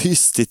skulle vara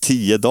tyst i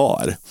 10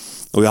 dagar.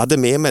 Och jag hade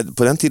med mig,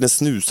 på den tiden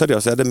snusade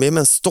jag, så jag hade med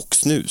mig en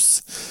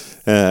stocksnus.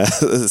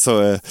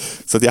 Så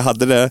att jag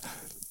hade det,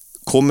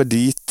 kommer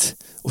dit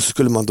och så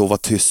skulle man då vara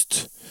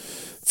tyst.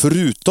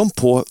 Förutom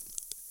på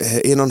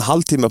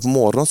 1,5 timme på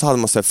morgonen så hade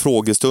man så här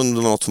frågestund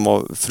och något som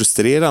var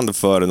frustrerande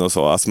för en och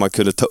så. Alltså man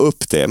kunde ta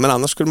upp det. Men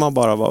annars skulle man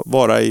bara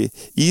vara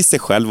i sig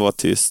själv och vara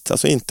tyst.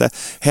 Alltså inte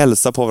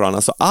hälsa på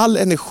varandra. Så all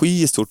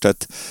energi i stort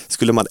sett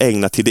skulle man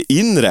ägna till det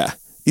inre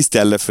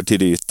istället för till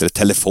det yttre.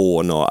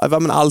 Telefon och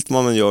allt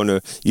man gör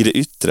nu i det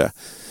yttre.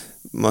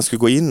 Man skulle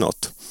gå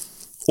inåt.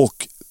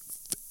 Och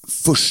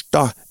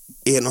första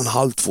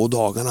 1,5-2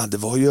 dagarna, det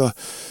var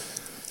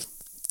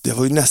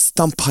ju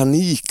nästan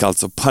panik,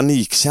 alltså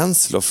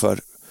panikkänslor,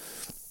 för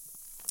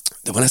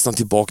det var nästan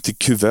tillbaka till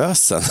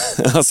kuvösen.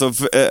 Alltså,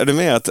 är du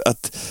med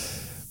att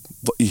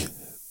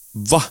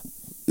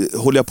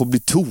håller jag på att bli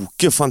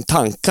tokig? Fan,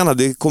 tankarna,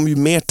 det kommer ju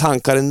mer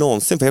tankar än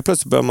någonsin. För helt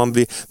plötsligt börjar man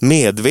bli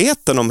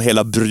medveten om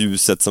hela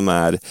bruset som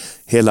är,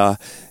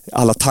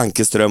 alla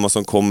tankeströmmar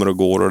som kommer och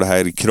går och det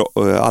här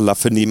alla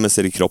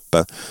förnimmelser i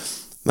kroppen.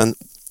 Men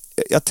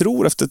jag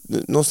tror efter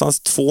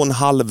någonstans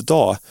 2,5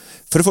 dag.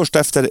 För det första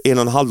efter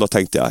 1,5 dag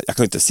tänkte jag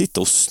kan inte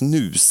sitta och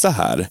snusa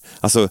här.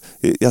 Alltså,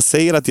 jag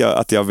säger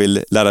att jag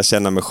vill lära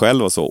känna mig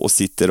själv och så, och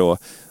sitter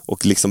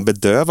och liksom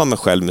bedöva mig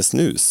själv med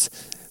snus.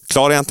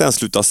 Klarar jag inte ens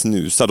sluta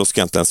snusa, då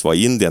ska jag inte ens vara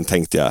i Indien,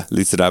 tänkte jag.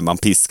 Lite där man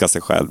piskar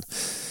sig själv.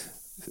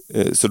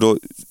 Så då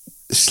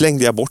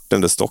slängde jag bort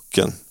den där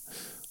stocken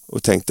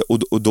och tänkte,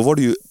 och då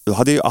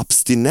hade jag ju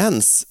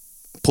abstinens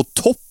på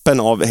toppen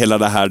av hela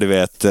det här, du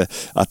vet,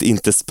 att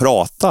inte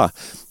prata.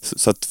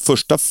 Så att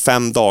första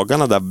 5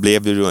 dagarna där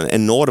blev det ju en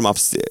enorm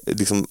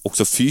liksom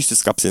också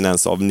fysisk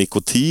abstinens av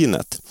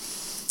nikotinet.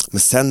 Men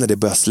sen när det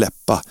började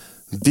släppa,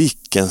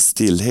 vilken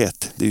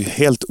stillhet. Det är ju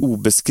helt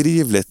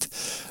obeskrivligt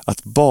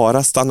att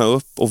bara stanna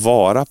upp och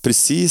vara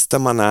precis där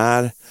man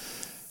är.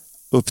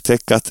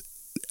 Upptäcka att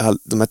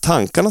de här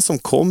tankarna som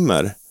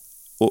kommer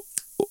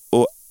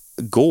och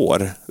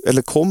går,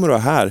 eller kommer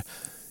och här,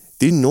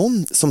 det är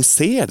någon som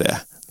ser det.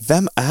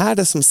 Vem är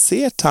det som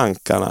ser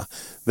tankarna?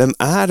 Vem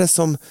är det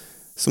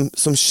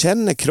som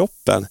känner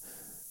kroppen?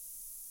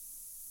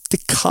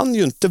 Det kan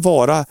ju inte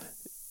vara,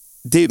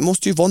 det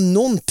måste ju vara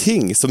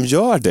någonting som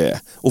gör det.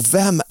 Och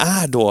vem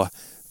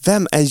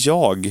är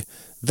jag?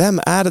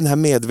 Vem är den här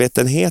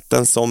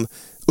medvetenheten som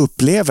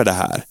upplever det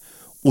här?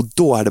 Och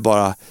då är det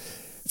bara,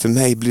 för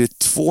mig blir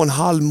det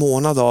 2,5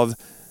 månad av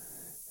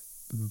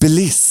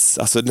bliss,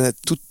 alltså den är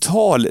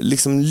total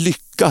liksom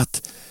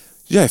lyckat.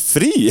 Jag är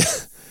fri.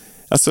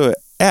 Alltså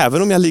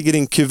även om jag ligger i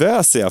en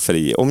kuvös är jag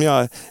fri. Om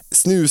jag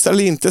snusar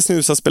eller inte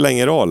snusar spelar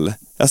ingen roll.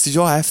 Alltså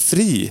jag är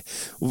fri.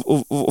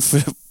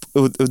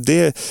 Och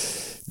det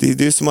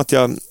är som att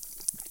jag...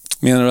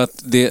 Menar du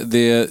att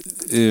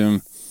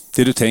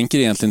det du tänker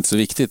är egentligen inte så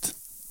viktigt?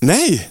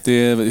 Nej!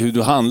 Hur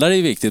du handlar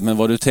är viktigt, men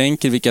vad du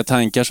tänker, vilka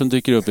tankar som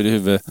dyker upp i ditt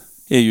huvud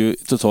är ju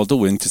totalt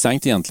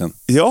ointressant egentligen.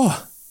 Ja.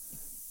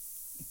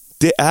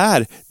 Det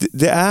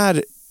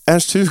är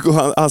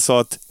Ernst-Hugo han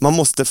sa att man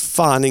måste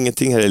fan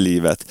ingenting här i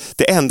livet.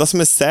 Det enda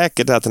som är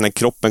säkert är att den här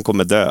kroppen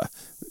kommer dö.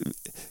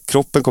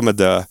 Kroppen kommer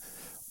dö.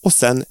 Och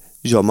sen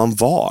gör man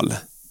val.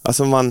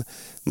 Alltså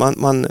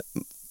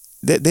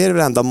det är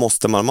det enda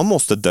man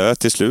måste dö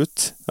till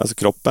slut, alltså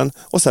kroppen,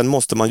 och sen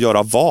måste man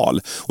göra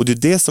val. Och det är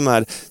det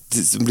som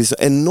blir så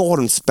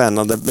enormt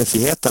spännande med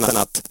friheten.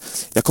 Att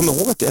jag kommer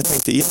ihåg att jag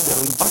tänkte in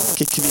en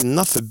vacker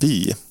kvinna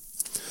förbi.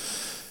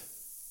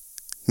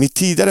 Mitt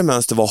tidigare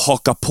mönster var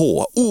haka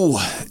på.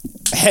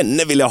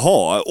 Henne vill jag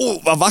ha.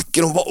 Vad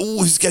vacker hon var.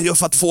 Hur ska jag göra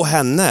för att få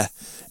henne?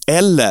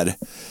 Eller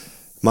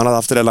man hade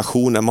haft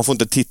relationer, man får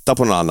inte titta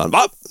på någon annan.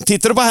 Va?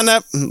 Tittar du på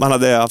henne? Man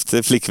hade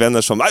haft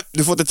flickvänner som, nej,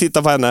 du får inte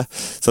titta på henne.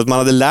 Så att man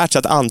hade lärt sig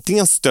att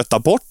antingen stötta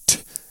bort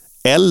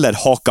eller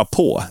haka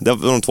på. Det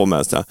var de 2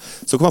 mönstren.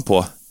 Så kom man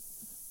på,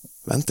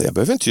 vänta, jag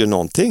behöver inte göra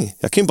någonting.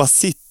 Jag kan ju bara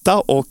sitta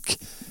och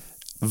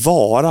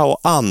vara och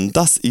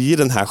andas i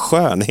den här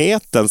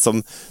skönheten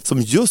som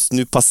just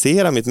nu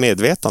passerar mitt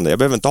medvetande. Jag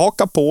behöver inte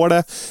haka på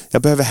det.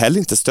 Jag behöver heller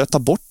inte stöta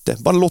bort det.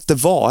 Bara låt det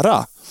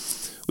vara.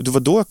 Och det var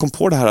då jag kom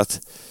på det här att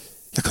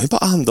jag kan ju bara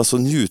andas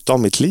och njuta av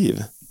mitt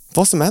liv.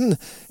 Vad som än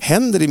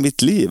händer i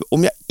mitt liv,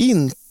 om jag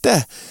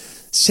inte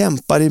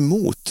kämpar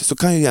emot, så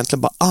kan jag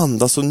egentligen bara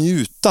andas och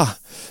njuta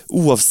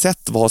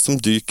oavsett vad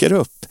som dyker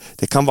upp.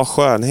 Det kan vara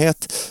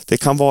skönhet, det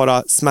kan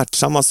vara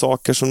smärtsamma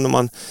saker, som när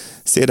man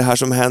ser det här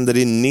som händer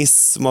i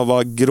Nice, man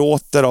bara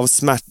gråter av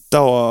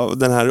smärta och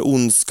den här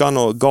ondskan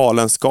och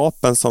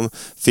galenskapen som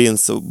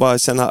finns, och bara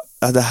känna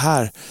att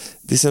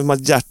det är som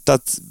att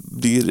hjärtat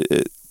blir...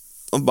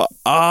 Och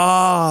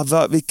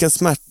bara, vilken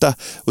smärta.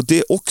 Och det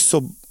är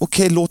också,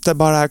 okej, låt det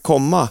bara här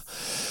komma.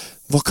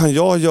 Vad kan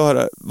jag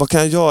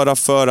göra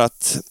för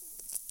att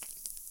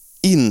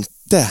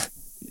inte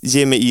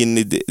ge mig in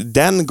i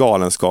den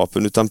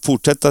galenskapen, utan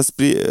fortsätta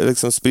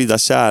sprida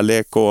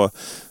kärlek och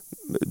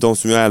de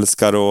som jag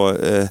älskar, och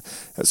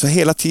så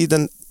hela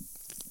tiden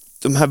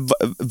de här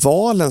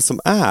valen som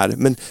är,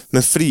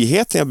 men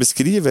friheten jag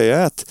beskriver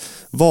är att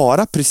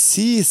vara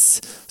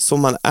precis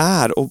som man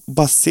är och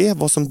bara se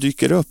vad som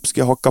dyker upp.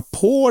 Ska jag haka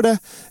på det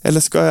eller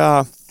ska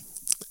jag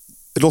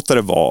låta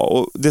det vara?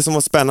 Och det som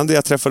var spännande,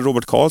 jag träffade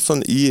Robert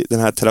Karlsson i den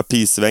här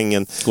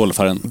terapisvängen,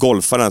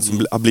 golfaren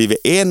som har blivit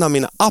en av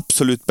mina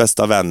absolut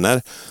bästa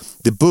vänner.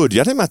 Det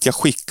började med att jag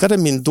skickade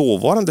min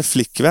dåvarande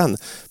flickvän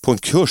på en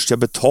kurs, jag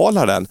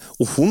betalade den,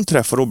 och hon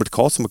träffar Robert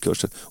Karlsson på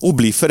kursen och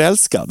blir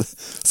förälskad.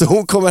 Så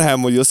hon kommer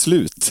hem och gör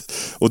slut.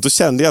 Och då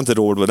kände jag inte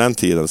Robert på den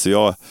tiden,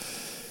 så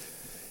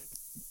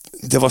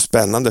det var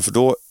spännande, för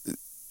då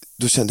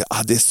kände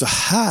jag, det är så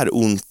här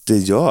ont det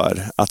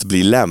gör att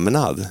bli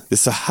lämnad. Det är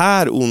så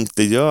här ont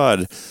det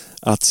gör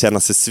att känna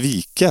sig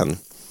sviken,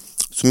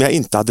 som jag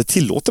inte hade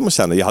tillåtit mig att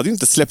känna. Jag hade ju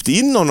inte släppt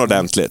in någon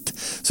ordentligt.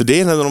 Så det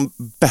är en av de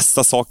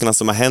bästa sakerna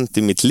som har hänt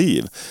i mitt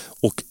liv.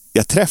 Och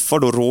jag träffar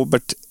då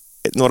Robert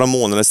några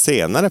månader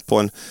senare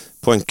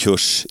på en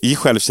kurs i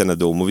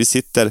självkännedom, och vi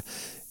sitter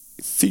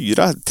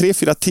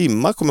 3-4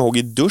 timmar, kommer jag ihåg,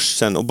 i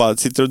duschen, och bara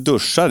sitter och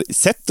duschar,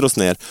 sätter oss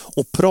ner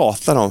och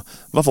pratar om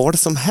vad var det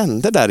som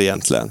hände där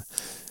egentligen.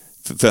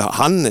 För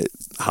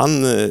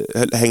han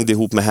hängde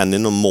ihop med henne i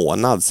någon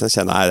månad, sen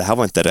kände jag, det här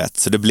var inte rätt.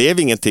 Så det blev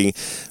ingenting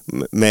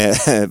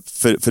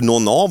för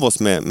någon av oss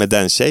med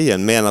den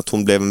tjejen, men att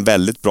hon blev en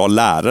väldigt bra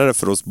lärare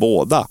för oss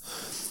båda.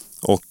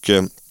 Och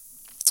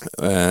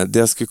det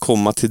jag skulle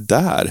komma till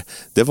där,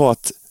 det var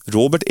att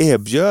Robert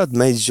erbjöd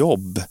mig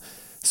jobb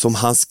som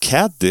hans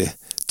caddy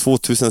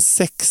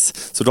 2006.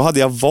 Så då hade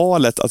jag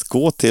valet att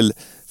gå till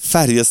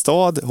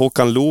Färjestad,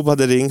 Håkan Loob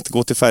hade ringt,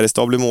 gå till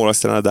Färjestad, bli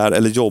målvaktstränare där,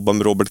 eller jobba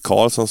med Robert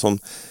Karlsson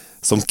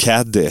som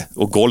caddy.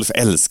 Och golf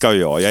älskar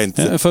jag. Jag är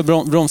inte...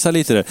 För bromsa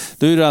lite där.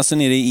 Du är alltså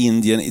nere i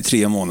Indien i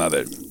 3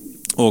 månader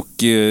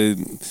och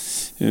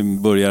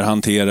börjar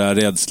hantera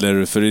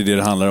rädslor, för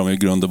det handlar om i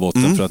grund och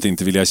botten, för att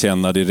inte vilja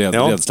känna det,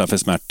 rädsla för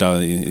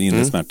smärta,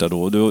 inre smärta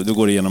då. Du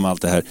går igenom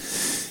allt det här.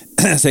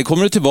 Sen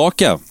kommer du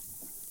tillbaka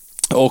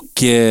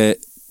och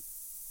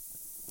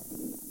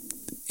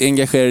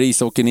engagerar i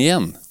ishockeyn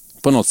igen.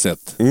 på något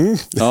sätt.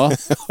 Ja.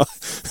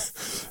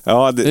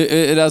 Ja,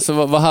 Alltså,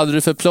 vad hade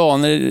du för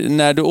planer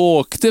när du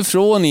åkte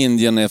från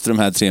Indien efter de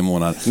här 3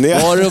 månaderna?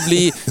 Var det att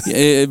bli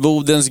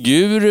Bodens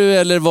guru,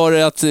 eller var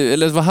det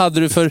eller vad hade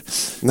du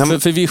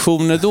för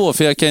visioner då?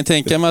 För jag kan ju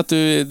tänka mig att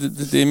det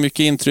är mycket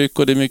intryck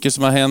och det är mycket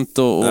som har hänt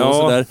och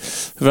sådär.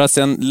 För att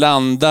sen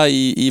landa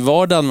i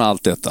vardagen med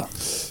allt detta.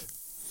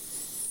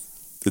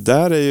 Det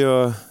där är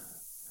ju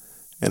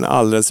en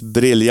alldeles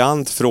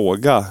briljant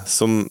fråga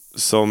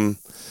som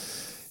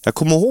jag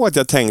kommer ihåg att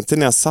jag tänkte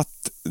när jag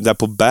satt där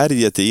på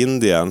berget i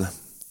Indien,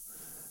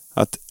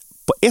 att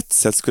på ett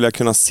sätt skulle jag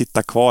kunna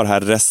sitta kvar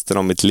här resten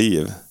av mitt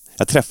liv.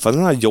 Jag träffade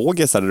några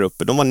yogisar där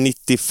uppe. De var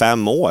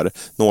 95 år,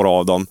 några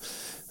av dem.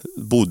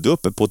 Bodde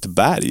uppe på ett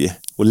berg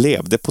och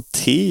levde på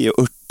te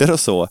och örter och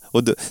så.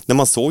 Och när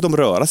man såg dem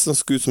röra sig, de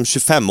såg ut som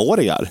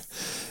 25-åringar.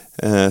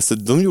 Så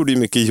de gjorde ju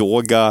mycket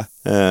yoga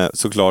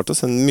såklart, och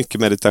sen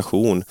mycket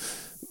meditation.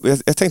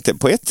 Jag tänkte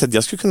på ett sätt,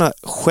 jag skulle kunna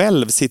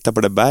själv sitta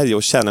på det berget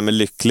och känna mig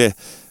lycklig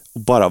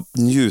och bara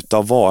njuta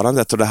av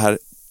varandet och det här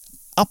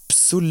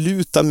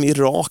absoluta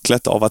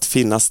miraklet av att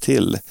finnas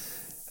till.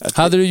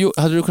 Hade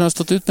du kunnat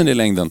stått ut med det i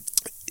längden?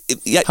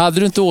 Hade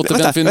du inte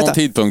återvänt vid någon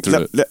tidpunkt,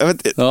 tror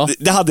du?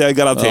 Det hade jag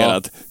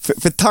garanterat. Ja.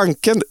 För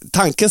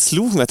tanken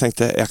slog mig. Jag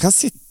tänkte, jag kan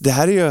sitta, det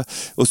här är ju,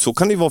 och så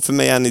kan det ju vara för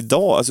mig än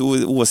idag. Alltså,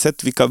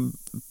 oavsett vilka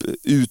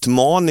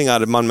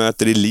utmaningar man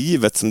möter i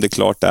livet, som det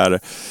klart är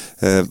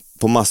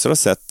på massor av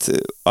sätt,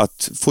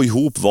 att få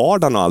ihop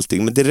vardagen och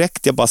allting. Men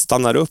direkt jag bara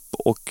stannar upp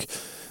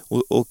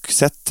och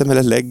sätter mig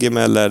eller lägger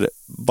mig eller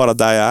bara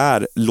där jag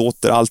är,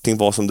 låter allting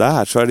vara som det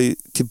är, så är det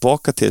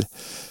tillbaka till,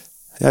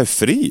 jag är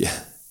fri.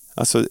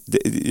 Alltså,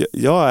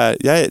 jag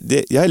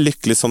är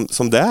lycklig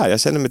som det är. Jag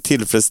känner mig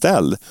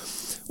tillfredsställd.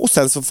 Och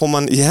sen så får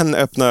man igen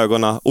öppna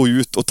ögonen och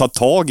ut och ta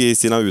tag i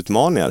sina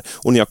utmaningar.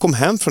 Och när jag kom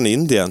hem från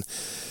Indien,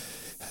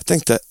 jag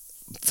tänkte,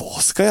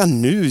 vad ska jag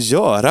nu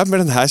göra med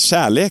den här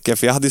kärleken?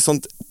 För jag hade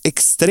sånt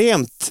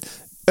extremt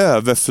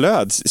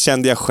överflöd,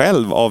 kände jag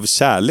själv, av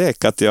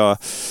kärlek, att jag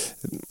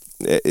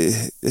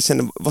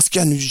kände, vad ska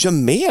jag nu göra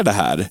med det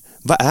här?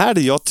 Vad är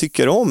det jag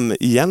tycker om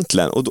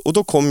egentligen? Och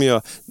då kom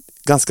jag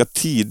ganska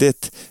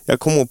tidigt, jag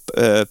kom upp,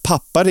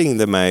 pappa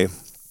ringde mig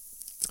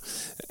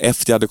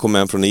efter jag hade kommit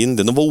hem från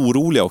Indien. De var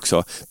oroliga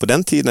också. På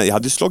den tiden, jag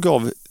hade slagit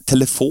av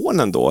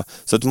telefonen då,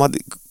 så att de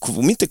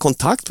kom inte i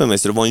kontakt med mig,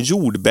 så det var en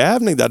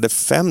jordbävning där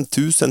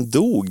 5000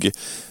 dog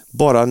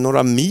bara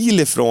några mil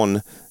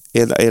ifrån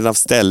en av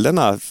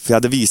ställena, för jag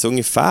hade visat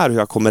ungefär hur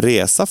jag kommer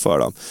resa för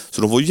dem.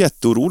 Så de var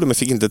jätteoroliga, men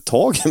fick inte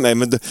tag i mig.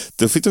 Men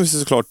då fick de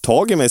såklart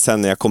tag i mig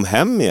sen när jag kom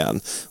hem igen.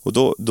 Och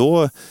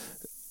då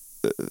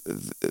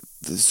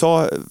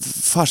sa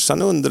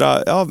farsan,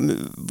 undra,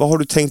 vad har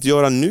du tänkt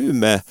göra nu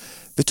med,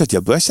 vet du att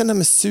jag börjar känna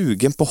mig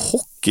sugen på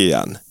hockey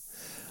igen.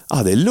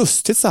 Det är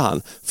lustigt, sa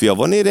han. För jag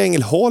var nere i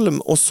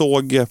Ängelholm och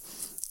såg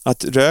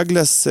att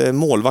Rögles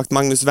målvakt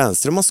Magnus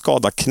Wenström har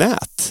skadat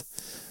knät.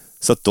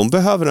 Så att de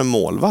behöver en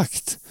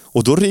målvakt.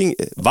 Och då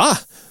va?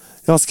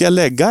 Ska jag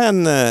lägga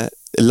en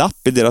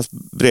lapp i deras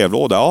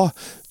brevlåda? Ja,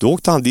 då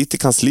åkte han dit till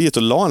kansliet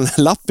och la en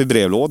lapp i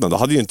brevlådan. Då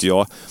hade ju inte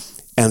jag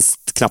ens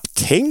knappt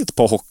tänkt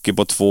på hockey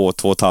på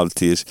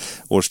 2,5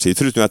 års tid.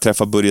 Förutom att jag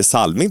träffade Börje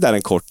Salming där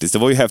en kortis. Det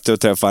var ju häftigt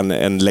att träffa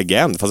en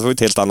legend, fast det var ett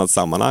helt annat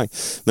sammanhang.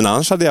 Men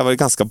annars hade jag varit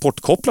ganska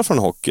bortkopplad från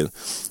hockeyn.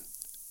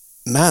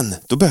 Men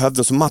då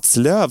behövde så Mats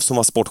Löv, som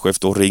var sportchef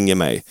då, ringer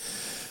mig.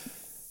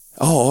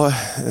 Ja,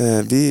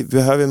 vi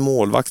behöver en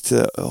målvakt.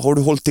 Har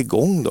du hållit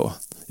igång då?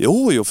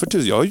 Jo,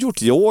 för jag har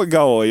gjort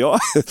yoga och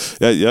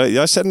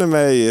jag känner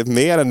mig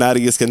mer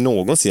energisk än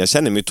någonsin. Jag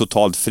känner mig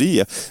totalt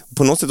fri.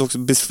 På något sätt också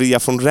befria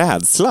från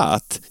rädsla.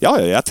 Att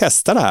jag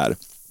testar det här.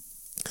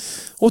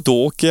 Och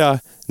då åker jag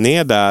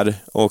ner där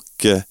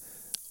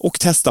och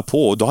testa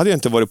på. Och då hade jag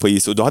inte varit på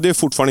is och då hade jag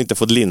fortfarande inte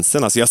fått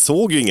linserna. Så jag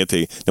såg ju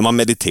ingenting. När man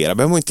mediterar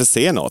behöver man inte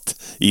se något.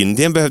 I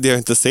Indien behövde jag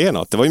inte se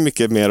något. Det var ju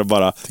mycket mer att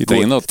bara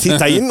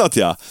titta inåt,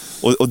 ja.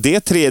 Och det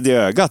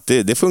tredje ögat,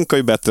 det funkar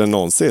ju bättre än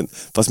någonsin.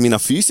 Fast mina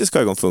fysiska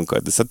ögon funkar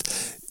inte. Så att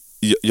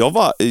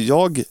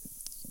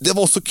det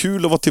var så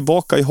kul att vara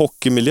tillbaka i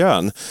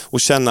hockeymiljön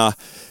och känna,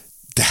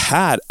 det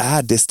här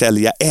är det ställe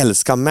jag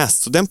älskar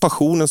mest. Så den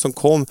passionen som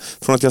kom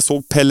från att jag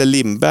såg Pelle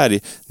Lindberg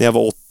när jag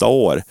var 8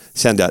 år,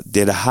 kände jag,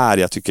 det är det här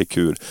jag tycker är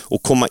kul.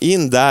 Och komma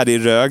in där i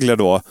Rögle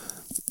då,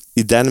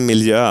 i den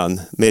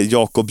miljön med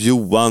Jakob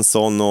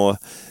Johansson och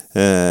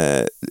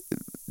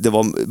det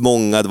var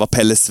många, det var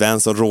Pelle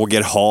Svensson,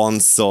 Roger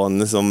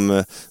Hansson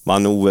som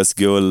vann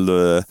OS-guld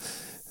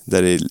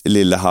där i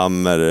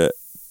Lillehammer.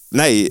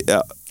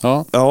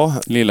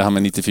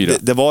 Lillehammer 94.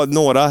 Det var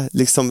några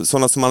liksom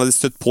sådana som man hade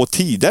stött på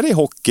tidigare i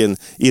hockeyn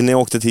innan jag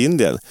åkte till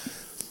Indien.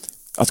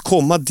 Att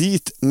komma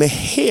dit med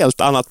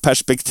helt annat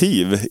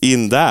perspektiv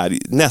in där,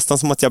 nästan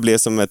som att jag blev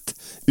som ett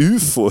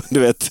UFO, du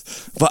vet.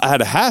 Vad är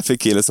det här för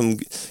kille som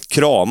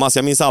kramas?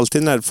 Jag minns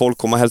alltid när folk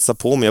kom och hälsade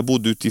på mig. Jag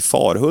bodde ute i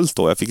Farhult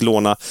då. Jag fick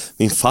låna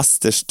min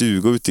fasters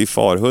stuga ute i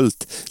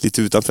Farhult,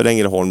 lite utanför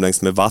Ängelholm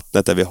längs med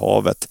vattnet där vid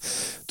havet.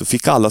 Då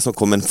fick alla som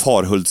kom en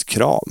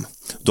Farhultskram.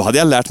 Då hade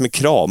jag lärt mig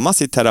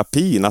kramas i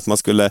terapin, att man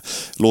skulle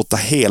låta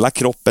hela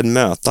kroppen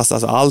mötas,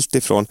 alltså allt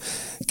ifrån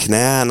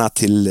knäna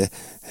till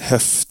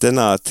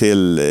höfterna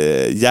till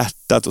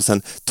hjärtat och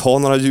sen ta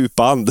några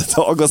djupa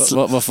andetag.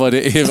 Varför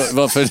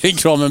är det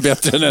kramen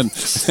bättre än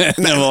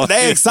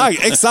Nej,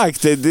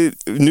 exakt.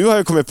 Nu har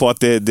jag kommit på att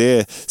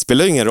det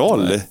spelar ingen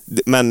roll.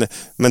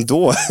 Men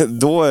då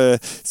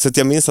så att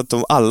jag minns att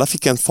de alla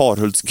fick en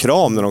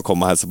farhultskram när de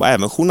kom och hälsade på,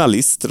 även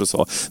journalister och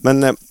så.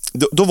 Men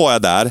då var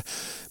jag där,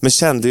 men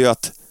kände ju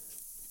att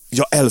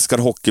jag älskar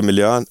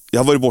hockeymiljön. Jag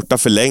har varit borta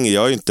för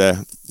länge.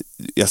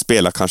 Jag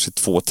spelar kanske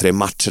 2-3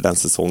 matcher den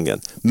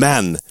säsongen.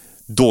 Men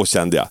då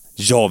kände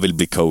jag vill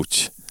bli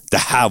coach. Det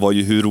här var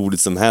ju hur roligt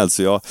som helst.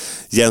 Så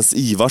Jens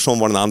Ivarsson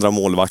var den andra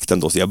målvakten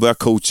då. Så jag började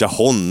coacha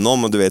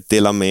honom och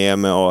dela med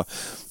mig och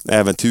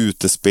även till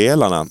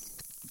utespelarna.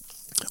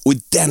 Och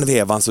i den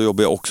vevan så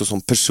jobbade jag också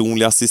som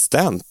personlig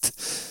assistent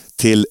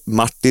till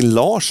Martin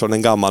Larsson,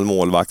 en gammal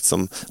målvakt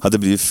som hade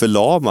blivit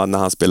förlamad när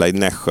han spelade i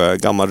Nässjö,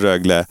 gammal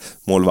Rögle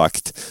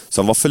målvakt.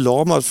 Så han var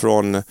förlamad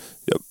från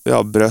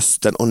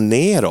brösten och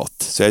neråt.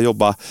 Så jag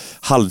jobbade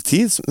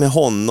halvtid med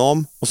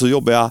honom och så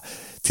jobbade jag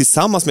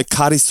tillsammans med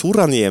Kari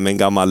Soraniemi, en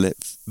gammal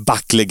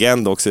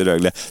backlegend också i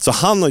Rögle. Så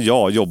han och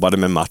jag jobbade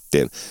med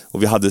Martin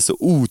och vi hade så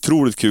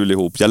otroligt kul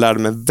ihop. Jag lärde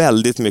mig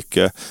väldigt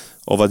mycket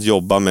av att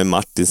jobba med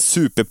Martin,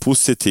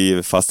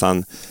 superpositiv fast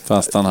han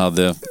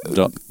hade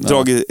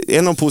dragit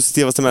en av de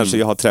positivaste människor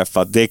jag har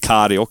träffat, det är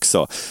Kari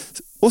också.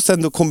 Och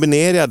sen då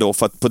kombinerar jag då,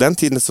 för att på den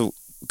tiden så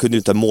kunde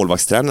inte en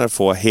målvaktstränare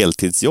få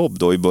heltidsjobb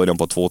då i början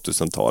på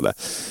 2000-talet.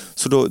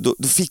 Så då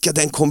fick jag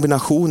den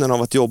kombinationen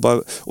av att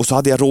jobba, och så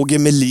hade jag Roger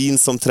Melin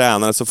som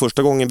tränare, så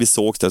första gången vi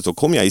såg det så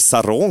kom jag i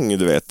sarong,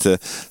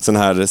 sån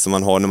här som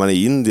man har när man är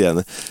i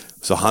Indien.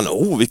 Så han,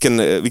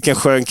 vilken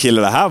skön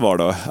kille det här var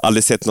då.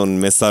 Aldrig sett någon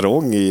med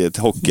sarong i ett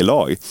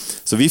hockeylag.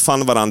 Så vi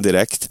fann varandra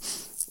direkt.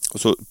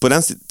 Och så på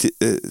den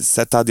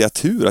sättet hade jag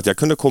tur att jag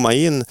kunde komma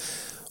in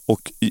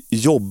och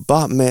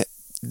jobba med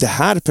det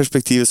här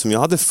perspektivet som jag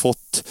hade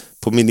fått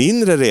på min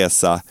inre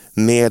resa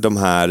med de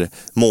här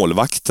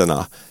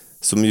målvakterna.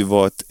 Som ju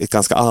var ett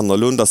ganska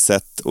annorlunda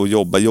sätt att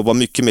jobba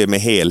mycket mer med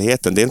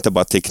helheten. Det är inte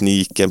bara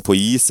tekniken på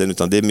isen,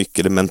 utan det är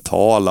mycket det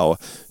mentala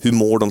och hur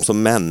mår de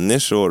som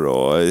människor,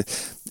 och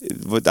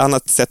ett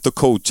annat sätt att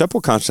coacha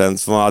på kanske än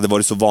som hade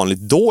varit så vanligt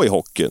då i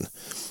hockeyn.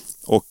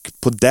 Och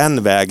på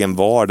den vägen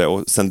var det,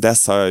 och sen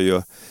dess har jag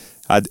ju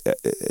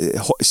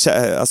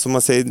alltså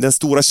man säger, den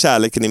stora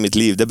kärleken i mitt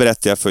liv, det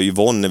berättade jag för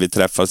Yvonne när vi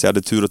träffades. Jag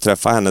hade tur att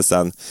träffa henne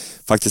sen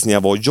faktiskt när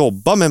jag var och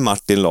jobbade med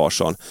Martin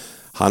Larsson.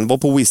 Han var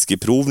på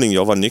whiskyprovning,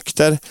 jag var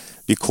nykter.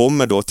 Vi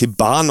kommer då till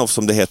Bahnhof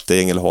som det hette i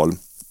Ängelholm,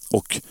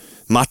 och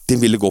Martin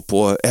ville gå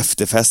på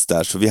efterfest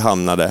där, så vi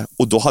hamnade,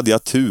 och då hade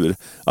jag tur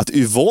att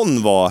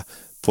Yvonne var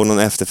på någon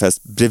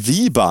efterfest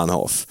bredvid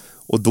Bahnhof,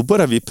 och då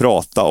började vi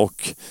prata,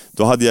 och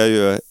då hade jag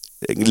ju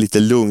lite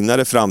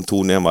lugnare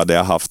framtoning än vad det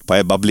jag haft på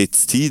Ebba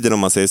Blitz-tiden, om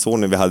man säger så,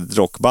 när vi hade ett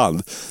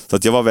rockband. Så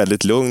att jag var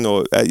väldigt lugn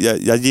och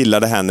jag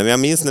gillade henne. Men jag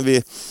minns när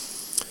vi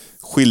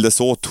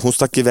skildes åt, hon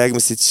stack iväg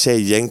med sitt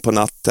tjejgäng på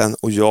natten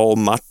och jag och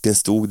Martin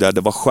stod där.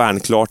 Det var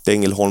stjärnklart i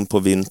Ängelholm på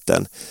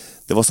vintern.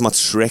 Det var som att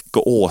Shrek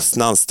och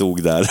åsnan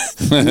stod där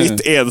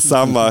mitt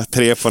ensamma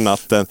 3 på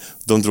natten.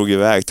 De drog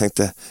iväg,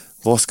 tänkte,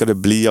 vad ska det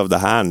bli av det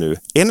här nu?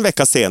 En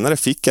vecka senare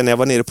fick jag, när jag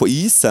var nere på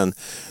isen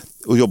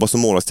och jobbade som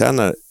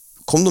målvaktstränare,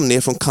 kom de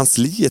ner från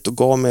kansliet och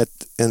gav mig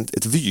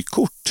ett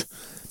vykort.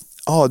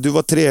 Ja, du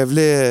var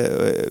trevlig,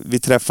 vi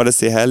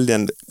träffades i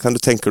helgen, kan du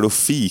tänka dig att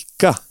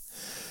fika?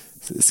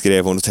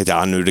 Skrev hon, och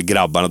tänkte, nu är det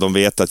grabbarna, de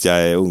vet att jag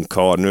är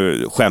ungkarl,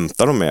 nu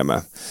skämtar de med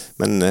mig.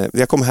 Men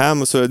jag kom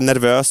hem och så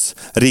nervös,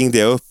 ringde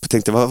jag upp och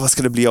tänkte, vad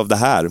ska det bli av det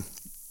här?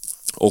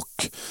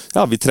 Och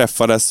ja, vi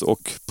träffades,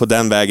 och på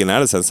den vägen är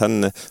det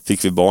sen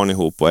fick vi barn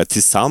ihop och är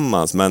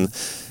tillsammans. Men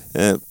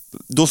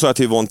då sa jag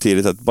till Yvonne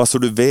tidigt att, bara så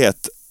du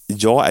vet,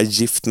 jag är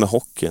gift med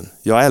hockeyn.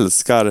 Jag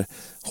älskar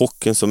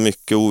hockeyn så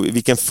mycket, och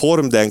vilken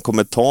form den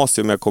kommer ta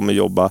sig, om jag kommer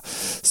jobba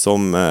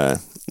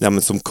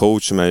som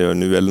coach som jag gör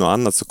nu eller något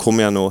annat, så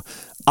kommer jag nog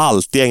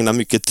alltid ägna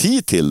mycket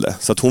tid till det.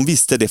 Så att hon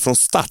visste det från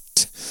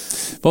start.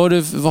 Vad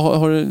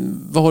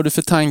har du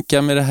för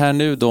tankar med det här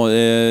nu då?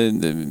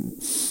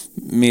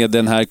 Med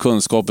den här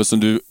kunskapen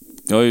som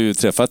jag har ju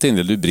träffat en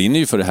del, du brinner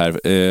ju för det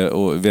här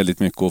och väldigt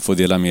mycket att få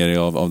dela med dig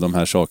av de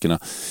här sakerna.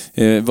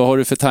 Vad har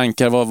du för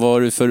tankar? Vad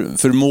har du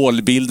för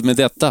målbild med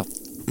detta?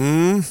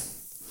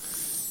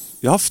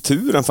 Jag har haft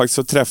turen faktiskt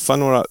att träffa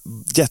några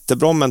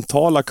jättebra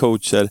mentala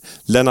coacher.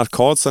 Lennart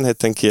Karlsson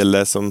hette en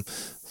kille som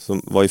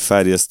var i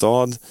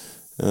Färjestad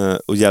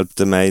och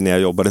hjälpte mig när jag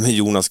jobbade med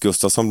Jonas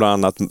Gustafsson bland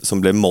annat,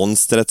 som blev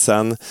monstret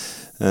sen.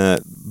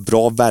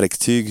 Bra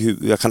verktyg hur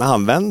jag kan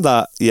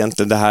använda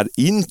egentligen det här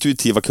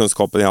intuitiva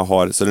kunskapen jag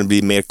har, så den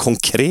blir mer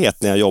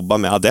konkret när jag jobbar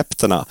med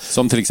adepterna.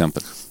 Som till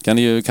exempel?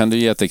 Kan du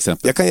ge ett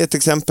exempel? Jag kan ge ett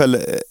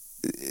exempel.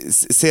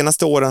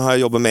 senaste åren har jag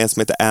jobbat med en som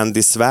heter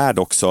Andy Svärd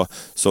också,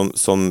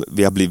 som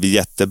vi har blivit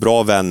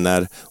jättebra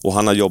vänner, och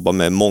han har jobbat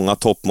med många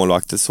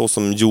toppmålvakter, så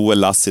som Joel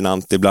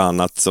Lassinantti bland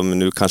annat, som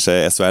nu kanske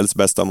är SHLs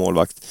bästa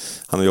målvakt.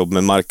 Han har jobbat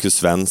med Marcus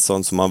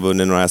Svensson som har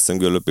vunnit några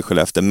SM-guld uppe i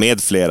Skellefteå,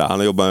 med flera. Han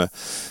har jobbat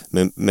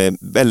med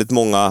väldigt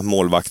många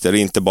målvakter,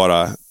 inte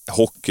bara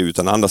hockey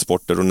utan andra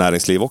sporter och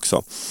näringsliv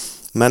också.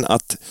 Men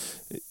att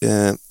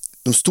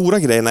de stora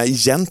grejerna är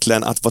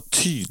egentligen att vara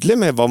tydlig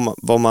med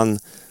vad man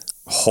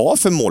har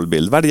för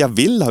målbild. Vad är det jag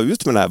vill ha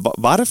ut med det här?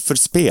 Varför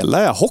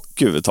spelar jag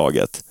hockey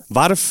överhuvudtaget?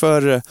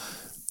 Varför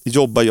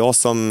jobbar jag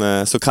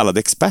som så kallad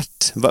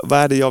expert? Vad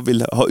är det jag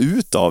vill ha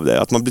ut av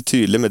det? Att man blir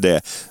tydlig med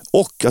det.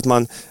 Och att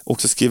man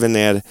också skriver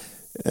ner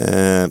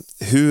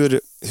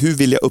hur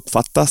vill jag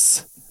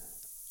uppfattas?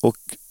 Och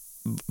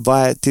vad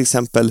är till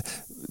exempel,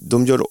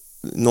 de gör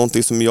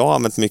någonting som jag har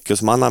använt mycket,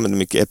 som man använder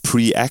mycket, är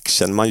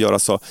pre-action. Man gör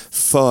alltså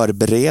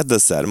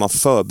förberedelser. Man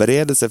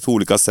förbereder sig för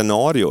olika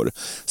scenarier,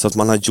 så att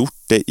man har gjort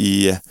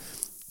det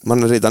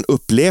man har redan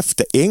upplevt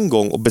det en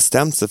gång och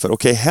bestämt sig för,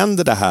 okej,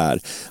 händer det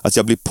här att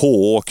jag blir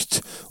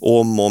pååkt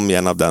om och om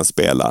igen av den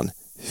spelaren,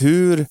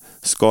 hur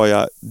ska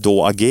jag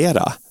då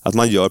agera? Att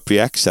man gör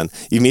pre-action.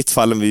 I mitt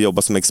fall, om vi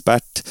jobbar som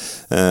expert,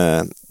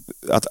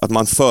 att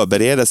man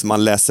förbereder sig,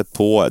 man läser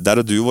på. Där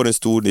har du varit en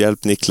stor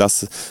hjälp,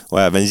 Niklas,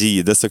 och även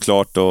Gide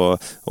såklart,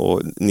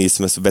 och ni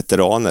som är så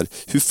veteraner.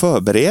 Hur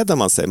förbereder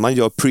man sig? Man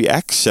gör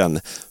pre-action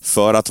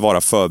för att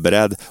vara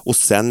förberedd, och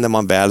sen när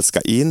man väl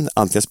ska in,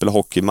 antingen spela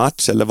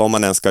hockeymatch eller vad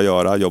man än ska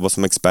göra, jobba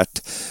som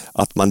expert,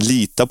 att man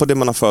litar på det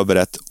man har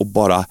förberett och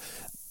bara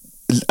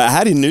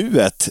är i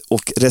nuet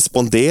och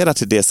responderar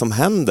till det som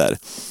händer.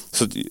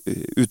 Så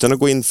utan att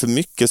gå in för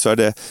mycket, så är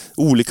det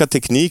olika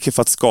tekniker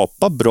för att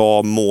skapa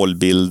bra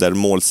målbilder,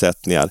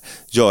 målsättningar,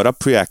 göra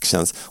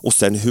pre-actions, och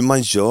sen hur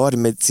man gör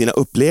med sina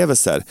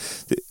upplevelser.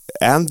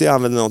 Andy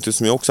använder något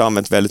som jag också har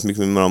använt väldigt mycket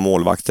med mina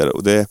målvakter,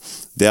 och det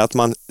är att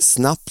man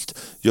snabbt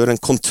gör en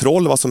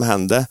kontroll av vad som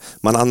hände.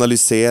 Man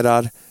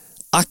analyserar,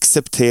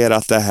 accepterar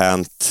att det har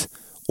hänt,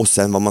 och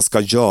sen vad man ska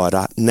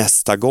göra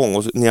nästa gång.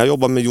 Och när jag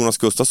jobbade med Jonas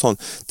Gustafsson,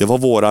 det var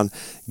våran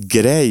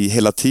grej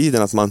hela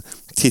tiden, att man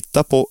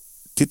tittar på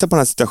den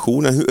här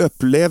situationen. Hur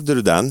upplevde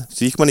du den?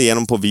 Så gick man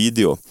igenom på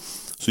video.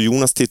 Så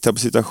Jonas tittade på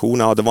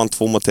situationen. Ja, det var en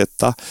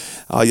 2-1.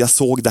 Ja, jag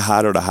såg det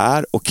här och det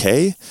här.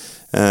 Okej.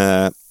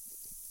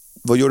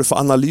 Vad gör du för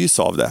analys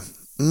av det?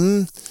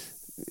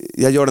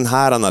 Jag gör den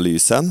här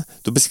analysen.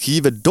 Då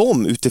beskriver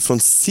de utifrån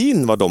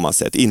vad de har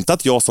sett. Inte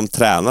att jag som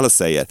tränare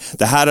säger,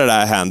 det här är det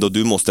här hände och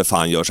du måste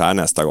fan göra så här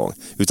nästa gång.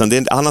 Utan det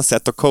är ett annat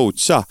sätt att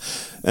coacha.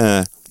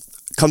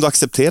 Kan du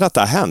acceptera att det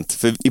har hänt?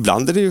 För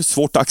ibland är det ju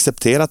svårt att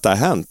acceptera att det har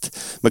hänt.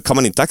 Men kan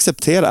man inte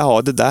acceptera,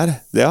 ja,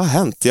 det har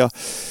hänt.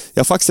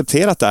 Jag får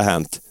acceptera att det har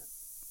hänt.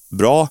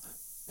 Bra.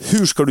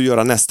 Hur ska du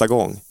göra nästa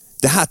gång?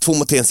 Det här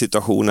 2-1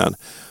 situationen.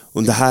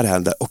 Om det här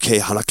händer, okej,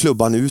 han har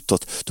klubban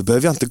utåt, då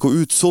behöver jag inte gå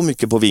ut så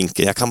mycket på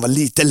vinkeln, jag kan vara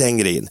lite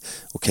längre in.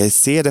 Okej,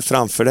 se det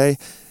framför dig,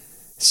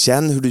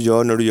 känn hur du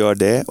gör när du gör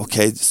det.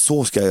 Okej,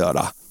 så ska jag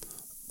göra.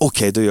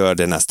 Okej, då gör jag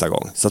det nästa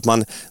gång. Så att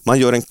man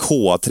gör en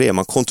KA3,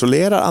 man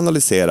kontrollerar,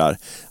 analyserar,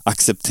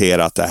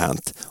 accepterar att det har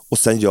hänt, och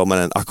sen gör man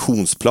en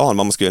aktionsplan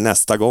vad man ska göra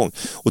nästa gång.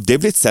 Och det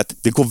blir ett sätt,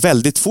 det går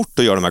väldigt fort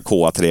att göra de här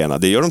KA3-erna.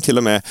 Det gör de till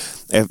och med,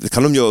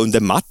 kan de göra under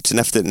matchen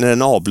när det är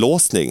en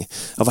avblåsning.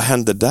 Ja, vad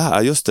händer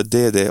där? Just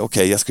det.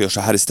 Okej, jag ska göra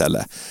så här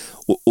istället.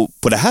 Och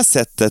på det här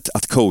sättet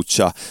att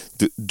coacha,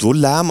 då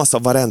lär man sig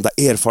av varenda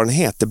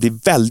erfarenhet. Det blir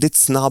väldigt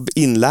snabb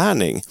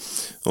inlärning.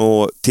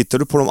 Och tittar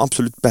du på de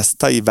absolut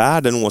bästa i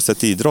världen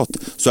oavsett idrott,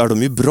 så är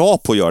de ju bra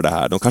på att göra det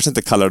här. De kanske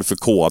inte kallar det för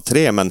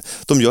KA3, men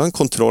de gör en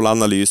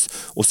kontrollanalys,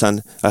 och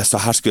sen så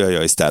här ska jag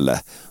göra istället.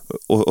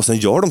 Och sen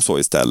gör de så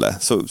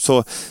istället.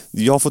 Så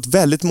jag har fått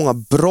väldigt många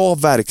bra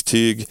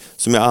verktyg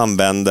som jag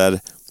använder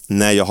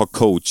när jag har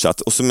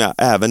coachat, och som jag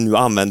även nu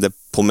använder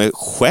på mig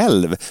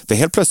själv. För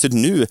helt plötsligt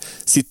nu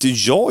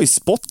sitter jag i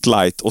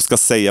spotlight och ska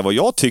säga vad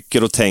jag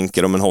tycker och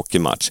tänker om en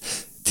hockeymatch.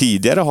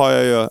 Tidigare har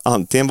jag ju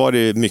antingen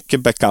varit mycket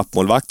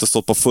backup-målvakt och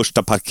stått på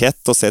första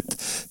parkett och sett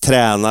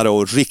tränare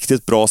och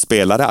riktigt bra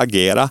spelare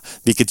agera,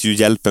 vilket ju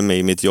hjälper mig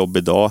i mitt jobb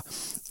idag.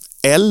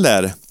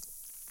 Eller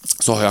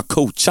så har jag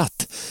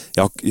coachat.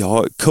 Jag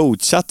har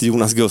coachat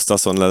Jonas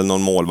Gustafsson eller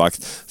någon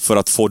målvakt för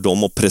att få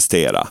dem att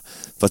prestera.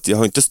 För att jag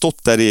har inte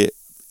stått där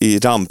i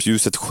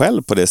rampljuset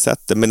själv på det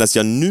sättet, medan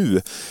jag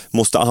nu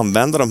måste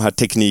använda de här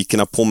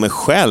teknikerna på mig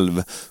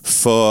själv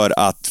för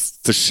att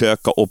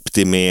försöka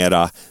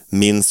optimera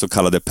min så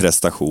kallade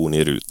prestation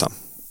i rutan.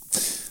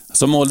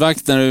 Som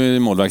målvakt, när du är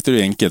målvakt är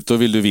det enkelt, då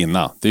vill du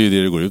vinna. Det är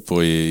ju det går ut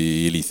på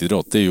i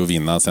elitidrott, det är ju att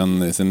vinna.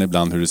 Sen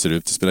ibland hur det ser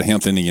ut, det spelar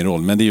egentligen ingen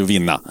roll, men det är ju att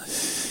vinna.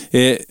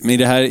 Men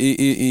det här,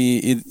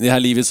 i det här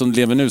livet som du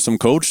lever nu som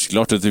coach,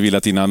 klart att du vill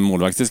att dina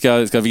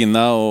målvakter ska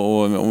vinna,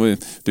 och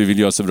du vill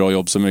göra så bra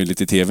jobb som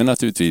möjligt i tv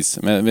naturligtvis.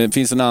 Men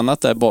finns det något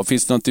annat där?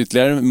 Finns det något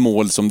ytterligare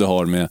mål som du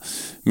har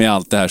med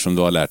allt det här som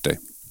du har lärt dig?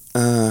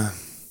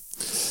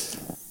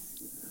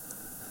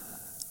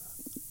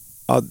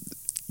 Ja,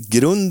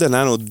 grunden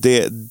är nog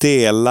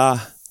dela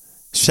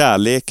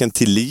kärleken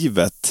till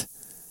livet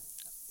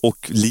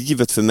Och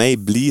livet för mig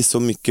blir så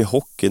mycket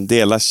hockeyn.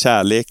 Dela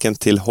kärleken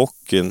till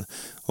hockeyn.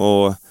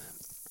 Och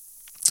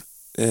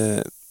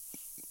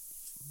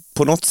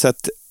på något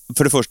sätt,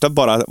 för det första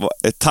bara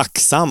är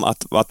tacksam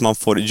att man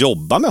får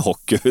jobba med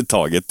hockey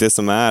överhuvudtaget. Det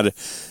som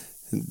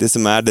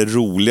är det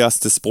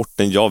roligaste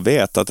sporten jag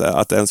vet.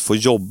 Att ens få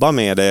jobba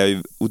med det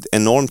är jag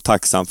enormt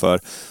tacksam för.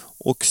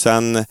 Och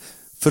sen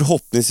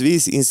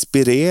förhoppningsvis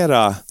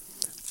inspirera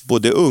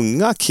både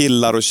unga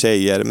killar och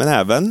tjejer, men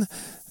även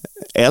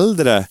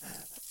äldre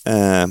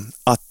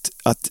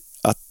att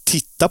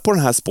titta på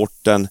den här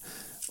sporten.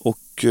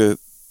 Och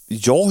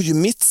jag har ju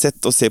mitt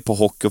sätt att se på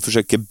hockey och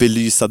försöker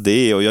belysa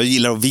det, och jag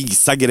gillar att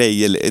visa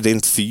grejer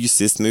rent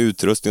fysiskt med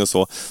utrustning och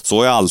så. Så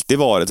har jag alltid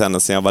varit ända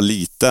sedan jag var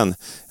liten.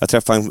 Jag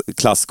träffade en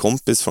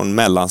klasskompis från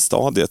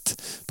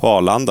mellanstadiet på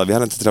Arlanda. Vi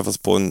hade inte träffats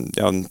på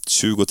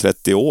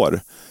 20-30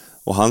 år.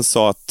 Och han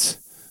sa att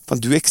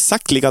du är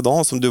exakt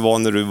likadan som du var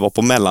när du var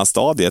på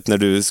mellanstadiet, när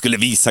du skulle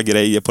visa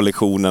grejer på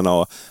lektionerna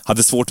och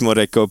hade svårt med att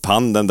räcka upp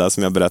handen där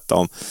som jag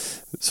berättade om.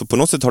 Så på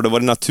något sätt har det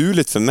varit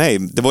naturligt för mig.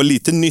 Det var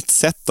lite nytt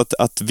sätt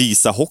att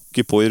visa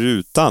hockey på i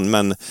rutan,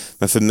 men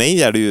för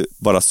mig är det ju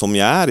bara som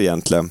jag är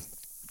egentligen.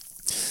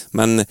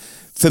 Men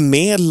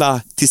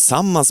förmedla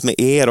tillsammans med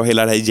er och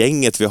hela det här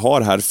gänget vi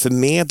har här,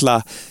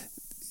 förmedla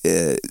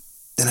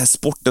den här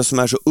sporten som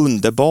är så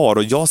underbar,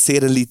 och jag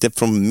ser den lite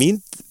från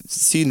min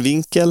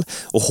synvinkel,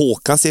 och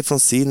Håkan ser från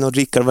sin, och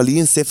Rickard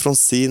Wallin ser från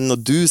sin, och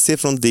du ser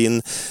från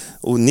din,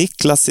 och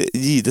Niklas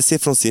Gide ser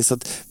från sin. Så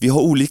att vi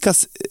har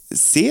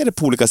ser det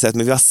på olika sätt,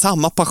 men vi har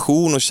samma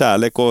passion och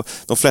kärlek, och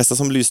de flesta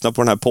som lyssnar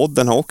på den här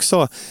podden har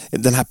också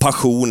den här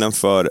passionen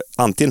för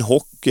antingen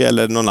hockey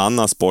eller någon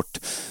annan sport,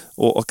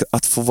 och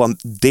att få vara en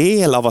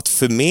del av att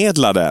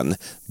förmedla den,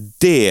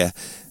 det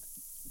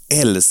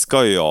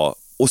älskar jag.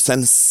 Och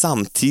sen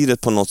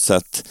samtidigt på något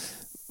sätt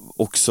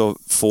också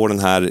få den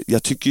här,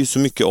 jag tycker ju så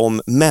mycket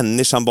om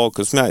människan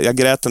bakom. Jag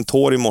grät en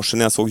tår i morse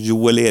när jag såg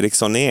Joel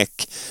Eriksson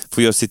Ek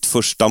få göra sitt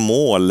första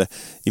mål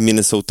i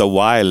Minnesota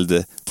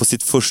Wild på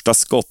sitt första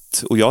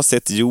skott. Och jag har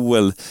sett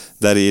Joel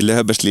där i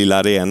Löfbergs lilla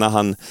arena.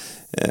 Han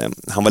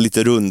var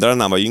lite rundare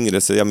när han var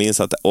yngre, så jag minns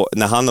att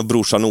när han och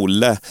brorsan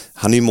Olle,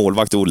 han är ju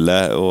målvakt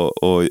Olle,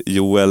 och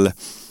Joel,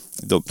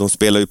 de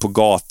spelar ju på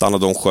gatan och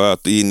de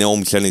sköt inne i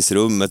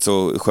omklädningsrummet,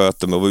 så sköt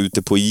de och var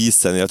ute på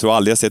isen. Jag tror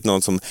aldrig jag sett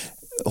någon som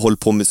håll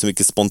på med så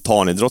mycket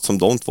spontanidrott som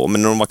de två.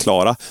 Men när de var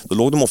klara, då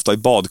låg de ofta i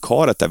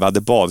badkaret där. Vi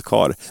hade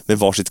badkar med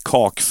varsitt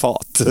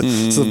kakfat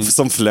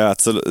som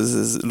flöt. Så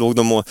låg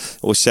de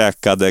och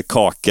käkade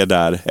kakor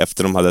där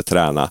efter de hade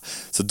tränat.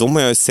 Så de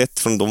har jag ju sett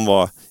från de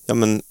var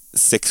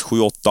 6, 7,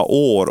 8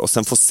 år. Och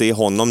sen få se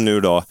honom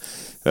nu då,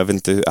 jag vet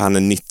inte, han är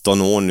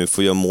 19 år nu,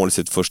 får göra mål i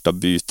sitt första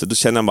byte. Då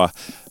känner jag bara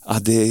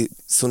att det är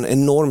sån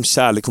enorm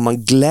kärlek, och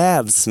man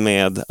gläds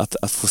med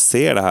att få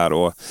se det här.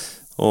 Och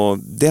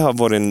det har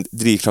varit en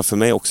drivkraft för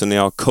mig också när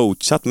jag har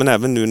coachat, men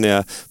även nu när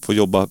jag får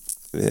jobba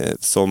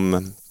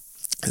som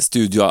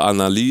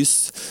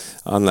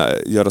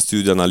göra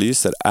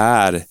studieanalyser,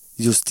 är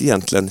just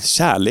egentligen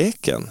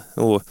kärleken.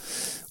 Och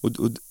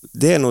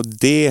det är nog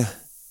det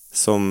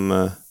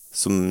som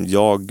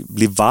jag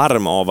blir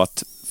varm av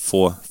att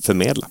få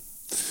förmedla.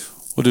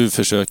 Och du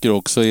försöker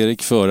också,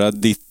 Erik, föra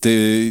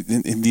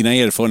dina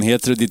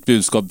erfarenheter och ditt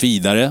budskap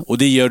vidare. Och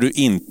det gör du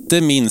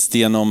inte minst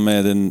genom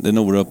den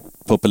oerhört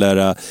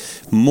populära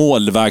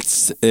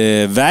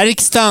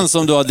målvaktsverkstan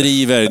som du har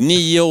driver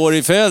 9 år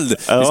i följd.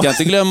 Ja. Vi ska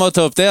inte glömma att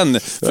ta upp den,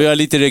 för att göra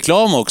lite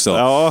reklam också.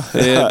 Ja.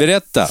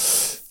 Berätta.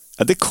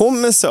 Ja, det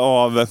kommer sig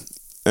av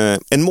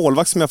en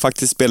målvakt som jag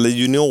faktiskt spelade i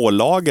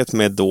juniorlaget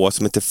med då,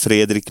 som heter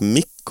Fredrik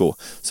Mikko,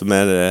 som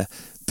är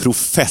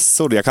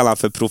professor. Jag kallar honom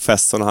för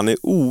professorn. Han är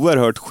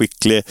oerhört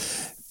skicklig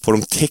på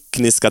de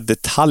tekniska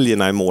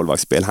detaljerna i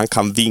målvaktsspel. Han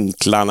kan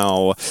vinklarna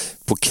och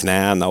på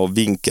knäna och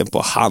vinkeln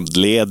på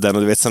handleden,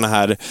 och du vet såna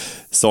här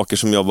saker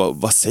som jag bara,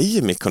 vad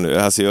säger Mikko nu?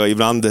 Alltså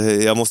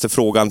jag måste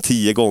fråga han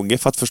 10 gånger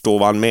för att förstå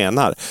vad han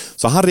menar.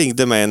 Så han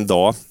ringde mig en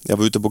dag. Jag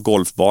var ute på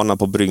golfbanan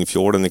på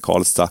Bryngfjorden i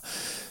Karlstad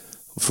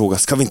och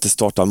frågade, ska vi inte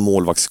starta en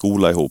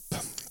målvaktsskola ihop?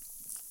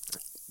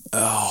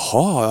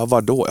 Jaha,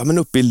 var då? Ja, men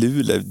uppe i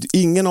Luleå.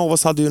 Ingen av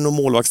oss hade ju någon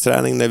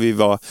målvaktsträning när vi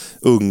var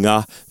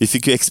unga. Vi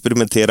fick ju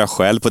experimentera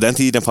själv. På den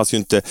tiden fanns ju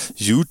inte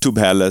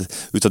YouTube heller,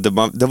 utan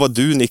det var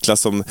du,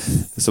 Niklas,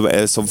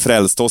 som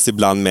frälste oss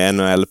ibland med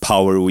NHL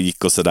Power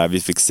Week och sådär.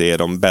 Vi fick se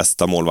de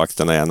bästa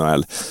målvakterna i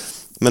NHL.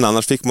 Men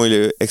annars fick man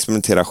ju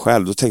experimentera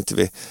själv. Då tänkte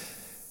vi,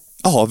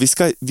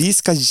 vi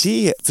ska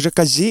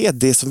försöka ge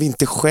det som vi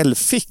inte själv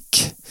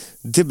fick.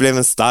 Det blev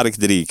en stark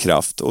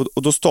drivkraft.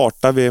 Och då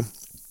startade vi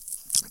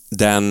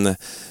den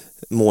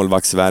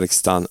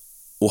målvaktsverkstan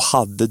och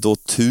hade då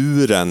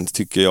turen,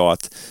 tycker jag,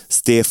 att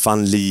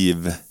Stefan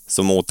Liv,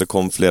 som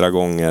återkom flera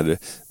gånger,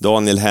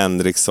 Daniel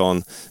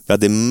Henriksson, vi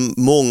hade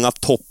många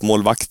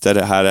toppmålvakter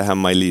här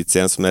hemma i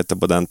elitserien som hette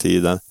på den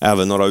tiden,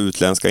 även några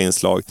utländska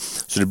inslag.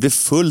 Så det blev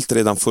fullt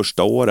redan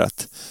första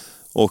året,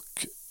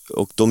 och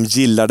de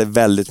gillade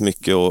väldigt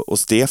mycket, och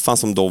Stefan,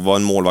 som då var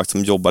en målvakt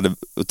som jobbade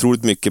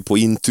otroligt mycket på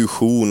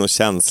intuition och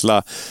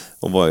känsla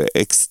och var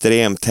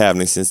extrem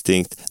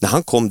tävlingsinstinkt. När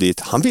han kom dit,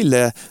 han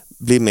ville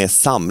bli mer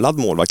samlad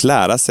målvakt,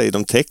 lära sig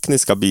de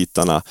tekniska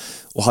bitarna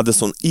och hade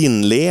sån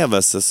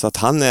inlevelse så att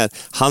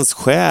hans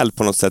själ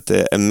på något sätt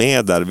är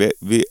med där.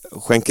 Vi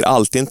skänker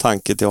alltid en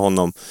tanke till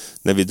honom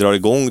när vi drar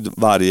igång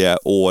varje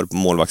år på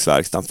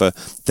målvaktsverkstaden, för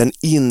den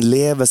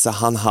inlevelse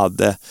han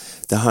hade,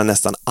 det har jag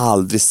nästan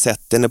aldrig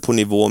sett. Den är på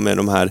nivå med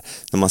de här,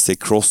 när man ser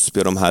Crosby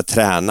och de här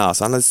tränarna.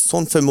 Så han har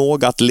sån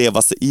förmåga att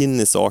leva sig in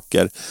i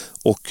saker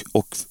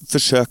och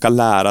försöka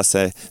lära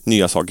sig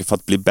nya saker för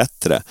att bli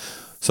bättre.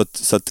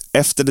 Så att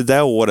efter det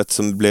där året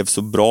som blev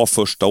så bra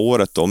första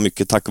året då,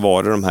 mycket tack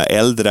vare de här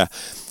äldre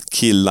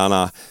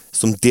killarna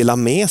som delar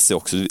med sig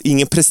också.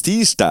 Ingen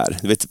prestige där.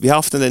 Du vet, vi har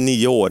haft den där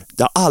 9 år.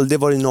 Det har aldrig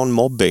varit någon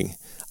mobbing.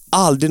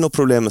 Aldrig något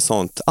problem med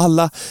sånt.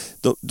 Alla,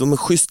 de är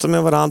schyssta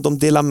med varandra, de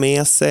delar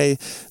med sig.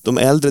 De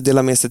äldre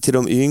delar med sig till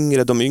de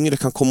yngre. De yngre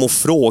kan komma och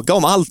fråga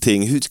om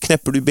allting. Hur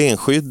knäpper du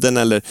benskydden?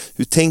 Eller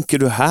hur tänker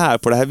du här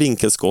på det här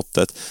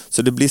vinkelskottet?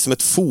 Så det blir som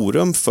ett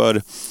forum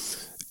för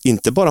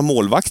inte bara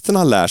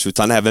målvakterna lär sig,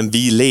 utan även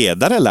vi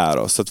ledare lär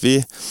oss. Så att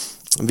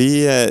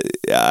det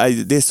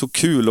är så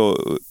kul.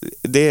 Och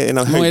det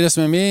är hur många är det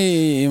som är med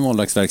i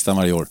målvaktsverkstaden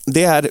varje år?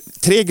 Det är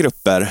 3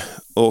 grupper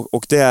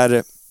och det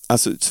är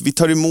alltså, vi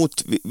tar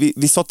emot,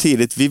 vi sa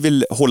tidigt, vi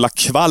vill hålla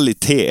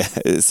kvalitet,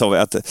 sa vi,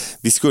 att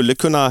vi skulle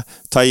kunna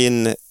ta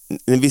in,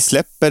 när vi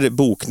släpper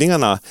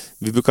bokningarna,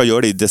 vi brukar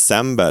göra det i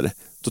december,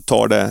 då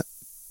tar det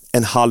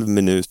en halv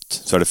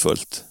minut så är det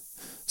fullt.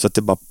 Så att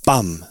det bara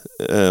bam,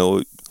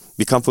 och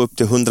vi kan få upp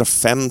till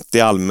 150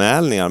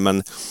 anmälningar,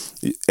 men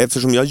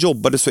eftersom jag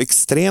jobbade så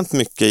extremt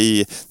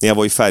mycket när jag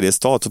var i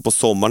Färjestad, så på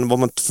sommaren var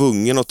man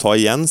tvungen att ta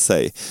igen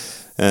sig.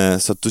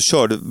 Så att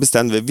då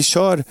bestämde vi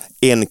kör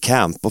en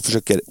camp och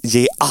försöker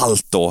ge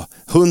allt då,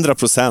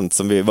 100%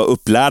 som vi var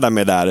upplärda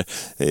med där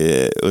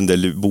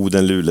under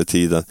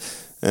Boden-Luleå-tiden.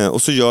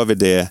 Och så gör vi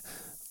det.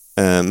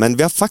 Men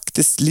vi har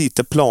faktiskt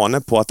lite planer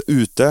på att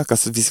utöka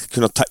så att vi ska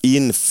kunna ta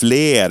in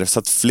fler, så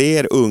att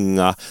fler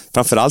unga,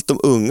 framförallt de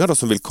unga då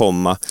som vill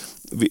komma.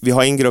 Vi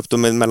har en grupp då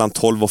mellan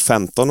 12 och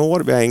 15 år,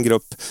 vi har en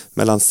grupp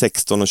mellan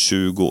 16 och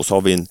 20 och så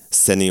har vi en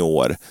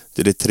senior.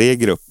 Det är 3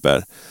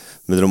 grupper.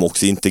 Men de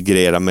också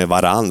integrerar med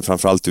varann,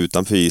 framförallt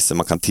utanför isen.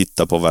 Man kan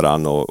titta på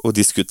varann och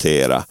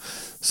diskutera.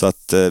 Så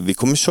att vi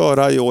kommer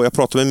köra i år. Jag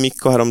pratade med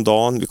Mikko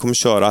häromdagen. Vi kommer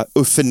köra.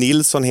 Uffe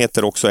Nilsson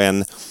heter också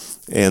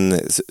en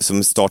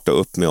som startar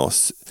upp med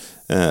oss.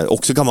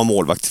 Också gammal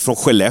målvakt från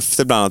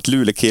Skellefteå, bland annat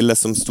Luleå-kille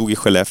som stod i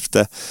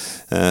Skellefteå.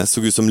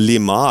 Såg ut som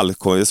Limal.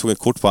 Jag såg en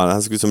kort på honom.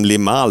 Han såg ut som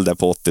Limal där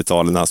på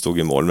 80-talet när han stod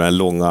i mål med det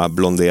långa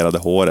blonderade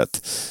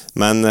håret.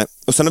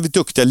 Och sen har vi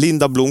duktiga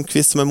Linda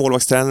Blomqvist som är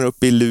målvaktstränare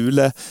uppe i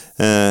Luleå.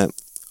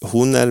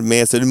 Hon är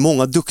med, så det är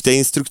många duktiga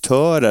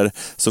instruktörer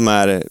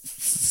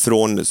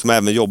som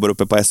även jobbar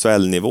uppe på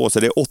SHL-nivå. Så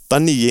det är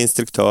 8-9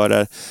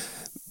 instruktörer,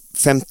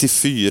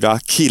 54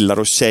 killar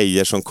och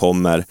tjejer som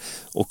kommer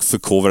och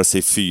förkovrar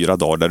sig 4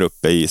 dagar där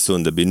uppe i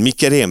Sunderbyn.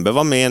 Micke Renberg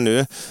var med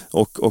nu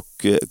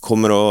och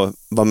kommer att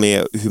vara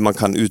med hur man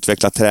kan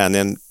utveckla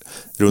träningen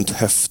runt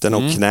höften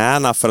och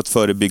knäna för att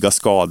förebygga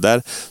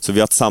skador. Så vi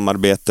har ett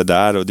samarbete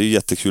där och det är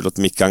jättekul att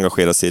Micke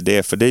engagerar sig i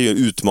det, för det är ju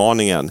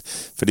utmaningen,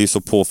 för det är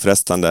så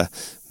påfrestande,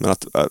 men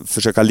att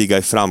försöka ligga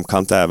i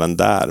framkant även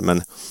där.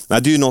 Men det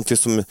är ju någonting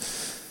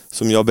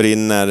som jag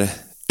brinner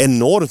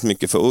enormt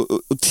mycket för,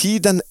 och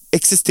tiden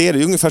existerar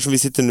ju ungefär som vi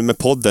sitter nu med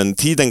podden,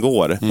 tiden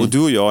går och du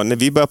och jag, när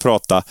vi börjar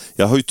prata,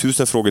 jag har ju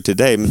 1000 frågor till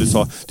dig, men du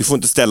sa, du får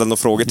inte ställa några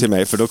frågor till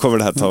mig för då kommer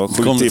det här ta 7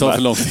 timmar. Det kommer ta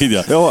för lång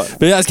tid, ja.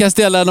 Men jag ska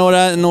ställa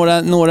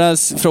några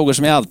frågor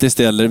som jag alltid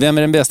ställer. Vem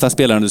är den bästa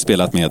spelaren du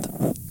spelat med?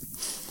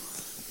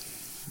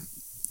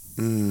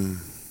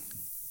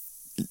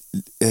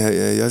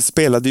 Jag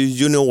spelade ju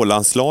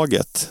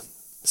juniorlandslaget,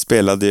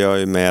 spelade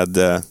jag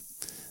med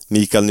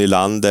Mikael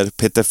Nylander,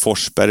 Peter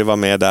Forsberg var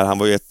med där. Han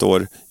var ju 1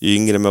 år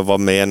yngre men var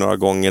med några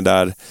gånger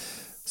där.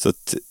 Så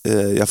att,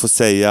 jag får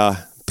säga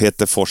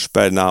Peter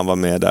Forsberg när han var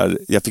med där.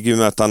 Jag fick ju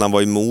möta han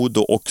var i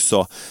Modo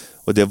också.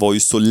 Och det var ju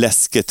så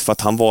läskigt för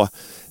att han var...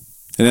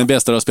 Är det den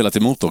bästa du har spelat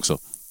emot också?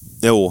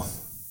 Jo,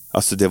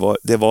 alltså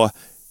det var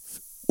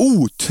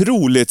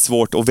otroligt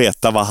svårt att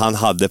veta vad han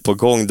hade på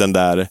gång den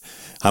där.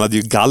 Han hade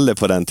ju galler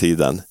på den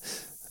tiden.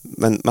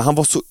 Men han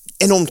var så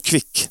enormt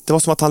kvick. Det var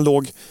som att han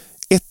låg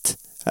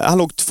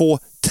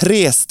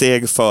 2-3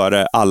 steg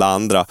före alla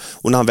andra.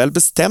 Och när han väl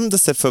bestämde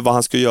sig för vad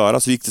han skulle göra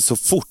så gick det så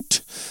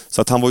fort.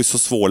 Så att han var ju så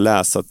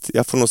svårläst. Så att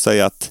jag får nog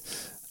säga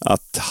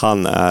att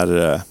han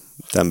är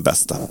den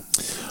bästa.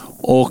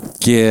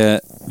 Och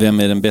vem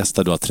är den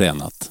bästa du har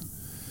tränat?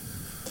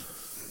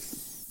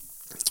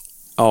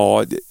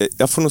 Ja,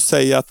 jag får nog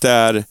säga att det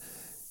är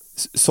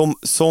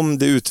som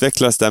det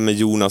utvecklades där med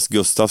Jonas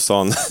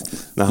Gustafsson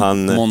när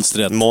han...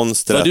 Monstret.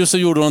 Var du så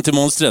gjorde honom till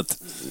monstret?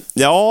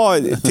 Ja,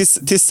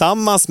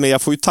 tillsammans med,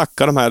 jag får ju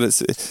tacka de här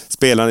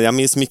spelarna. Jag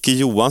minns Micke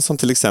Johansson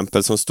till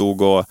exempel som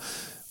stod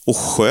och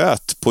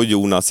sköt på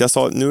Jonas. Jag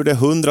sa, nu är det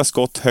 100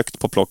 skott högt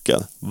på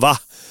plocken. Va?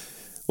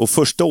 Och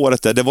första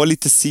året där, det var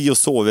lite si och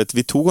så.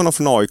 Vi tog honom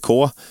från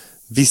AIK.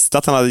 Visste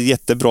att han hade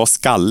jättebra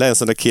skalle, en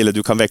sån där kille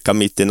du kan väcka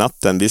mitt i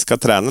natten. Vi ska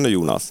träna nu,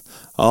 Jonas.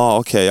 Ja,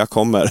 okej, jag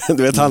kommer.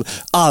 Du vet, han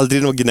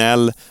aldrig något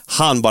gnäll,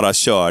 han bara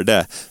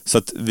körde. Så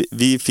att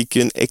vi fick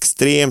ju en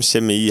extrem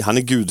kemi. Han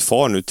är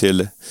gudfar nu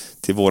till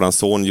våran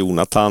son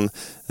Jonathan.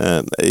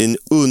 En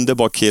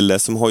underbar kille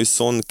som har ju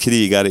sån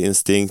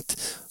krigarinstinkt.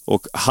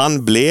 Och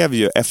han blev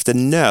ju efter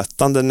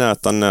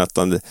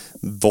nötande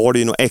var det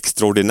ju något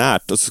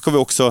extraordinärt. Och så ska vi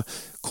också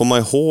komma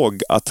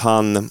ihåg att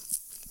han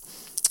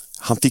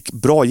fick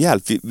bra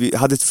hjälp. Vi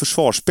hade ett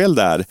försvarsspel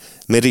där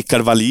med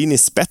Rickard Wallin i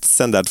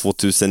spetsen där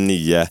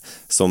 2009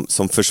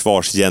 som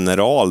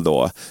försvarsgeneral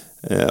då.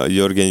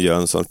 Jörgen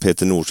Jönsson,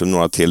 Peter Nordström,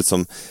 några till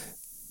som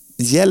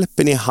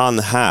hjälper ni han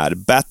här,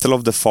 Battle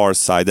of the Far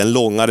Side, en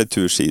långa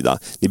retursida.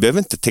 Ni behöver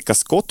inte täcka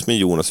skott med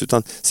Jonas,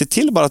 utan se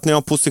till bara att ni har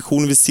en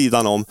position vid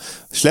sidan om.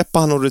 Släpper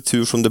han någon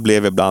retur som det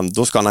blev ibland,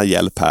 då ska han ha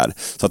hjälp här.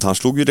 Så att han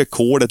slog ju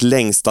rekordet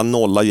längsta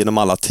nolla genom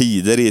alla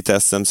tider i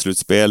ett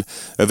SM-slutspel.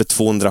 Över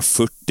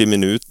 240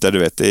 minuter, du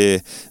vet.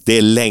 Det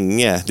är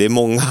länge. Det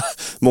är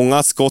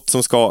många skott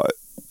som ska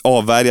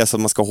avvärjas så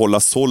att man ska hålla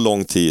så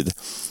lång tid.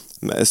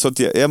 Så att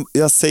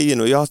jag säger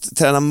nu, jag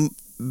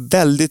tränar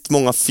väldigt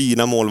många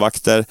fina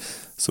målvakter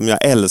som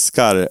jag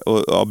älskar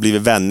och har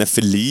blivit vänner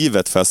för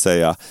livet, för att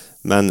säga.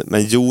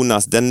 Men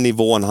Jonas, den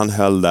nivån han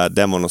höll där,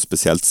 den var något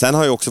speciellt. Sen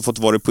har jag också fått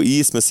vara på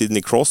is med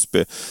Sidney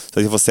Crosby.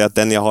 Så jag får säga att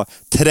den jag har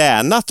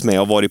tränat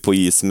med och varit på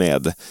is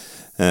med.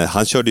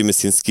 Han körde ju med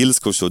sin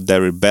skillscoach och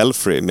Darryl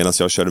Belfry medan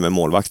jag körde med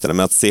målvakterna.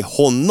 Men att se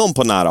honom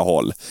på nära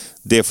håll,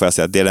 det får jag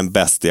säga att det är den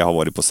bästa jag har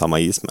varit på samma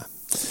is med.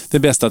 Det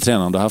bästa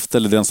tränaren du har haft,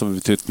 eller den som har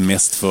betytt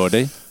mest för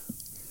dig?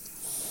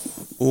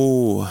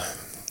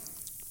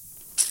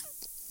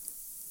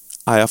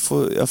 Jag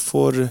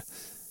får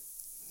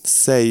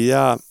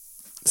säga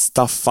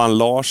Staffan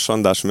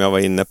Larsson där som jag var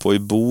inne på i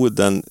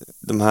Boden.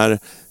 De här,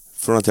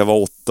 från att jag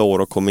var 8 år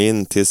och kom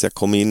in tills jag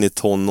kom in i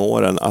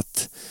tonåren,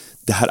 att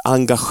det här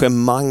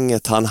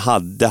engagemanget han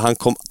hade, han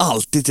kom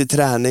alltid till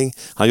träning.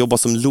 Han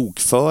jobbade som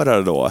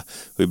lokförare då.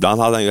 Och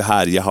ibland hade han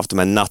ju haft de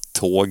här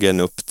nattågen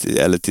upp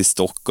eller till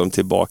Stockholm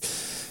tillbaka.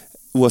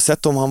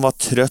 Oavsett om han var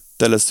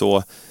trött eller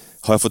så,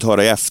 har jag fått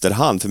höra i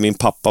efterhand, för min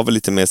pappa var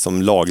lite mer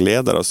som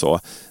lagledare och så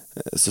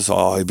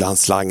sa ibland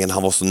slangen,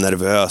 han var så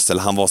nervös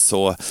eller han var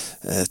så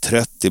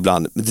trött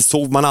ibland. Men det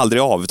såg man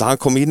aldrig av, utan han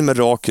kom in med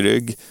rak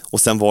rygg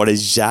och sen var det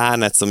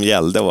järnet som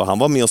gällde och han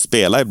var med och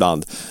spelade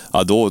ibland.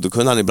 Ja, då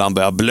kunde han ibland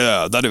börja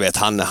blöda, du vet.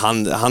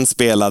 Han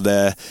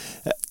spelade.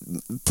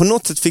 På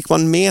något sätt fick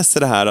man med sig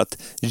det här att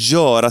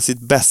göra sitt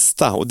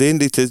bästa, och det är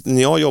lite,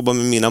 när jag jobbar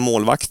med mina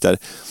målvakter,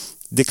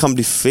 det kan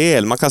bli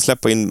fel, man kan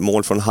släppa in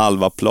mål från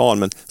halva plan,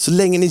 men så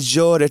länge ni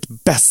gör ert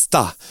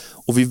bästa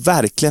och vi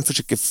verkligen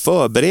försöker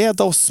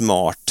förbereda oss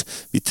smart,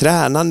 vi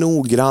tränar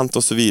noggrant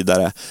och så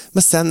vidare,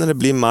 men sen när det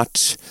blir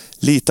match,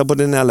 lita på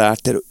det ni har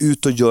lärt er och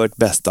ut och gör ert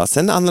bästa.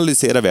 Sen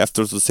analyserar vi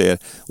efteråt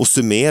och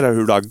summerar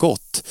hur det har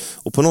gått.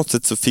 Och på något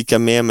sätt så fick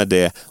jag med mig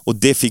det, och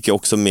det fick jag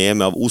också med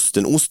mig av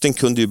Osten. Osten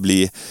kunde ju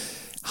bli,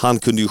 han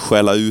kunde ju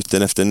skälla ut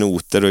den efter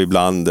noter och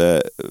ibland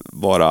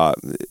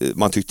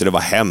man tyckte det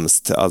var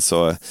hemskt.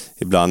 Alltså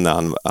ibland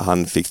när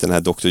han fick den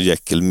här Dr.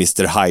 Jekyll,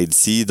 Mr.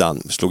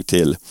 Hyde-sidan slog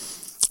till.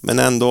 Men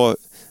ändå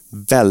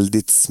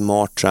väldigt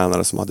smart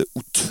tränare som hade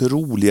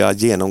otroliga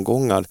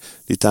genomgångar.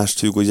 Lite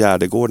Ernst-Hugo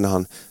Gärdegård när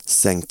han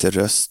sänkte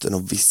rösten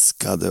och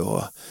viskade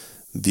och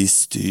vi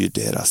styr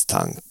deras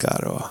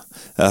tankar. Och,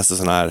 alltså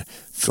sådana här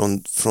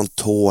från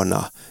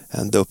tårna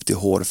ända upp till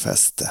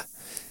hårfäste.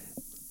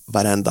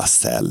 Varenda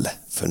cell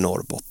för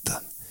Norrbotten.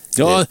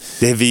 Ja,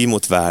 det är vi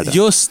mot världen.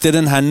 Just det,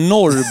 den här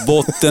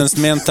Norrbottens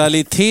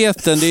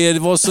mentaliteten. Det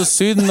var så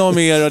synd om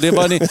er. Och det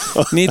var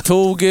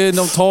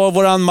de tar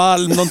våran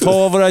malm, de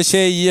tar våra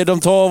tjejer,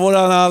 de tar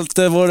våran allt,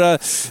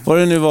 vad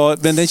det nu var.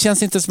 Men den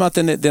känns inte som att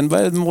den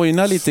började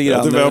mojna lite grann.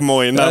 Ja, det började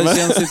mojna. Det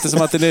känns inte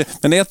som att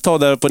men ett tag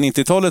där på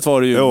 90-talet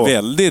var det ju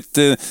väldigt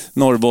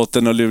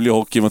Norrbotten och Luleå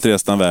hockey mot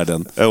resten av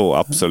världen. Jo,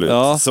 absolut.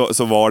 Ja.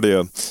 Så var det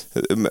ju.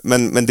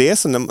 Men det är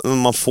så när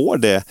man får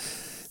det.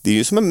 Det är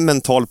ju som en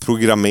mental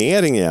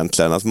programmering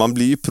egentligen. Alltså man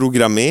blir ju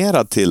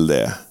programmerad till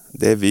det.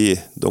 Det är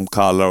de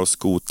kallar oss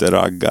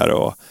skoterraggar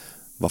och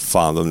vad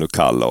fan de nu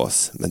kallar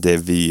oss. Men det är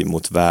vi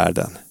mot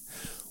världen.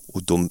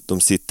 Och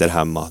de sitter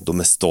hemma, de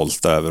är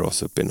stolta över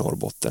oss uppe i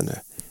Norrbotten nu.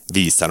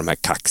 Visar de här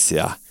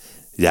kaxiga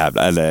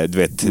jävla, eller du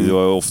vet, det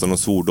var ofta någon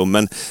svordom.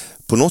 Men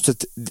på något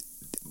sätt,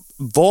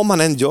 vad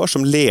man än gör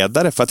som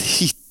ledare för att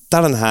hitta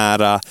den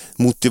här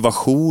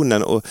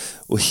motivationen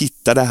och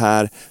hitta det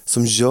här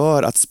som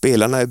gör att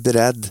spelarna är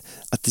beredd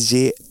att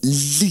ge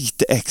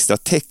lite extra,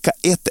 täcka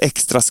ett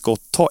extra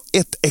skott, ta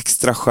ett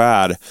extra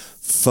skär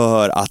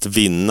för att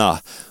vinna.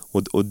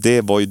 Och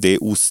det var ju det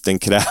Osten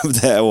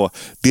krävde, och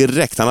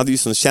direkt, han hade ju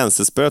sån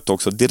känselspröt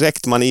också,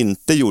 direkt man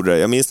inte gjorde det.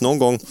 Jag minns någon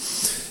gång,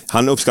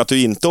 han uppskattade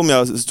ju inte om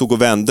jag stod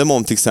och vände mig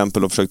om till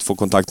exempel och försökte få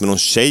kontakt med någon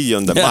tjej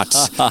under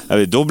match.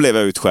 Då blev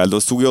jag utskälld.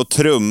 Då stod jag och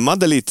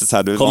trummade lite så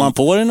här. Kom han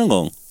på det någon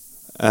gång?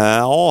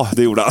 Ja,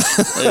 det gjorde han.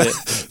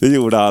 Det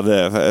gjorde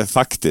han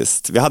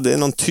faktiskt. Vi hade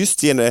någon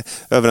tyst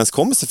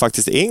överenskommelse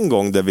faktiskt en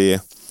gång där vi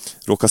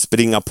råkade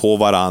springa på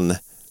varann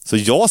Så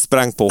jag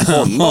sprang på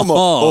honom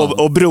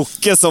och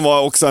Brocke som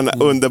var också en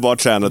underbar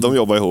tränare. De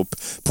jobbade ihop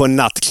på en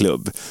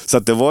nattklubb. Så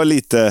att det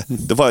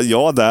var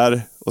jag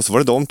där och så var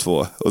det de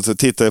två. Och så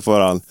tittade jag på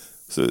varandra.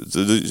 Så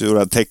gjorde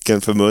jag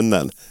tecken för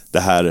munnen. Det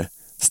här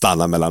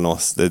stannar mellan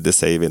oss. Det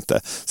säger vi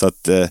inte. Så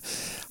att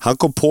han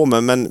kom på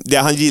mig. Men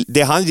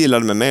det han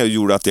gillade med mig och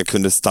gjorde att jag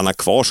kunde stanna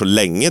kvar så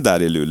länge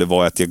där i Luleå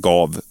var att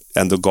jag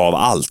ändå gav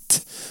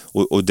allt.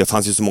 Och det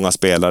fanns ju så många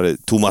spelare.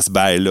 Thomas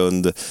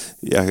Berglund,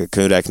 jag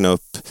kan ju räkna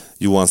upp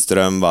Johan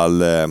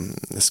Strömvall,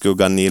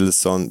 Skuggan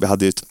Nilsson. Vi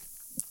hade ju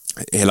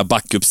hela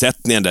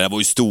backuppsättningen där. Det var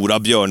ju stora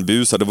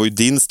björnbusar. Det var ju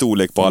din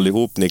storlek på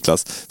allihop,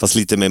 Niklas. Fast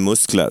lite med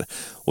muskler.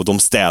 Och de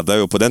städade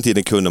ju. Och på den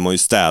tiden kunde man ju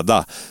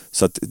städa.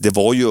 Så att det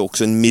var ju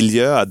också en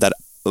miljö där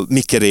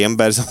Micke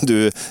Renberg som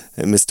du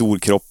med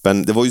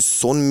storkroppen. Det var ju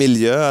sån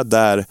miljö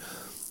där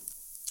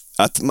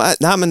att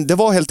men det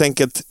var helt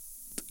enkelt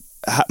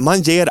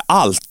man ger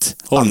allt.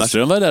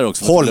 Holmström var där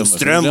också.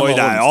 Holmström var ju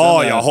där.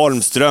 Ja,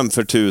 Holmström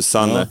för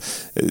tusan. Ja.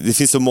 Det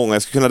finns så många.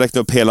 Jag skulle kunna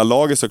räkna upp hela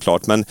laget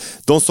såklart. Men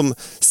de som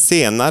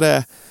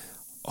senare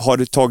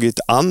har tagit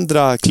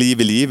andra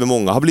kliv i livet.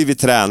 Många har blivit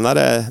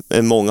tränare.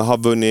 Många har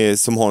vunnit,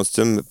 som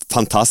Holmström,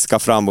 fantastiska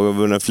framgångar och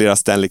vunnit flera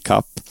Stanley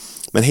Cup.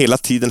 Men hela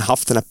tiden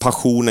haft den här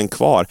passionen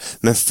kvar.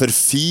 Men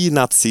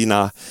förfinat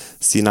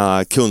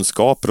sina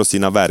kunskaper och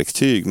sina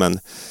verktyg. Men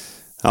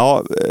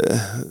ja,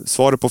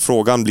 svaret på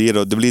frågan blir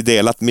då, det blir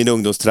delat min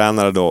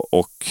ungdomstränare då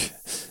och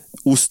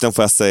Osten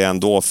får jag säga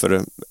ändå,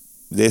 för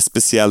det är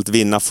speciellt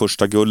vinna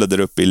första guldet där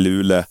uppe i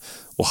Luleå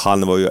och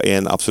han var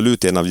ju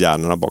absolut en av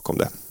hjärnorna bakom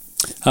det.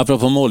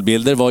 Apropå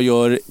målbilder, vad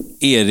gör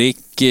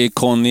Erik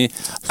Conny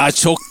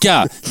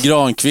Achoka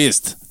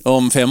Granqvist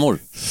om 5 år?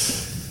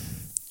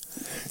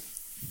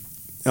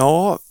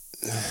 Ja,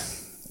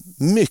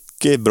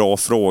 mycket bra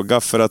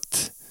fråga för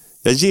att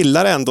jag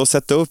gillar ändå att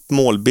sätta upp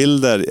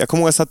målbilder. Jag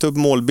kommer ihåg att jag satte upp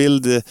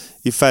målbild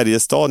i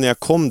Färjestad när jag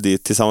kom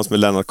dit tillsammans med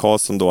Lennart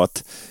Karlsson då,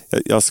 att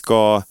jag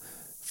ska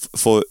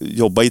få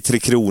jobba i 3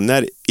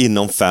 Kronor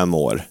inom 5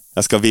 år.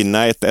 Jag ska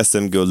vinna ett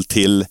SM-guld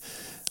till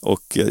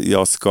och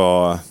jag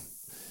ska...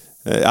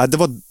 det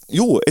var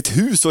ett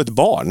hus och ett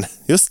barn,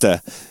 just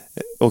det.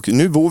 Och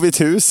nu bor vi i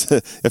ett hus.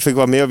 Jag fick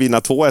vara med och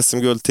vinna 2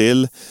 SM-guld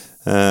till.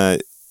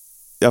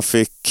 Jag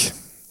fick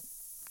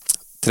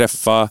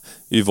träffa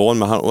Yvonne,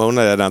 men hon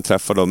är redan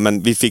träffad då.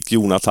 Men vi fick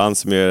Jonathan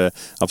som är det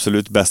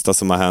absolut bästa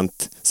som har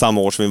hänt.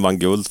 Samma år som vi vann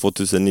guld,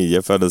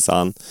 2009 föddes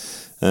han.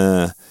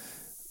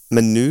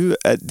 Men nu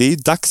det är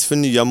dags för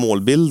nya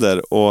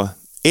målbilder. Och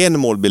en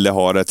målbild jag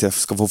har är att jag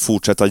ska få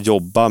fortsätta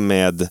jobba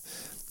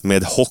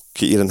med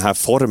hockey i den här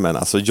formen.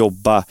 Alltså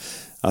jobba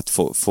att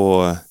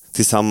få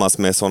tillsammans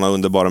med sådana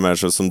underbara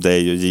människor som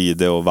dig och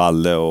Gide och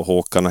Valle och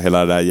Håkan och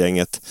hela det här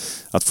gänget,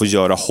 att få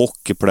göra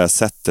hockey på det här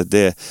sättet.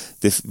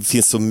 Det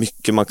finns så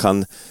mycket man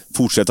kan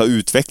fortsätta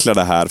utveckla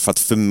det här för att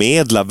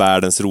förmedla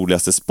världens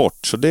roligaste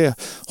sport. Så det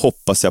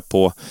hoppas jag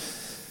på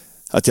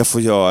att jag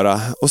får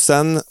göra. Och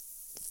sen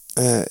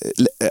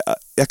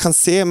jag kan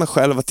se mig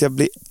själv att jag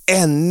blir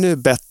ännu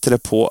bättre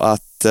på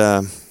att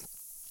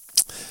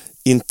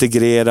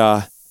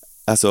integrera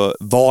alltså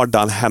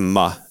vardagen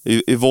hemma.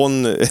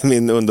 Yvonne,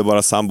 min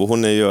underbara sambo,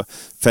 hon är ju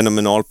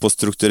fenomenal på att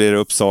strukturera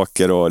upp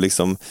saker och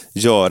liksom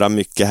göra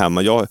mycket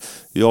hemma.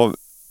 Jag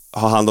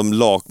har hand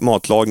om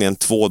matlagningen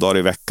 2 dagar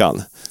i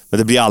veckan. Men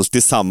det blir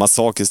alltid samma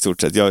sak i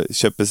stort sett. Jag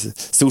köper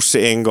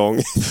sushi en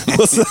gång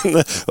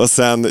och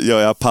sen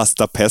gör jag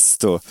pasta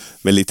pesto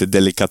med lite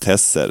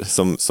delikatesser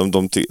som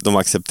de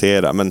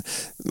accepterar. Men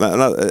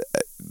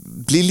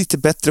blir lite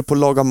bättre på att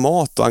laga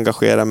mat och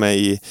engagera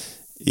mig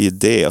i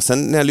det. Och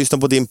sen när jag lyssnar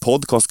på din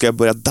podcast ska jag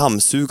börja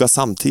dammsuga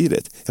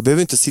samtidigt. Jag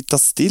behöver inte sitta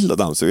still och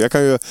dammsuga. Jag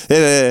kan ju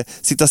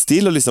sitta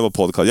still och lyssna på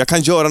podcast. Jag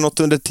kan göra något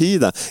under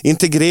tiden.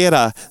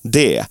 Integrera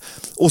det.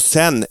 Och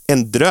sen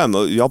en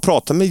dröm. Jag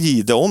pratar med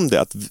Gide om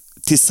det. Att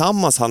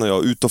tillsammans han och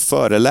jag ut och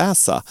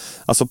föreläsa.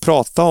 Alltså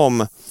prata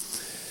om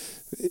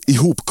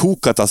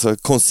ihopkokat, alltså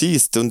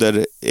koncist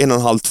under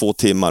 1,5-2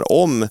 timmar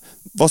om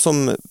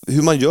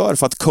hur man gör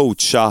för att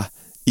coacha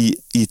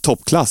i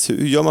toppklass.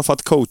 Hur gör man för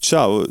att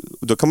coacha? Och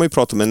då kan man ju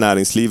prata med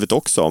näringslivet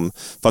också om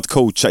för att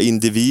coacha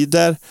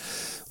individer.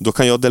 Då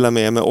kan jag dela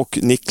med mig och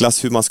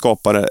Niklas hur man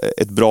skapar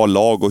ett bra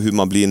lag och hur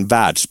man blir en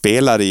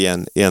världsspelare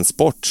i en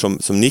sport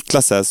som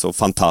Niklas är så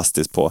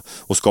fantastisk på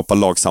och skapa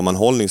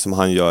lagsammanhållning som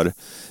han gör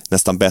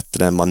nästan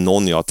bättre än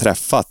någon jag har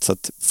träffat. Så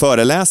att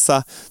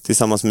föreläsa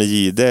tillsammans med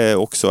Gide är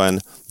också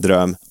en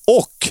dröm.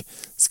 Och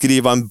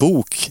skriva en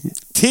bok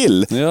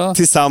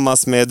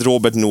tillsammans med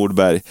Robert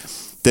Nordberg.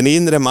 Den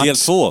inre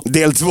match.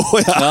 Del 2,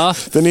 ja.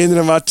 Den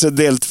inre matchen,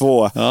 del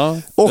 2. Ja.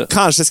 Och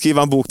kanske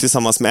skriva en bok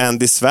tillsammans med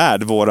Andy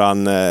Svärd,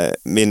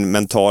 min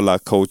mentala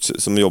coach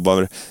som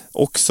jobbar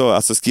också.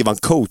 Alltså skriva en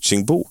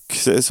coachingbok.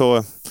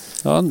 Så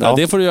ja,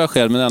 det får du göra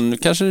själv. Men nu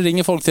kanske det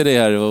ringer folk till dig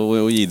här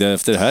och Gide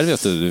efter det här,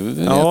 vet du.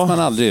 Det vet man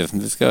aldrig.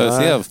 Du ska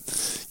se.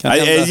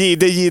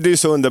 Gide är ju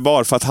så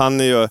underbar för att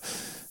han är ju...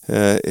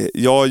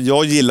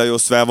 Jag gillar ju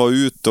att sväva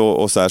ut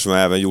och så här som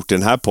jag även gjort i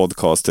den här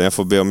podcasten. Jag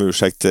får be om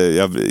ursäkt.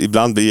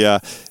 Ibland blir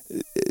jag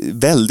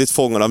väldigt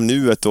fångad av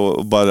nuet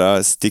och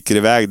bara sticker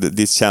iväg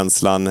dit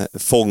känslan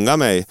fångar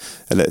mig,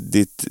 eller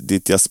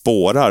dit jag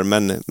spårar.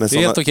 Men det är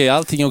helt okej,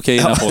 allting är okej i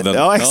den här podden.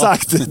 Ja,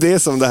 exakt. Det är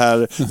som det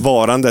här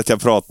varandet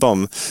jag pratar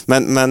om.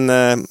 Men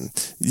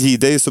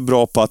Gide är ju så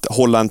bra på att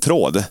hålla en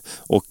tråd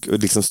och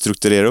liksom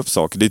strukturera upp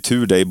saker. Det är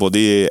tur det, både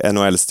i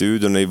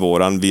NHL-studion och i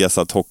våran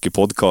Viasat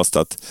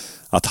Hockey-podcast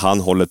att han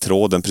håller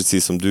tråden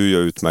precis som du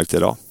gör utmärkt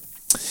idag.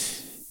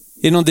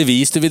 Är det någon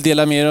devis du vill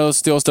dela med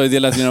oss till oss? Du har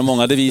delat med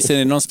många deviser.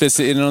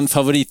 Är det någon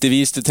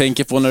favoritdevis du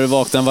tänker på när du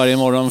vaknar varje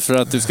morgon för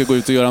att du ska gå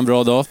ut och göra en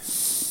bra dag?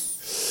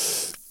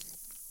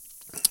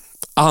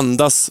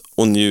 Andas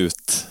och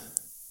njut.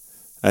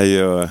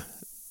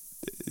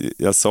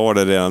 Jag sa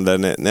det redan där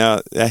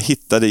när jag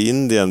hittade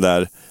Indien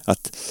där,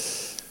 att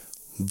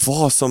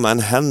vad som än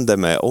händer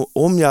med,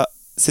 om jag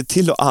ser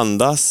till att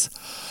andas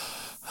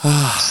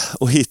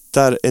och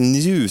hittar en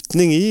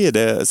njutning i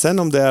det, sen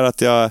om det är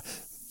att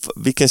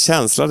vilken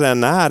känsla det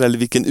än är eller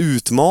vilken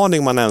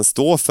utmaning man än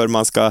står för,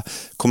 man ska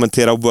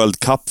kommentera World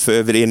Cup för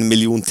över 1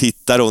 miljon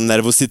tittare och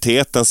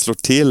nervositeten slår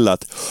till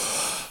att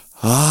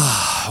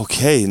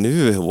okej,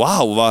 nu,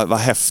 wow, vad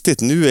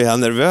häftigt, nu är jag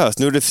nervös,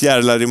 nu är det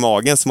fjärilar i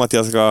magen som att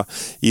jag ska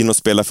in och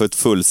spela för ett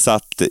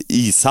fullsatt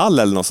ishall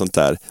eller något sånt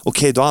där.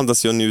 Okej, då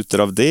andas jag och njuter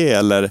av det,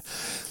 eller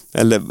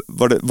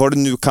vad det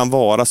nu kan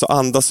vara. Så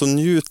andas och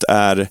njut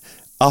är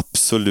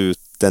absolut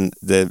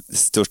det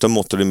största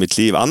mottot i mitt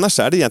liv. Annars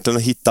är det egentligen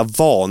att hitta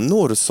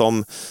vanor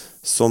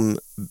som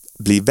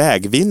blir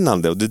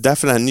vägvinnande, och det är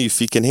därför den här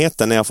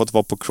nyfikenheten när jag har fått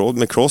vara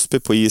med Crosby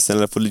på isen,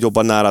 eller få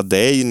jobba nära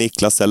dig,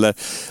 Niklas, eller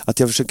att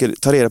jag försöker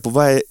ta reda på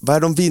vad är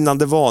de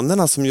vinnande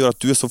vanorna som gör att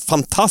du är så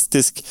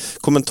fantastisk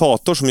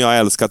kommentator som jag har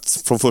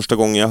älskat från första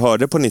gången jag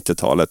hörde på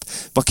 90-talet.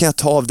 Vad kan jag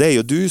ta av dig?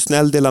 Och du är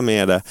snäll, dela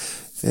med det.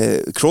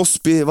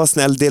 Crosby var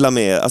snäll, dela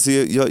med. Alltså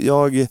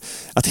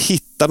att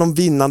hitta de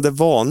vinnande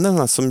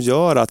vanorna som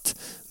gör att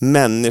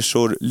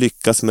människor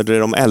lyckas med det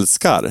de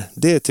älskar.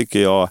 Det tycker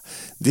jag,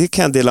 det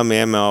kan jag dela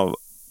med mig av.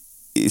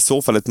 I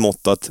så fall ett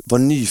mått att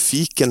vara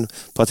nyfiken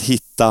på att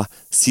hitta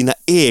sina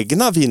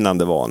egna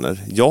vinnande vanor.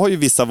 Jag har ju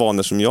vissa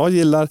vanor som jag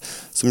gillar,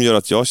 som gör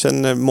att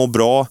jag mår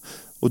bra,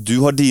 och du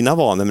har dina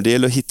vanor, men det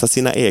gäller att hitta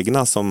sina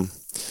egna som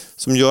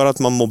gör att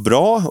man mår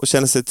bra och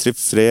känner sig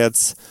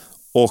tillfreds,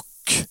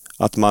 och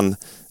att man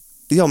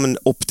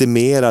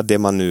optimerar det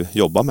man nu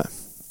jobbar med.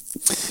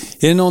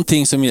 Är det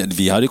någonting som,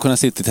 vi hade kunnat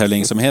sitta här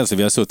länge som helst,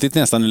 vi har suttit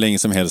nästan hur länge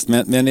som helst,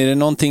 men är det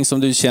någonting som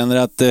du känner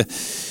att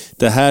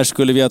det här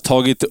skulle vi ha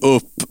tagit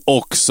upp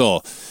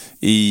också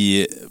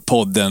i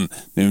podden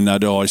nu när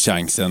du har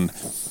chansen?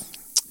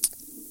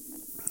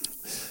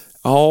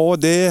 Ja,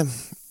 det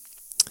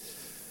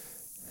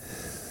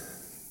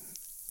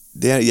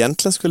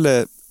egentligen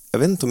skulle, jag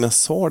vet inte om jag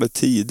sa det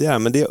tidigare,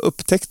 men det jag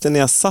upptäckte när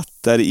jag satt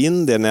där i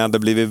Indien, när jag hade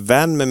blivit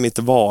vän med mitt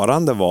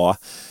varande, var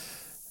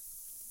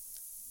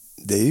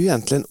det är ju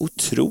egentligen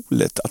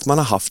otroligt att man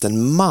har haft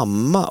en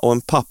mamma och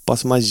en pappa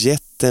som har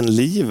gett en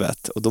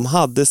livet, och de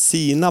hade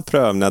sina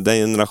prövningar, den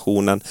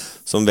generationen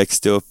som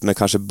växte upp med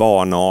kanske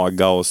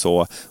barnaga och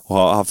så, och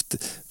har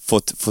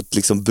fått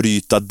liksom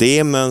bryta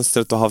det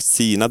mönstret och haft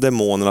sina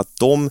demoner, att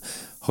de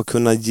har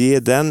kunnat ge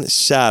den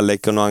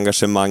kärleken och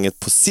engagemanget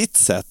på sitt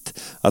sätt,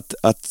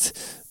 att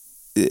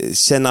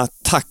känna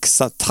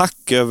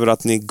tack över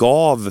att ni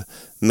gav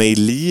mig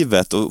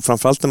livet, och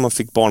framförallt när man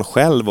fick barn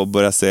själv och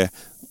börja se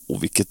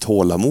vilket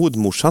tålamod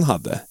morsan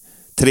hade.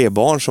 3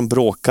 barn som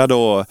bråkade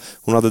och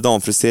hon hade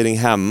damfrisering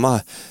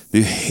hemma. Det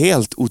är ju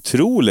helt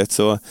otroligt.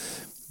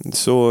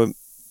 Så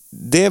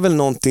det är väl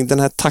någonting, den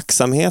här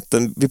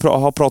tacksamheten. Vi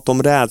har pratat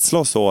om rädsla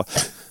och så.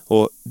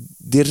 Och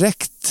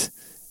direkt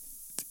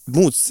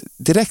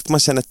man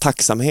känner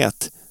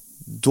tacksamhet,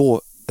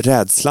 då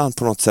rädslan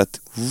på något sätt,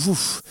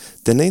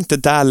 den är inte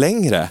där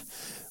längre.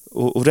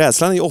 Och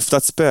rädslan är ju ofta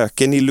ett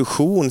spöke, en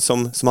illusion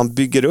som man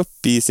bygger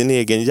upp i sin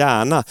egen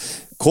hjärna.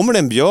 Kommer det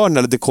en björn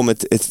eller det kommer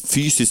ett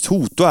fysiskt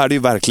hot, då är det ju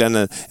verkligen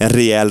en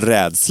rejäl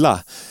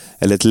rädsla.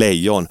 Eller ett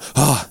lejon.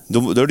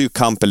 Då är det ju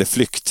kamp eller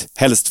flykt.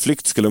 Helst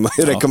flykt skulle man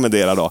ju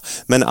rekommendera då.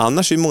 Men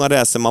annars är det många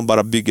rädslor man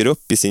bara bygger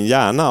upp i sin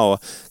hjärna, och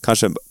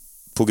kanske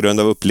på grund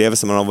av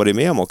upplevelser man har varit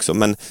med om också.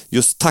 Men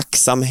just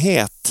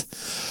tacksamhet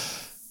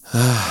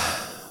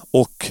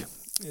och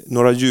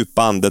några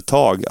djupa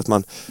andetag, att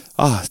man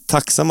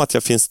tacksam att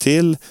jag finns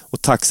till,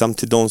 och tacksam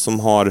till de som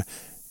har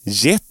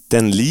gett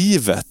den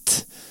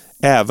livet,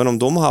 även om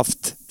de har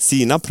haft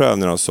sina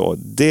prövningar och så.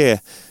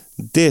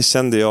 Det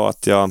kände jag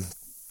att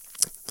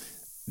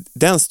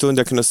den stund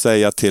jag kunde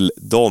säga till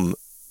dem,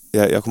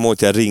 jag kommer ihåg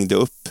att jag ringde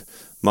upp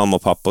mamma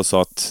och pappa och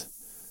sa att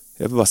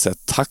jag vill bara säga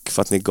tack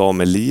för att ni gav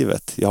mig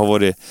livet. Jag har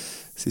varit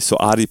så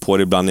arg på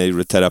det ibland när jag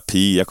gjorde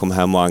terapi. Jag kom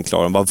hem och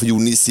anklagade dem. Varför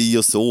gjorde ni si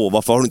och så?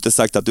 Varför har du inte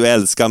sagt att du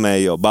älskar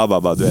mig? Och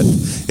du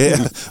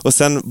vet. Och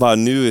sen bara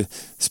nu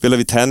spelar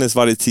vi tennis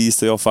varje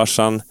tisdag, jag och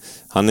farsan.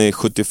 Han är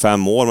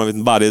 75 år. Man vet,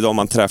 varje dag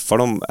man träffar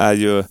dem är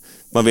ju...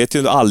 Man vet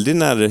ju aldrig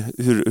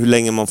hur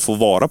länge man får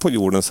vara på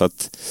jorden. Så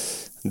att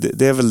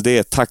det är väl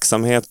det.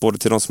 Tacksamhet både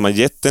till de som har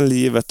gett en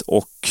livet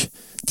och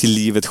till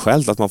livet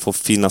själv. Att man får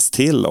finnas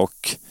till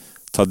och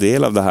ta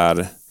del av det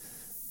här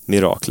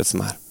miraklet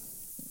som är.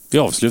 Vi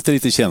avslutar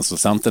lite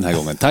känslosamt den här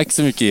gången. Tack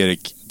så mycket,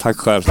 Erik. Tack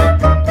själv.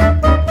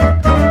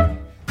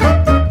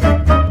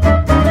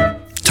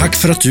 Tack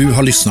för att du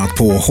har lyssnat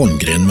på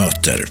Holmgren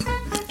möter.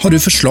 Har du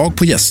förslag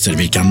på gäster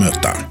vi kan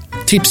möta?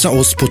 Tipsa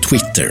oss på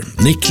Twitter,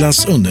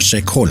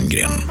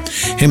 Niklas_Holmgren.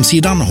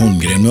 Hemsidan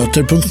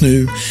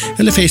holmgrenmöter.nu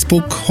eller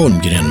Facebook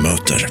Holmgren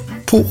möter.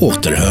 På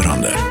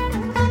återhörande.